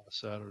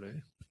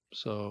 Saturday.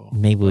 So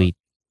maybe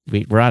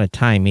we're out of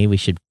time. Maybe we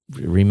should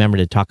remember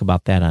to talk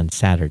about that on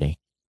Saturday.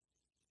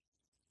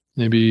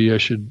 Maybe I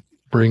should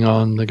bring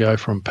on the guy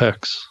from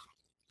PEX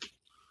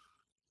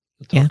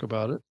to talk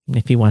about it.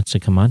 If he wants to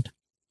come on.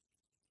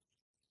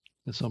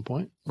 At some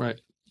point. Right.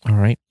 All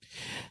right.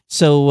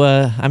 So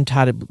I'm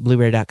Todd at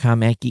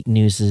Blueberry.com. At Geek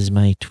News is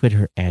my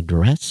Twitter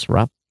address.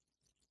 Rob?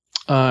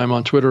 I'm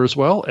on Twitter as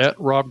well, at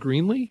Rob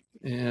Greenlee.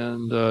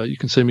 And you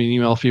can send me an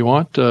email if you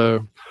want,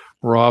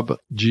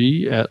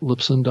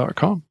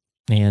 robg@libsyn.com.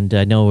 And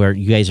I know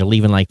you guys are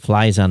leaving like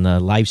flies on the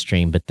live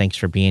stream, but thanks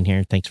for being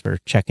here. Thanks for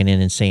checking in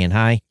and saying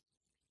hi.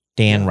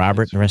 Dan,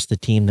 Robert, and the rest of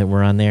the team that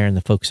were on there, and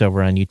the folks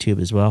over on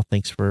YouTube as well.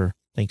 Thanks for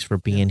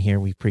being here.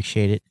 We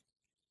appreciate it.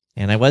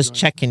 And I was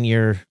checking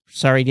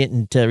sorry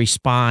didn't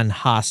respond,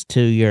 Haas,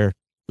 to your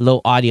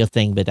low audio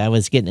thing, but I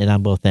was getting it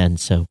on both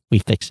ends, so we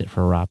fixed it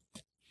for Rob.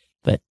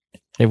 But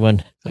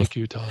everyone, thank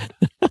you, Todd.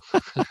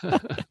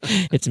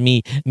 It's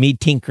me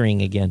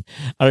tinkering again.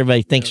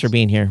 Everybody, thanks for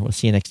being here. We'll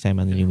see you next time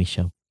on the New Me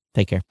Show.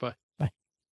 Take care. Bye.